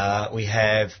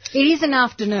 It is an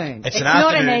afternoon. It's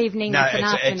not an evening, no, it's an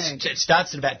afternoon. It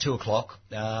starts at about 2 o'clock.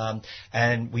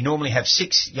 And we normally have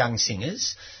 6 young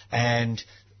singers, and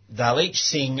they'll each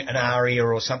sing an aria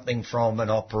or something from an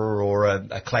opera or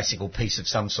a classical piece of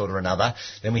some sort or another.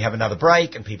 Then we have another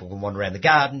break, and people can wander around the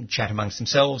garden, chat amongst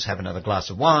themselves, have another glass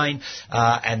of wine,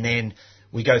 and then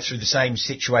we go through the same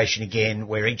situation again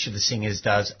where each of the singers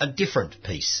does a different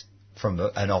piece from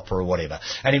an opera or whatever.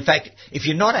 And in fact, if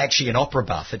you're not actually an opera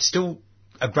buff, it's still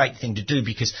a great thing to do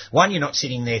because, one, you're not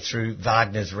sitting there through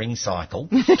Wagner's Ring Cycle.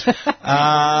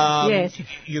 Yes.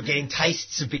 You're getting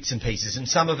tastes of bits and pieces, and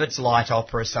some of it's light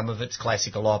opera, some of it's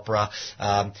classical opera,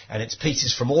 and it's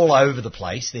pieces from all over the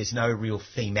place. There's no real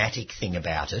thematic thing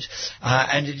about it,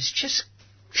 and it's just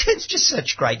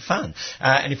such great fun.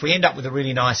 And if we end up with a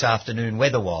really nice afternoon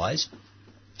weather-wise,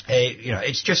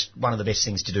 it's just one of the best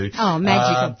things to do. Oh,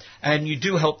 magical. And you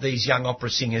do help these young opera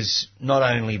singers not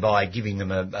only by giving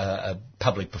them a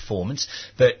public performance,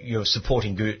 but you're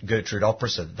supporting Gertrude Opera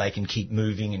so that they can keep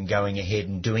moving and going ahead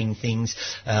and doing things.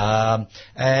 Consider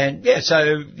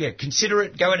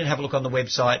it. Go in and have a look on the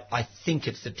website. I think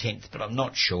it's the 10th, but I'm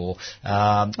not sure.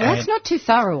 Well, that's not too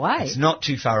far away. It's not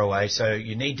too far away, so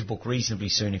you need to book reasonably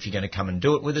soon if you're going to come and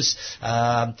do it with us. We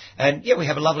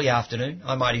have a lovely afternoon.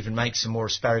 I might even make some more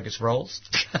asparagus rolls.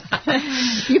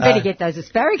 You better get those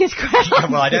asparagus cracks.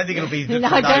 Well, I don't think it'll be No,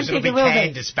 I don't those. It'll think be it will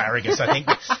canned be. asparagus, I think.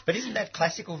 But isn't that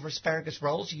classical for asparagus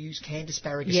rolls? You use canned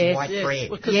asparagus Yes. and white Yes, bread.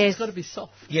 because Yes. it's got to be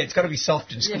soft. Yeah, it's got to be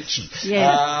soft and squishy.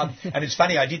 Yes. And it's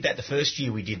funny, I did that the first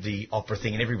year we did the opera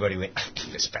thing, and everybody went,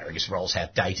 asparagus rolls, how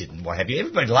dated and what have you.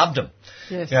 Everybody loved them.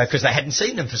 Yes. Because they hadn't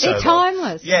seen them for so They're long.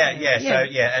 timeless.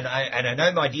 And I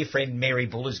know my dear friend Mary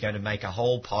Bull is going to make a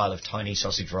whole pile of tiny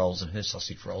sausage rolls, and her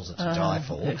sausage rolls are to die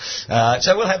for. Yes.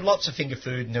 So we'll have lots of finger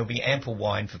food, and there'll be ample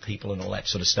wine for people and all that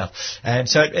sort of stuff. And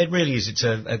so it really is, it's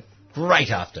a great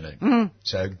afternoon.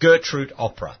 So Gertrude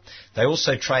Opera. They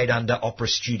also trade under Opera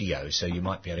Studio, so you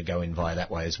might be able to go in via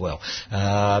that way as well.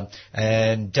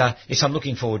 Yes, I'm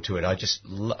looking forward to it.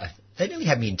 They nearly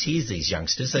have me in tears, these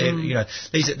youngsters.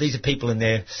 These are people in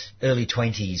their early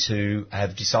 20s who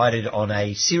have decided on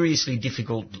a seriously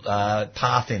difficult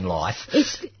path in life.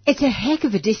 It's a heck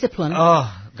of a discipline.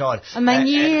 Oh, God. I mean,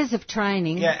 years of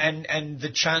training. Yeah, and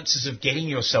the chances of getting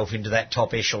yourself into that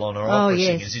top echelon of opera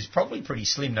singers is probably pretty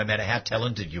slim, no matter how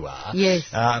talented you are. Yes.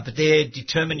 But they're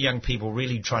determined young people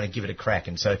really trying to give it a crack,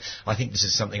 and so I think this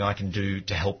is something I can do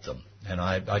to help them. And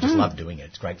I just love doing it.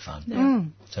 It's great fun. Yeah.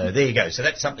 So there you go. So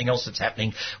that's something else that's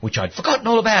happening, which I'd forgotten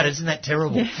all about. Isn't that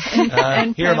terrible?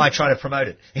 And here am I trying to promote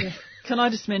it. Yeah. Can I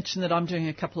just mention that I'm doing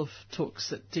a couple of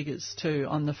talks at Diggers too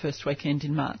on the first weekend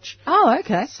in March. Oh,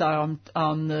 okay. So I'm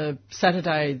on the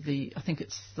Saturday, I think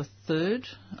it's the 3rd,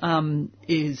 I'm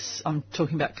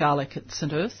talking about garlic at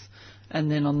St Earth. And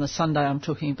then on the Sunday, I'm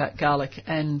talking about garlic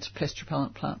and pest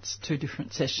repellent plants, 2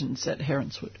 different sessions at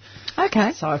Heronswood.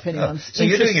 Okay. So if anyone's So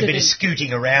you're doing a bit interested of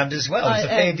scooting around as well. There's a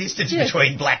fair distance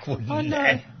between Blackwood and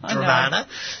Dromana.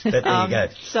 But there you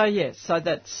go. So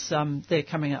that's they're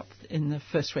coming up in the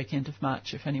first weekend of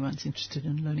March if anyone's interested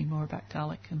in learning more about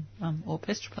garlic and or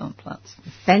pest repellent plants.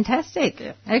 Fantastic.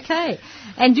 Yeah. Okay.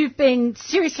 And you've been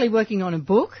seriously working on a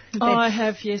book. I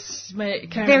have, yes.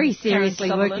 Very seriously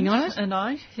Karen working on it. And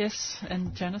I, yes,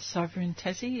 and Janice over in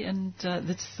Tassie, and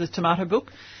that's the tomato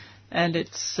book. And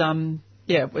it's,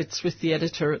 it's with the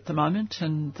editor at the moment,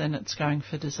 and then it's going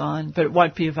for design, but it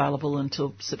won't be available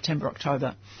until September,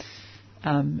 October.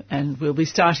 And we'll be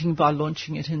starting by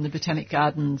launching it in the Botanic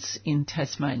Gardens in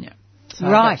Tasmania. So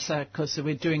right. Because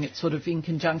we're doing it sort of in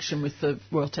conjunction with the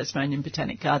Royal Tasmanian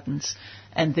Botanic Gardens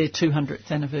and their 200th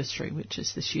anniversary, which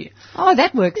is this year. Oh,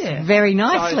 that works very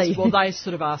nicely. So they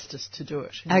sort of asked us to do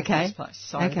it in the first place.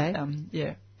 So,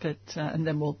 But and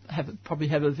then we'll probably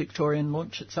have a Victorian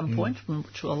launch at some point,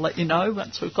 which I'll let you know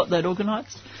once we've got that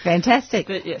organised. Fantastic.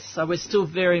 But yes, so we're still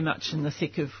very much in the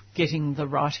thick of getting the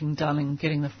writing done and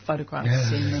getting the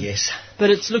photographs in. Yes.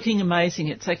 But it's looking amazing.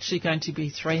 It's actually going to be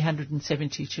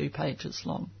 372 pages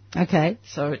long. Okay.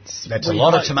 So that's a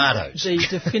lot of tomatoes.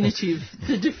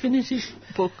 The definitive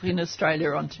book in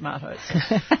Australia on tomatoes.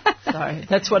 So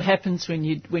that's what happens when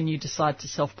you decide to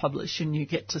self-publish and you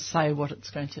get to say what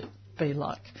it's going to be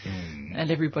like.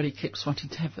 And everybody keeps wanting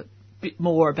to have a bit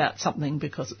more about something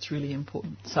because it's really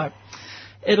important. So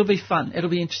it'll be fun. It'll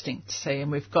be interesting to see.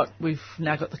 And we've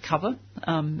now got the cover,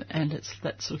 and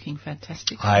that's looking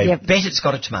fantastic. I bet it's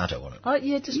got a tomato on it. Oh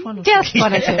yeah, just one or two. Just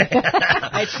one or two.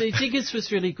 Actually, Diggers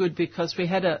was really good because we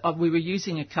were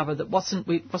using a cover that wasn't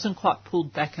quite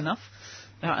pulled back enough.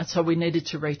 And so we needed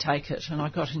to retake it, and I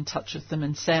got in touch with them.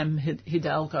 And Sam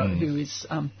Hidalgo, who is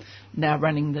now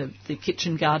running the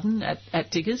kitchen garden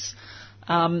at Diggers,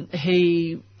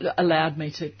 he allowed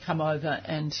me to come over,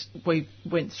 and we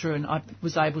went through, and I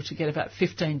was able to get about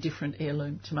 15 different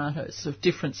heirloom tomatoes of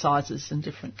different sizes and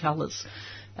different colours.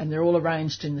 And they're all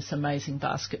arranged in this amazing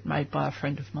basket made by a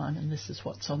friend of mine, and this is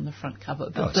what's on the front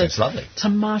cover. But it's lovely.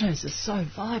 Tomatoes are so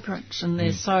vibrant, and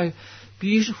they're so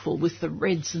beautiful with the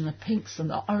reds and the pinks and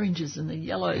the oranges and the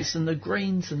yellows and the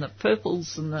greens and the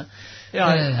purples and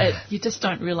you just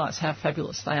don't realise how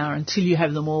fabulous they are until you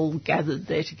have them all gathered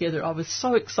there together. I was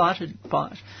so excited by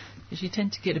it because you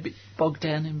tend to get a bit bogged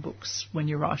down in books when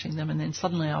you're writing them, and then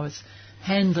suddenly I was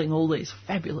handling all these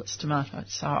fabulous tomatoes.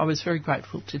 So I was very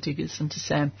grateful to Diggers and to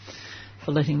Sam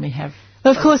for letting me have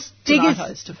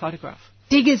tomatoes to photograph.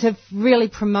 Diggers have really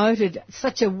promoted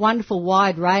such a wonderful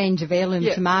wide range of heirloom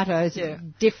tomatoes,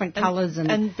 different colours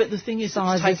but the thing is,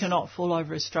 sizes. It's taken off all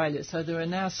over Australia. So there are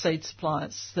now seed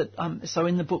suppliers that. So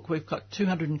in the book we've got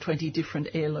 220 different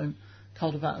heirloom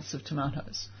cultivars of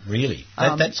tomatoes. Really?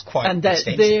 That's quite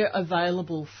extensive. They're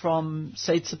available from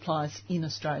seed suppliers in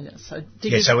Australia. So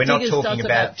Diggers, so we're not talking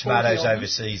about tomatoes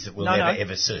overseas that we'll never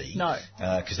ever see. No.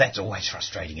 Because that's always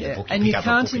frustrating in a book. And you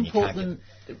can't import them.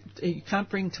 You can't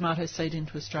bring tomato seed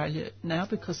into Australia now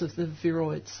because of the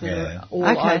viroids that are all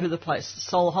over the place.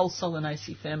 The whole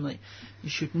Solanaceae family. You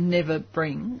should never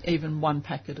bring even one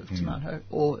packet of tomato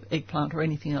or eggplant or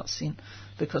anything else in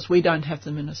because we don't have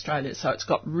them in Australia. So it's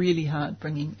got really hard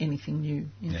bringing anything new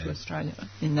into Australia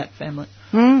in that family.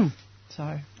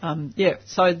 So,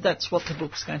 so that's what the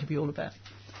book's going to be all about.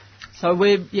 So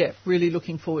we're, really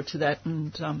looking forward to that,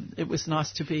 and it was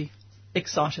nice to be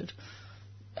excited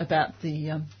about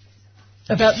the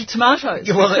tomatoes.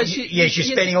 Well, you're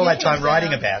spending all that time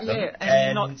writing about them.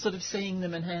 And not sort of seeing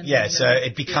them and handling them. So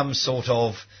it becomes sort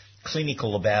of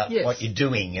clinical about what you're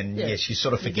doing, and you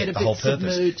sort of forget the whole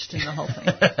purpose. Submerged in the whole thing.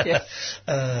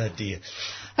 Oh, dear.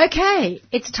 Okay,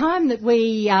 it's time that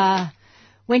we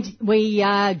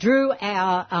drew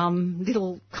our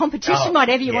little competition,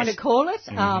 whatever you want to call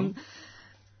it.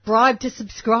 Bribe to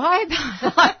subscribe.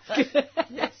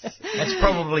 That's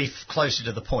probably closer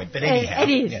to the point, but anyhow. It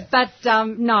is, but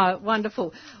no,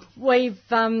 wonderful. We've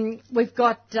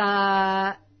got,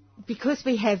 because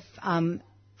we have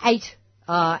 8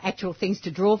 actual things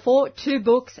to draw for, 2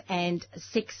 books and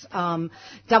 6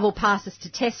 double passes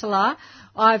to Tesla.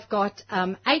 I've got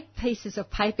 8 pieces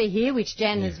of paper here, which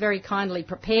Jan has very kindly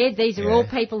prepared. These are all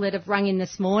people that have rung in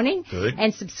this morning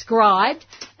and subscribed.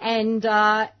 And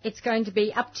it's going to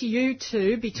be up to you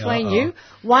two, between you,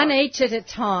 one each at a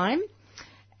time.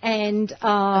 And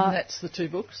that's the 2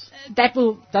 books?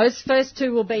 Those first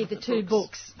 2 will be the 2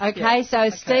 books. Okay,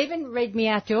 Stephen, read me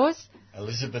out yours.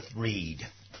 Elizabeth Reed.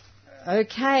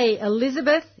 Okay,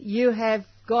 Elizabeth, you have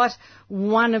got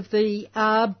one of the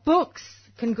books.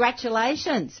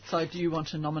 Congratulations. So do you want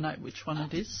to nominate which one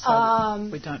it is so that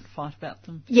we don't fight about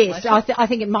them? Yes, I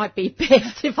think it might be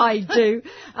best if I do.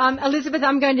 Elizabeth,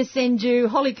 I'm going to send you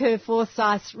Holly Kerr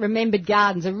Forsyth's Remembered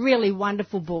Gardens, a really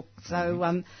wonderful book.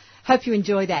 So hope you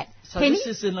enjoy that. So Penny? This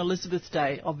is an Elizabeth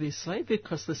Day, obviously,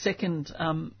 because the second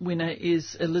winner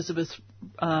is Elizabeth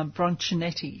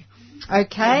Bronchinetti.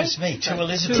 Okay. Goodness me, 2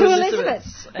 Elizabeths. 2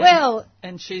 Elizabeths.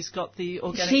 And she's got the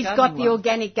organic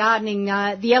organic gardening,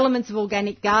 the elements of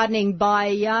organic gardening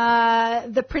by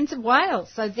the Prince of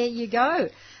Wales. So there you go.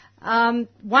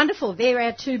 Wonderful. There are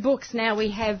our 2 books. Now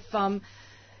we have some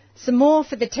more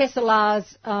for the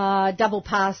Tesselaar's double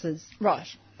passes. Right.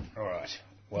 All right.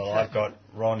 Well, I've got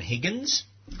Ron Higgins.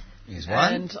 Here's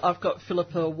one. And I've got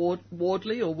Philippa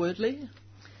Wordley.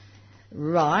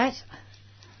 Right.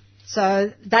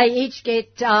 So they each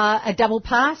get a double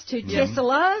pass to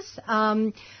Tesselaar's.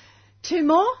 2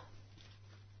 more?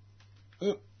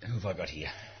 Who have I got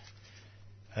here?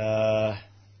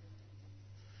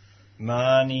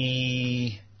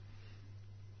 Marnie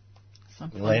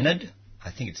Leonard.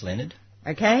 I think it's Leonard.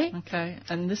 Okay. Okay,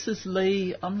 and this is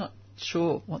Lee. I'm not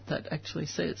sure what that actually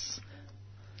says.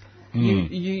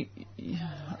 Yeah.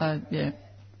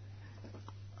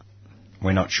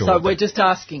 We're not sure. So we're just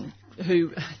asking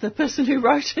who the person who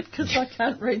wrote it, because I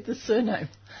can't read the surname.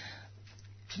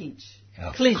 Clinch.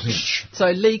 Oh, Clinch. So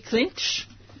Lee Clinch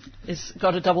has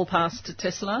got a double pass to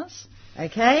Tesla's.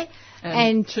 Okay.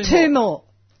 And two more.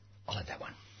 I'll have that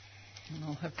one. And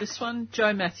I'll have this one,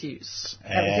 Joe Matthews.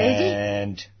 That was easy.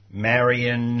 And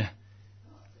Marion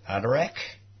Adarak,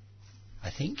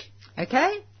 I think.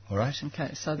 Okay. All right.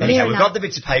 Okay, so Anyhow, we've got the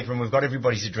bits of paper and we've got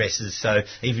everybody's addresses, so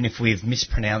even if we've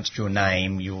mispronounced your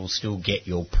name, you'll still get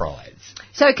your prize.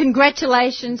 So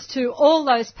congratulations to all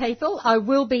those people. I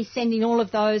will be sending all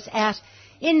of those out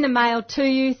in the mail to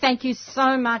you. Thank you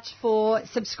so much for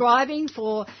subscribing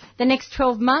for the next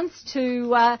 12 months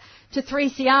to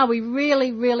 3CR. We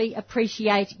really, really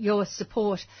appreciate your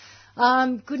support.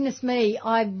 Goodness me,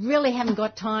 I really haven't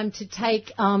got time to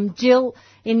take Jill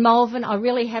in Malvern. I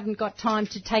really haven't got time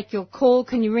to take your call.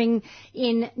 Can you ring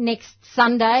in next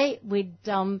Sunday? We'd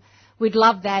love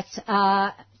that,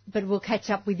 but we'll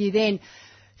catch up with you then.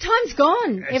 Time's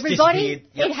gone, everybody.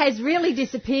 Yep. It has really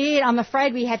disappeared. I'm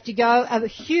afraid we have to go. A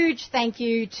huge thank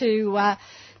you to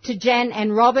Jan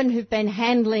and Robin, who've been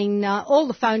handling all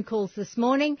the phone calls this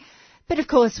morning. But, of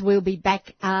course, we'll be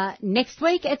back next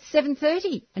week at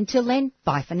 7:30. Until then,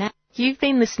 bye for now. You've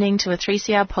been listening to a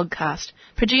 3CR podcast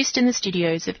produced in the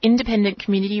studios of independent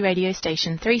community radio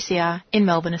station 3CR in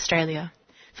Melbourne, Australia.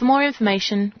 For more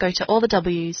information, go to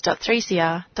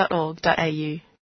allthews.3cr.org.au.